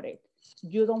pay for it,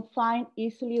 You don't find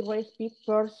easily rested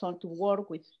person to work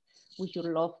with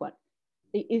your loved one.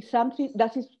 It is something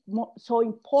that is so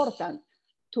important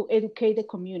to educate the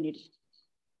community.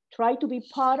 Try to be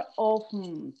part of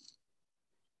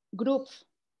groups,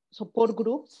 support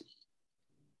groups.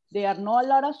 There are not a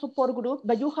lot of support groups,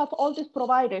 but you have all these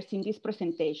providers in this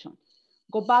presentation.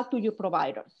 Go back to your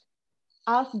providers.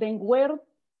 Ask them where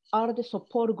are the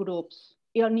support groups.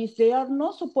 And if there are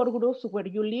no support groups where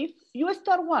you live, you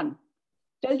start one.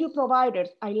 Tell your providers,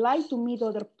 I like to meet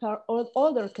other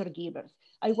caregivers.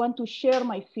 I want to share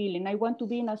my feeling. I want to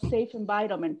be in a safe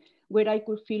environment where I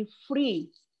could feel free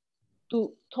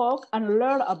to talk and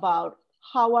learn about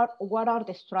what are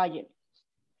the strategies.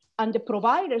 And the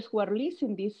providers who are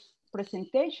listening to this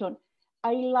presentation,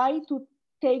 I like to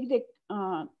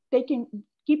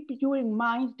keep you in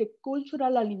mind the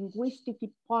cultural and linguistic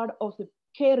part of the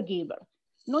caregiver,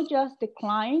 not just the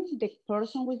client, the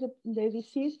person with the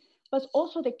disease, but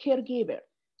also the caregiver.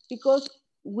 Because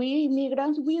we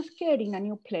immigrants, we are scared in a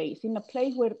new place, in a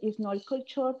place where it's not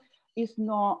culture, it's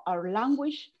not our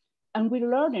language, and we're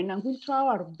learning and we'll try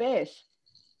our best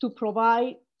to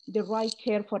provide the right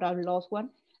care for our loved one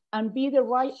and be the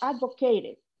right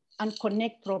advocate and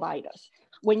connect providers.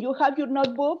 When you have your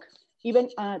notebook, even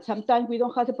sometimes we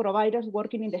don't have the providers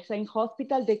working in the same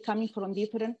hospital, they're coming from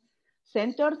different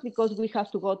centers because we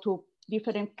have to go to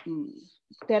different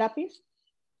therapists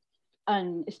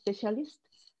and specialists.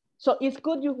 So it's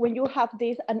good when you have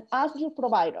this and ask your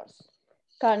providers,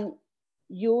 can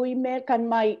you email,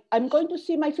 I'm going to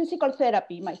see my physical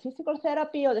therapy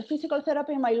or the physical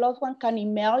therapy my loved one can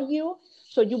email you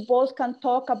so you both can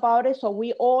talk about it. So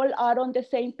we all are on the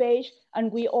same page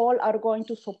and we all are going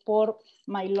to support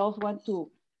my loved one to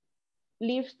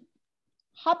live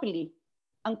happily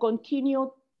and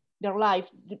continue their life.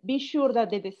 Be sure that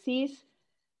the disease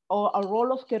or a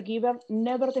role of caregiver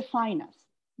never define us.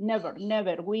 Never,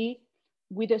 never. We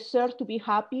deserve to be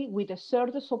happy. We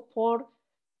deserve the support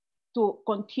to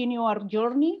continue our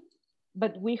journey,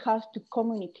 but we have to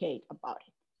communicate about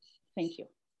it. Thank you.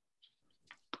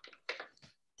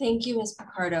 Thank you, Ms.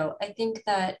 Picardo. I think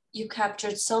that you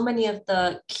captured so many of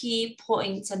the key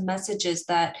points and messages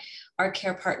that our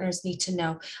care partners need to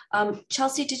know.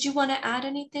 Chelsea, did you want to add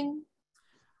anything?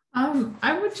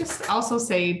 I would just also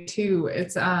say too,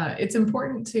 it's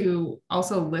important to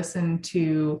also listen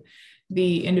to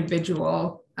the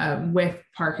individual with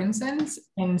Parkinson's.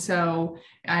 And so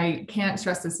I can't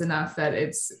stress this enough that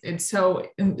it's so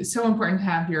important to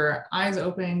have your eyes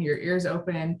open, your ears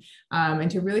open,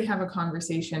 and to really have a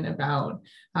conversation about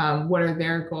what are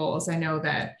their goals. I know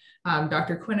that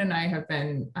Dr. Quinn and I have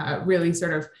been really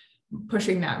sort of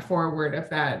pushing that forward of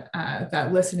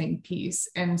that listening piece.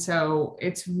 And so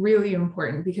it's really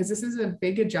important because this is a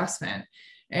big adjustment.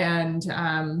 And,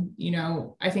 you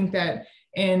know, I think that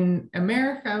in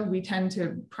America, we tend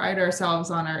to pride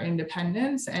ourselves on our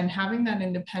independence, and having that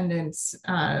independence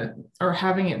or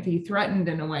having it be threatened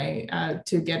in a way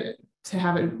to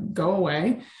have it go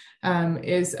away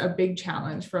is a big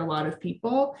challenge for a lot of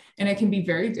people. And it can be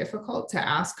very difficult to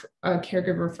ask a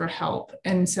caregiver for help.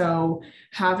 And so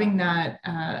having that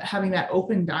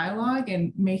open dialogue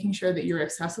and making sure that you're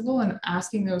accessible and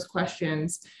asking those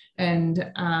questions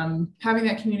and having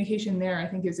that communication there, I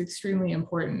think is extremely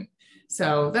important.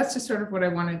 So that's just sort of what I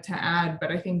wanted to add.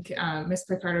 But I think Ms.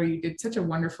 Picardo, you did such a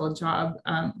wonderful job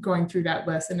going through that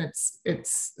list, and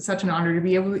it's such an honor to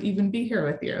be able to even be here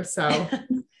with you. So.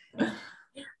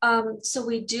 So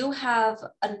we do have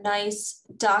a nice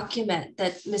document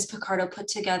that Ms. Picardo put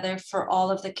together for all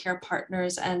of the care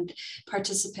partners and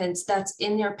participants that's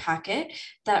in your packet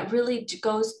that really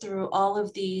goes through all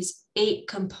of these 8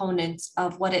 components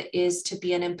of what it is to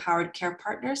be an empowered care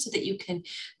partner so that you can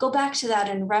go back to that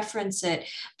and reference it.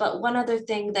 But one other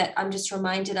thing that I'm just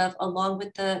reminded of along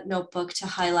with the notebook to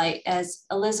highlight, as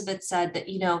Elizabeth said, that,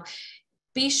 you know,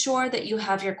 be sure that you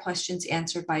have your questions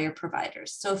answered by your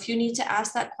providers. So if you need to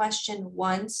ask that question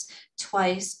once,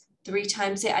 twice, 3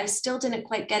 times, say, I still didn't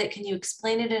quite get it, can you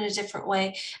explain it in a different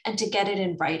way? And to get it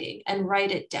in writing and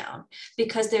write it down,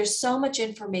 because there's so much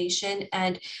information,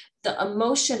 and the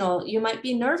emotional, you might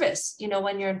be nervous, you know,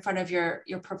 when you're in front of your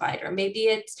provider. Maybe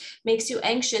it makes you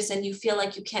anxious and you feel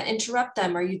like you can't interrupt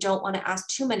them, or you don't want to ask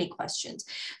too many questions.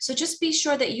 So just be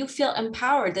sure that you feel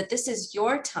empowered, that this is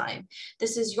your time,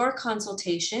 this is your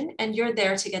consultation, and you're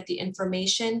there to get the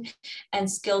information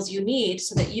and skills you need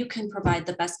so that you can provide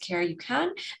the best care you can,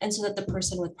 and so that the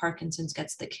person with Parkinson's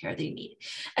gets the care they need.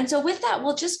 And so with that,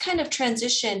 we'll just kind of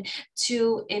transition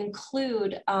to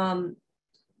include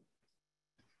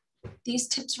these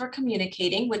tips for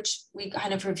communicating, which we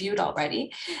kind of reviewed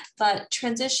already, but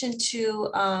transition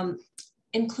to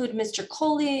include Mr.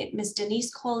 Coley, Ms.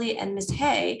 Denise Coley, and Ms.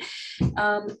 Hay,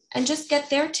 and just get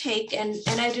their take. And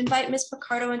I'd invite Ms.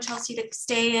 Picardo and Chelsea to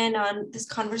stay in on this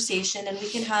conversation, and we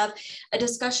can have a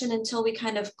discussion until we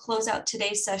kind of close out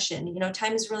today's session. You know,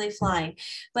 time is really flying,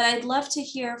 but I'd love to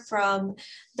hear from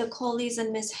the Coleys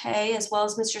and Ms. Hay, as well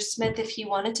as Mr. Smith, if he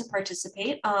wanted to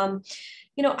participate.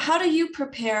 You know, how do you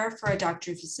prepare for a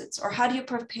doctor's visits, or how do you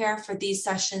prepare for these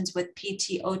sessions with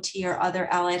PT, OT, or other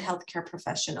allied healthcare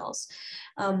professionals?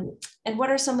 And what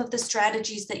are some of the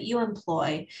strategies that you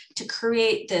employ to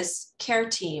create this care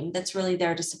team that's really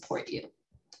there to support you?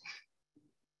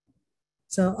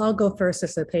 So I'll go first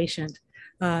as a patient.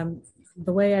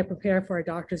 The way I prepare for a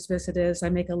doctor's visit is I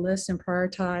make a list and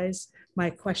prioritize my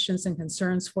questions and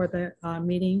concerns for the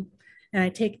meeting. And I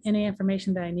take any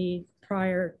information that I need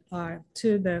prior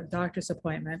to the doctor's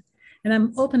appointment. And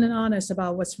I'm open and honest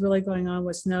about what's really going on,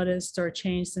 what's noticed or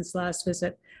changed since last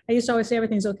visit. I used to always say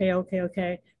everything's okay, okay,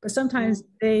 okay. But sometimes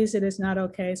days it is not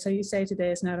okay. So you say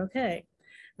today is not okay.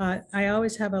 I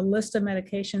always have a list of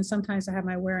medications. Sometimes I have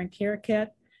my wear and care kit.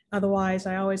 Otherwise,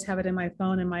 I always have it in my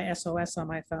phone and my SOS on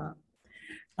my phone.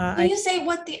 Can you say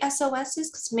what the SOS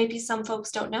is? Because maybe some folks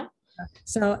don't know.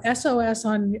 So SOS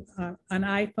on an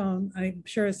iPhone, I'm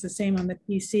sure it's the same on the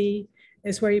PC,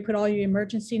 is where you put all your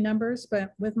emergency numbers.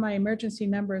 But with my emergency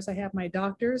numbers, I have my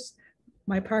doctors,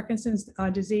 my Parkinson's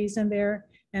disease in there,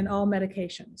 and all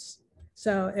medications.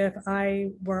 So if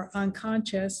I were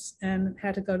unconscious and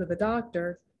had to go to the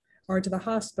doctor or to the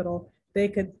hospital, they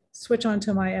could switch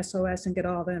onto my SOS and get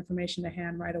all the information to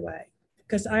hand right away.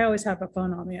 Because I always have a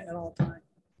phone on me at all times.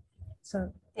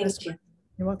 So thank you.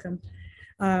 You're welcome.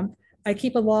 I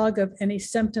keep a log of any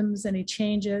symptoms, any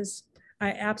changes.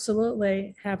 I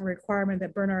absolutely have a requirement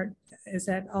that Bernard is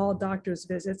at all doctor's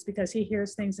visits because he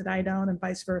hears things that I don't, and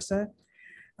vice versa.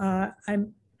 I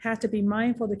have to be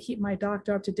mindful to keep my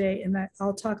doctor up to date, and that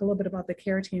I'll talk a little bit about the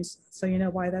care teams so you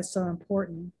know why that's so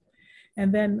important.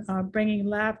 And then bringing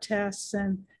lab tests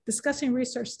and discussing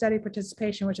research study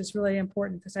participation, which is really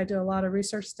important because I do a lot of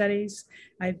research studies.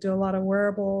 I do a lot of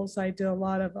wearables. I do a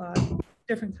lot of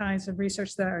different kinds of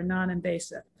research that are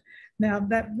non-invasive. Now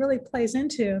that really plays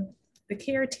into the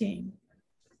care team.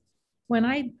 When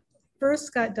I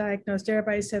first got diagnosed,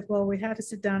 everybody said, well, we had to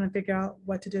sit down and figure out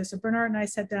what to do. So Bernard and I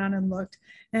sat down and looked,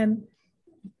 and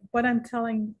what I'm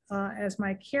telling as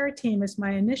my care team is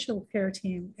my initial care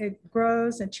team. It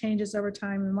grows and changes over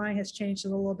time, and mine has changed a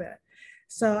little bit.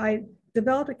 So I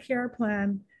developed a care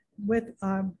plan with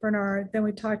Bernard, then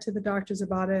we talked to the doctors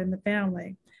about it and the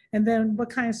family, and then what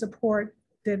kind of support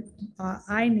did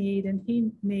I need and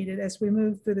he needed as we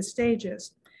moved through the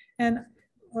stages. And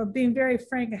being very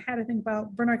frank, I had to think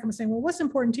about Bernard coming saying, well, what's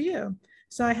important to you?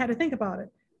 So I had to think about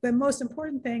it. The most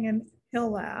important thing, and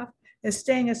he'll laugh, is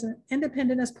staying as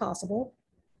independent as possible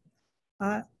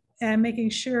and making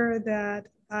sure that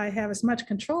I have as much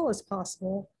control as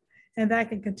possible and that I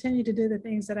can continue to do the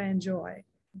things that I enjoy.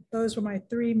 Those were my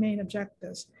three main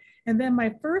objectives. And then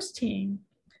my first team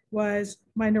was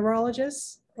my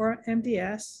neurologist or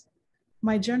MDS,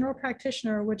 my general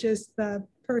practitioner, which is the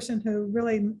person who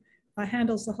really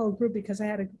handles the whole group because I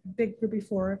had a big group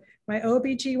before, my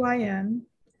OBGYN,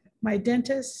 my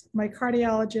dentist, my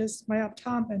cardiologist, my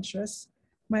optometrist,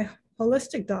 my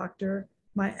holistic doctor,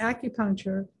 my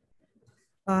acupuncture,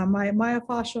 my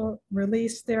myofascial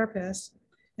release therapist,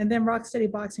 and then rock steady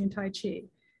boxing and Tai Chi.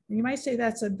 And you might say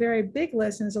that's a very big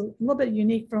list and it's a little bit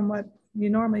unique from what you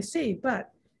normally see,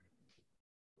 but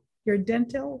your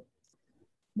dental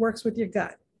works with your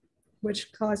gut,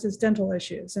 which causes dental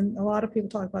issues. And a lot of people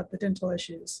talk about the dental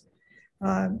issues.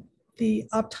 The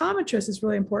optometrist is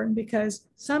really important because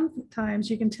sometimes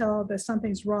you can tell that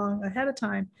something's wrong ahead of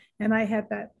time, and I had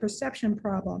that perception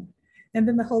problem. And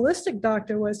then the holistic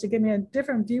doctor was to give me a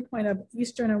different viewpoint of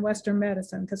Eastern and Western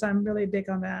medicine, because I'm really big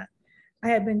on that. I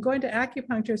had been going to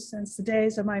acupuncture since the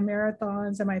days of my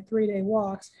marathons and my 3-day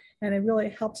walks, and it really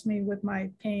helps me with my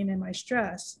pain and my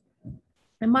stress.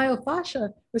 And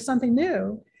myofascia was something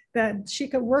new that she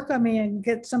could work on me and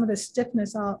get some of the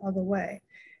stiffness out of the way.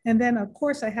 And then of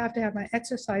course I have to have my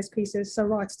exercise pieces. So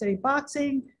rock steady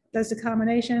boxing does the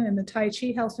combination, and the Tai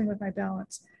Chi helps me with my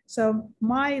balance. So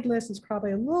my list is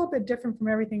probably a little bit different from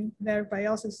everything that everybody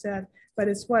else has said, but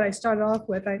it's what I started off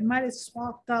with. I might have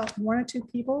swapped out 1 or 2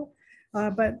 people,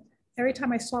 but every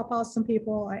time I swap out some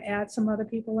people, I add some other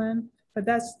people in, but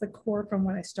that's the core from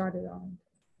what I started on.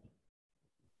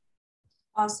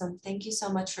 Awesome. Thank you so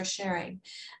much for sharing.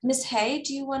 Ms. Hay,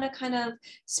 do you want to kind of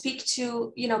speak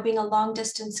to, you know, being a long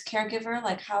distance caregiver?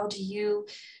 Like how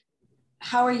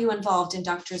are you involved in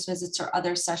doctor's visits or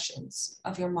other sessions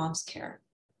of your mom's care?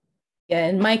 Yeah,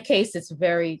 in my case, it's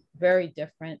very, very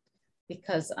different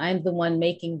because I'm the one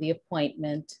making the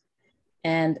appointment.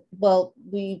 And well,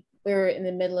 we're in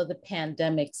the middle of the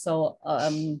pandemic. So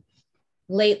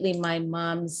lately my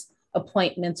mom's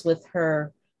appointments with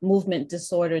her movement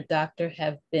disorder doctor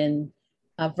have been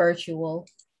virtual.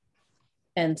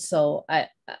 And so I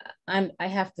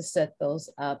have to set those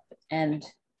up and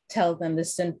tell them the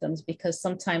symptoms, because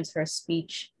sometimes her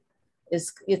speech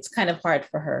it's kind of hard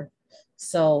for her.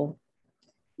 So,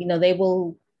 you know, they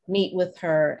will meet with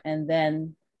her and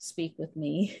then speak with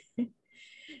me.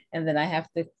 And then I have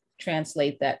to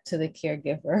translate that to the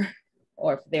caregiver,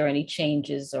 or if there are any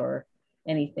changes or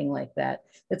anything like that.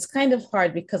 It's kind of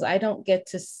hard because I don't get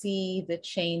to see the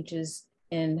changes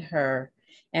in her,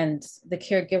 and the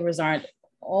caregivers aren't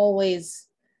always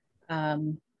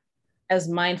as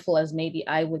mindful as maybe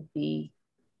I would be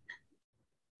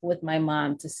with my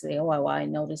mom to say, oh, well, I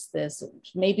noticed this.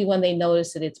 Maybe when they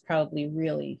notice it, it's probably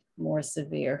really more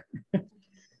severe.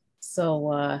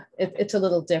 So it's a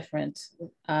little different.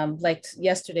 Like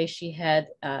yesterday, she had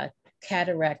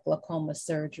cataract glaucoma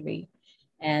surgery,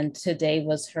 and today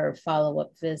was her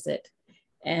follow-up visit.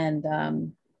 And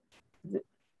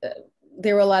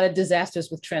there were a lot of disasters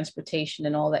with transportation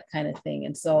and all that kind of thing.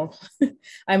 And so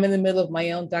I'm in the middle of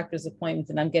my own doctor's appointment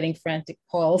and I'm getting frantic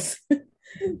calls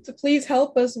to please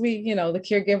help us. You know, the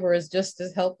caregiver is just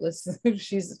as helpless.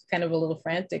 She's kind of a little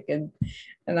frantic, and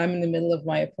I'm in the middle of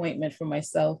my appointment for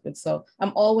myself. And so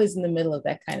I'm always in the middle of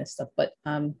that kind of stuff. But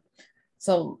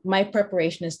so my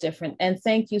preparation is different. And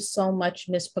thank you so much,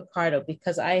 Ms. Picardo,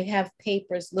 because I have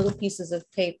papers, little pieces of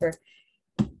paper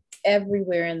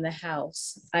everywhere in the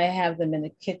house. I have them in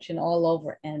the kitchen all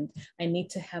over, and I need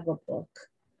to have a book,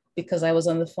 because I was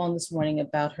on the phone this morning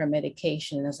about her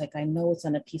medication, and I was like, I know it's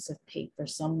on a piece of paper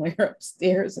somewhere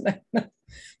upstairs. And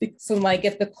so when I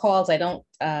get the calls, I don't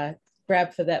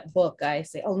grab for that book. I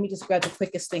say, oh, let me just grab the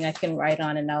quickest thing I can write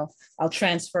on, and I'll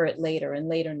transfer it later, and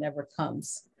later never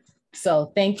comes.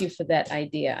 So thank you for that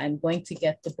idea. I'm going to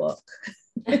get the book.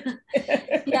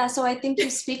 Yeah, so I think you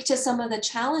speak to some of the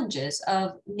challenges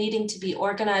of needing to be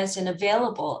organized and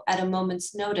available at a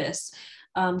moment's notice,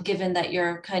 given that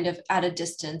you're kind of at a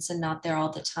distance and not there all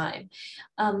the time.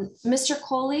 Mr.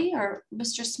 Coley or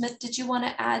Mr. Smith, did you want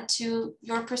to add to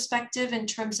your perspective in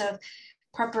terms of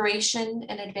preparation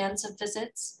in advance of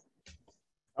visits?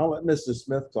 I'll let Mr.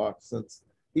 Smith talk, since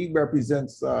he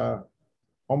represents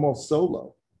almost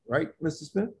solo, right, Mr.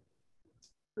 Smith?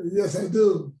 Yes, I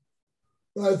do.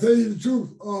 But I tell you the truth,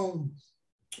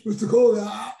 Mr. Coley,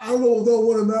 I don't know if I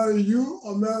want to marry you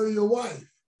or marry your wife.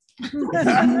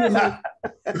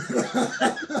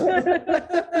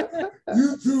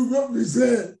 You two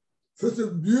represent such a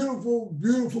beautiful,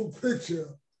 beautiful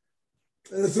picture,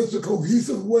 and it's such a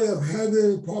cohesive way of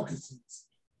handling Parkinson's.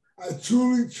 I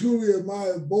truly, truly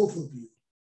admire both of you.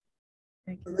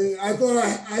 I mean, I thought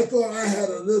I had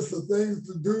a list of things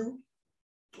to do,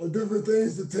 or different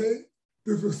things to take,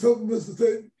 different supplements to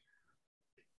take.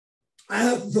 I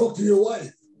have to talk to your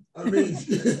wife. I mean,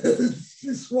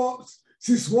 she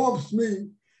swamps me.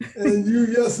 And you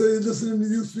yesterday, listening to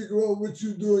you speak about what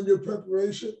you do in your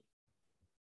preparation,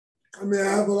 I mean, I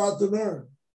have a lot to learn.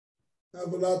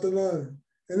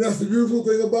 And that's the beautiful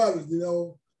thing about it, you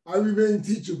know, I remain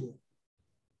teachable.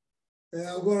 And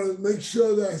I'm going to make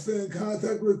sure that I stay in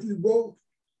contact with you both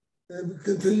and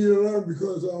continue to learn,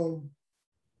 because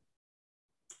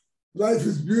life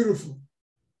is beautiful.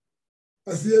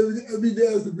 I see every day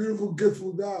as a beautiful gift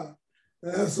from God.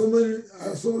 And I have so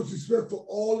much respect for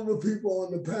all of the people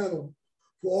on the panel,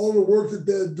 for all the work that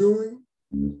they're doing,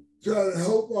 trying to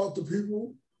help out the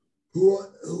people who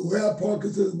have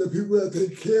Parkinson's, and the people that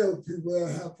take care of people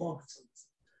that have Parkinson's.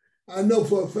 I know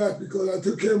for a fact, because I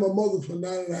took care of my mother for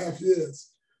 9.5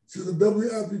 years. She was a double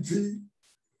amputee.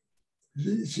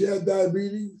 She had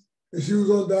diabetes, and she was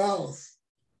on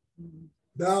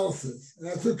dialysis, and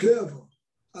I took care of her.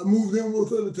 I moved in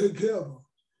with her to take care of her.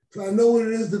 So I know what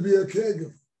it is to be a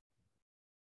caregiver.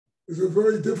 It's a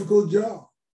very difficult job,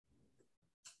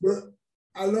 but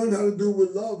I learned how to do it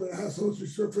with love, and I have so much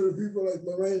respect for the people like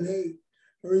Lorraine Hay.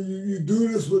 I mean, you do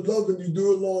this with love, and you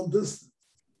do it long distance.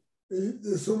 And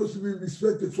there's so much to be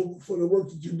respected for the work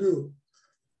that you do.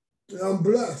 And I'm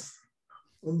blessed.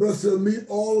 I'm blessed to meet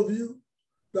all of you.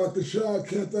 Dr. Shah, I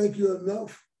can't thank you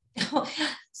enough.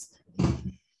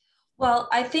 Well,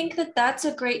 I think that that's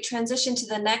a great transition to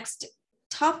the next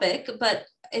topic, but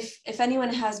if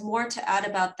anyone has more to add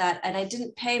about that, and I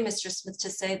didn't pay Mr. Smith to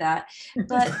say that,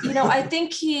 but I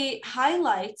think he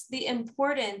highlights the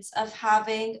importance of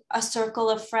having a circle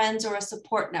of friends or a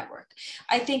support network.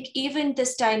 I think even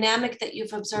this dynamic that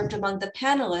you've observed among the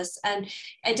panelists, and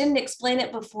I didn't explain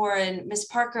it before, and Ms.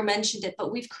 Parker mentioned it,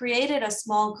 but we've created a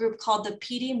small group called the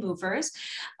PD Movers.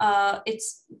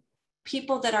 It's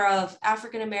people that are of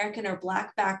African American or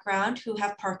Black background who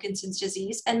have Parkinson's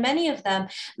disease, and many of them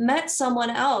met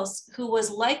someone else who was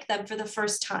like them for the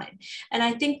first time. And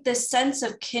I think this sense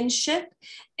of kinship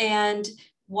and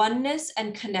oneness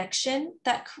and connection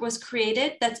that was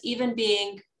created, that's even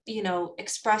being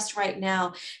expressed right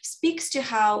now, speaks to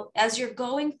how, as you're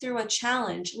going through a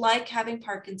challenge like having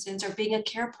Parkinson's or being a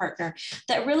care partner,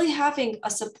 that really having a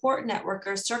support network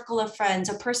or a circle of friends,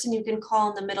 a person you can call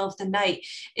in the middle of the night,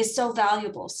 is so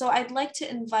valuable. So I'd like to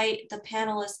invite the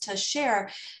panelists to share,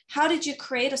 how did you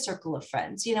create a circle of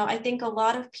friends? I think a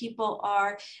lot of people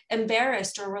are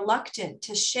embarrassed or reluctant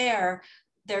to share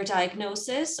their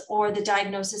diagnosis or the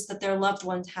diagnosis that their loved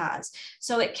one has.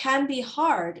 So it can be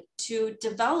hard to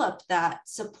develop that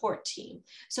support team.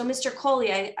 So Mr.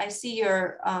 Coley, I see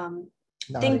you're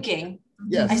thinking.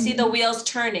 Yes. I see the wheels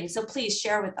turning. So please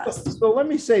share with us. So let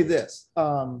me say this.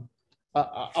 I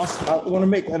want to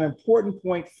make an important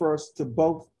point first to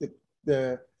both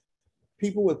the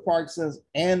people with Parkinson's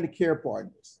and the care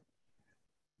partners.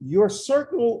 Your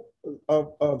circle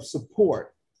of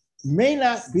support may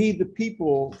not be the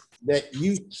people that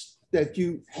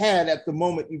you had at the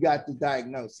moment you got the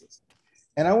diagnosis.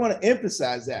 And I want to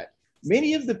emphasize that.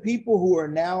 Many of the people who are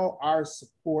now our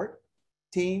support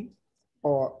team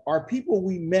are people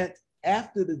we met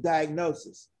after the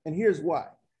diagnosis. And here's why.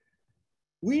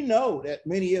 We know that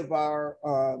many of our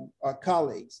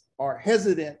colleagues are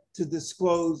hesitant to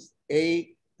disclose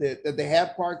that they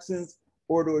have Parkinson's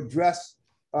or to address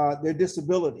their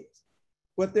disabilities.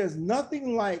 But there's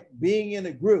nothing like being in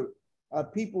a group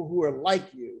of people who are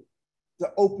like you to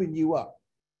open you up.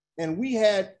 And we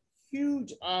had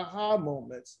huge aha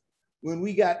moments when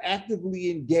we got actively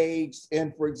engaged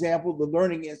in, for example, the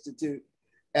Learning Institute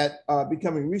at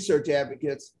becoming research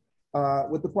advocates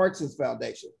with the Parkinson's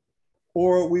Foundation.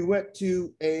 Or we went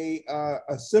to a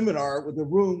seminar with a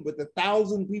room with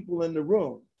 1,000 people in the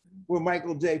room with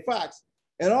Michael J. Fox.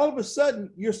 And all of a sudden,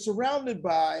 you're surrounded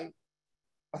by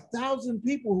 1,000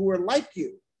 people who are like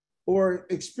you or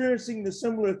experiencing the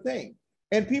similar thing,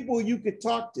 and people you could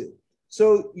talk to.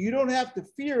 So you don't have to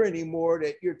fear anymore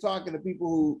that you're talking to people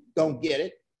who don't get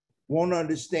it, won't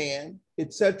understand,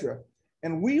 etc.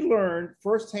 And we learned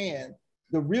firsthand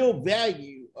the real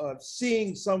value of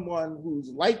seeing someone who's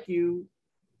like you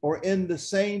or in the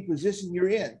same position you're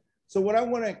in. So what I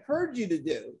want to encourage you to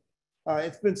do,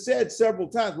 it's been said several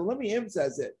times, but let me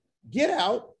emphasize it. Get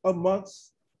out amongst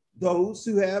those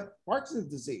who have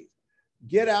Parkinson's disease.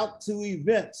 Get out to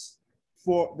events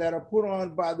that are put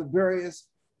on by the various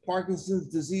Parkinson's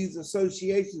disease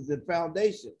associations and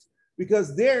foundations,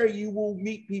 because there you will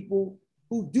meet people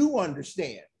who do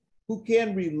understand, who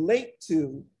can relate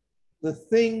to the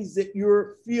things that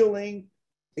you're feeling,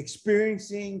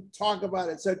 experiencing, talk about,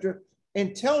 etc.,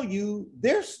 and tell you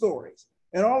their stories.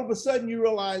 And all of a sudden you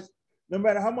realize, no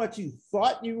matter how much you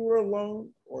thought you were alone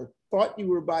or thought you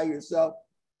were by yourself,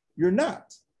 you're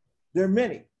not. There are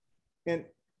many. And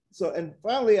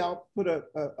finally, I'll put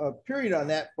a period on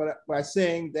that by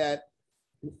saying that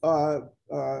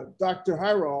Dr.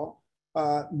 Hiral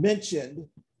mentioned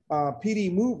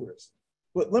PD movers.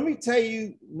 But let me tell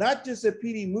you, not just at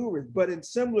PD movers, but in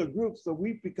similar groups that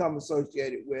we've become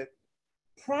associated with,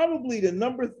 probably the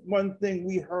number one thing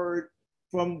we heard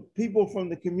from people from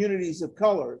the communities of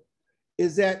color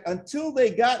is that until they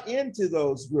got into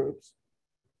those groups,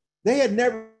 they had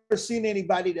never seen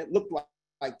anybody that looked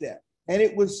like that. And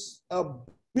it was a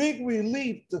big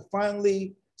relief to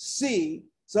finally see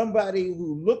somebody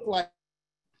who looked like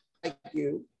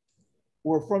you,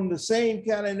 or from the same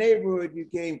kind of neighborhood you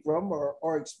came from,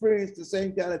 or experienced the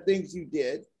same kind of things you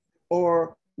did,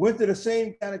 or went to the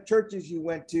same kind of churches you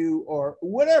went to, or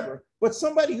whatever, but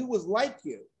somebody who was like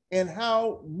you, and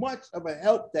how much of a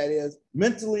help that is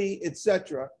mentally,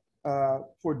 etc.,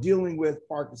 for dealing with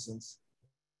Parkinson's.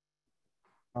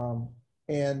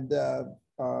 And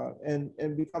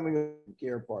becoming a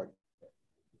care partner.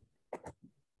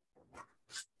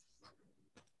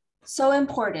 So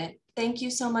important. Thank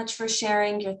you so much for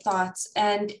sharing your thoughts.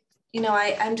 And,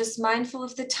 I'm just mindful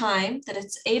of the time, that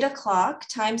it's 8 o'clock.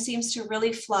 Time seems to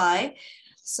really fly.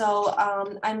 So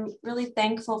I'm really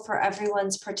thankful for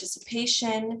everyone's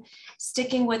participation,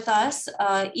 sticking with us,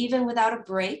 even without a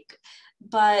break.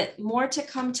 but more to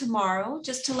come tomorrow.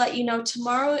 Just to let you know,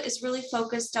 tomorrow is really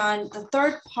focused on the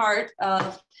third part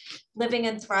of living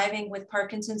and thriving with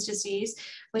Parkinson's disease,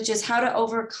 which is how to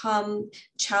overcome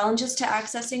challenges to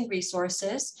accessing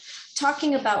resources,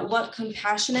 talking about what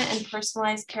compassionate and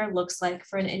personalized care looks like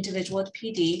for an individual with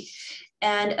PD,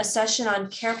 and a session on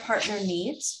care partner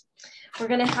needs. We're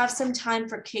going to have some time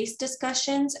for case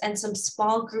discussions and some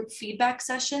small group feedback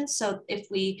sessions. So if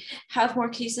we have more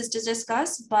cases to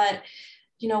discuss, but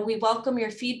you know, we welcome your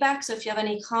feedback. So if you have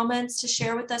any comments to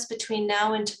share with us between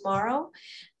now and tomorrow,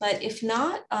 but if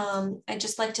not, I'd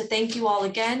just like to thank you all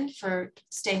again for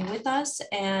staying with us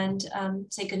and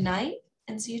say good night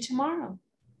and see you tomorrow.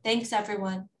 Thanks,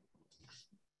 everyone.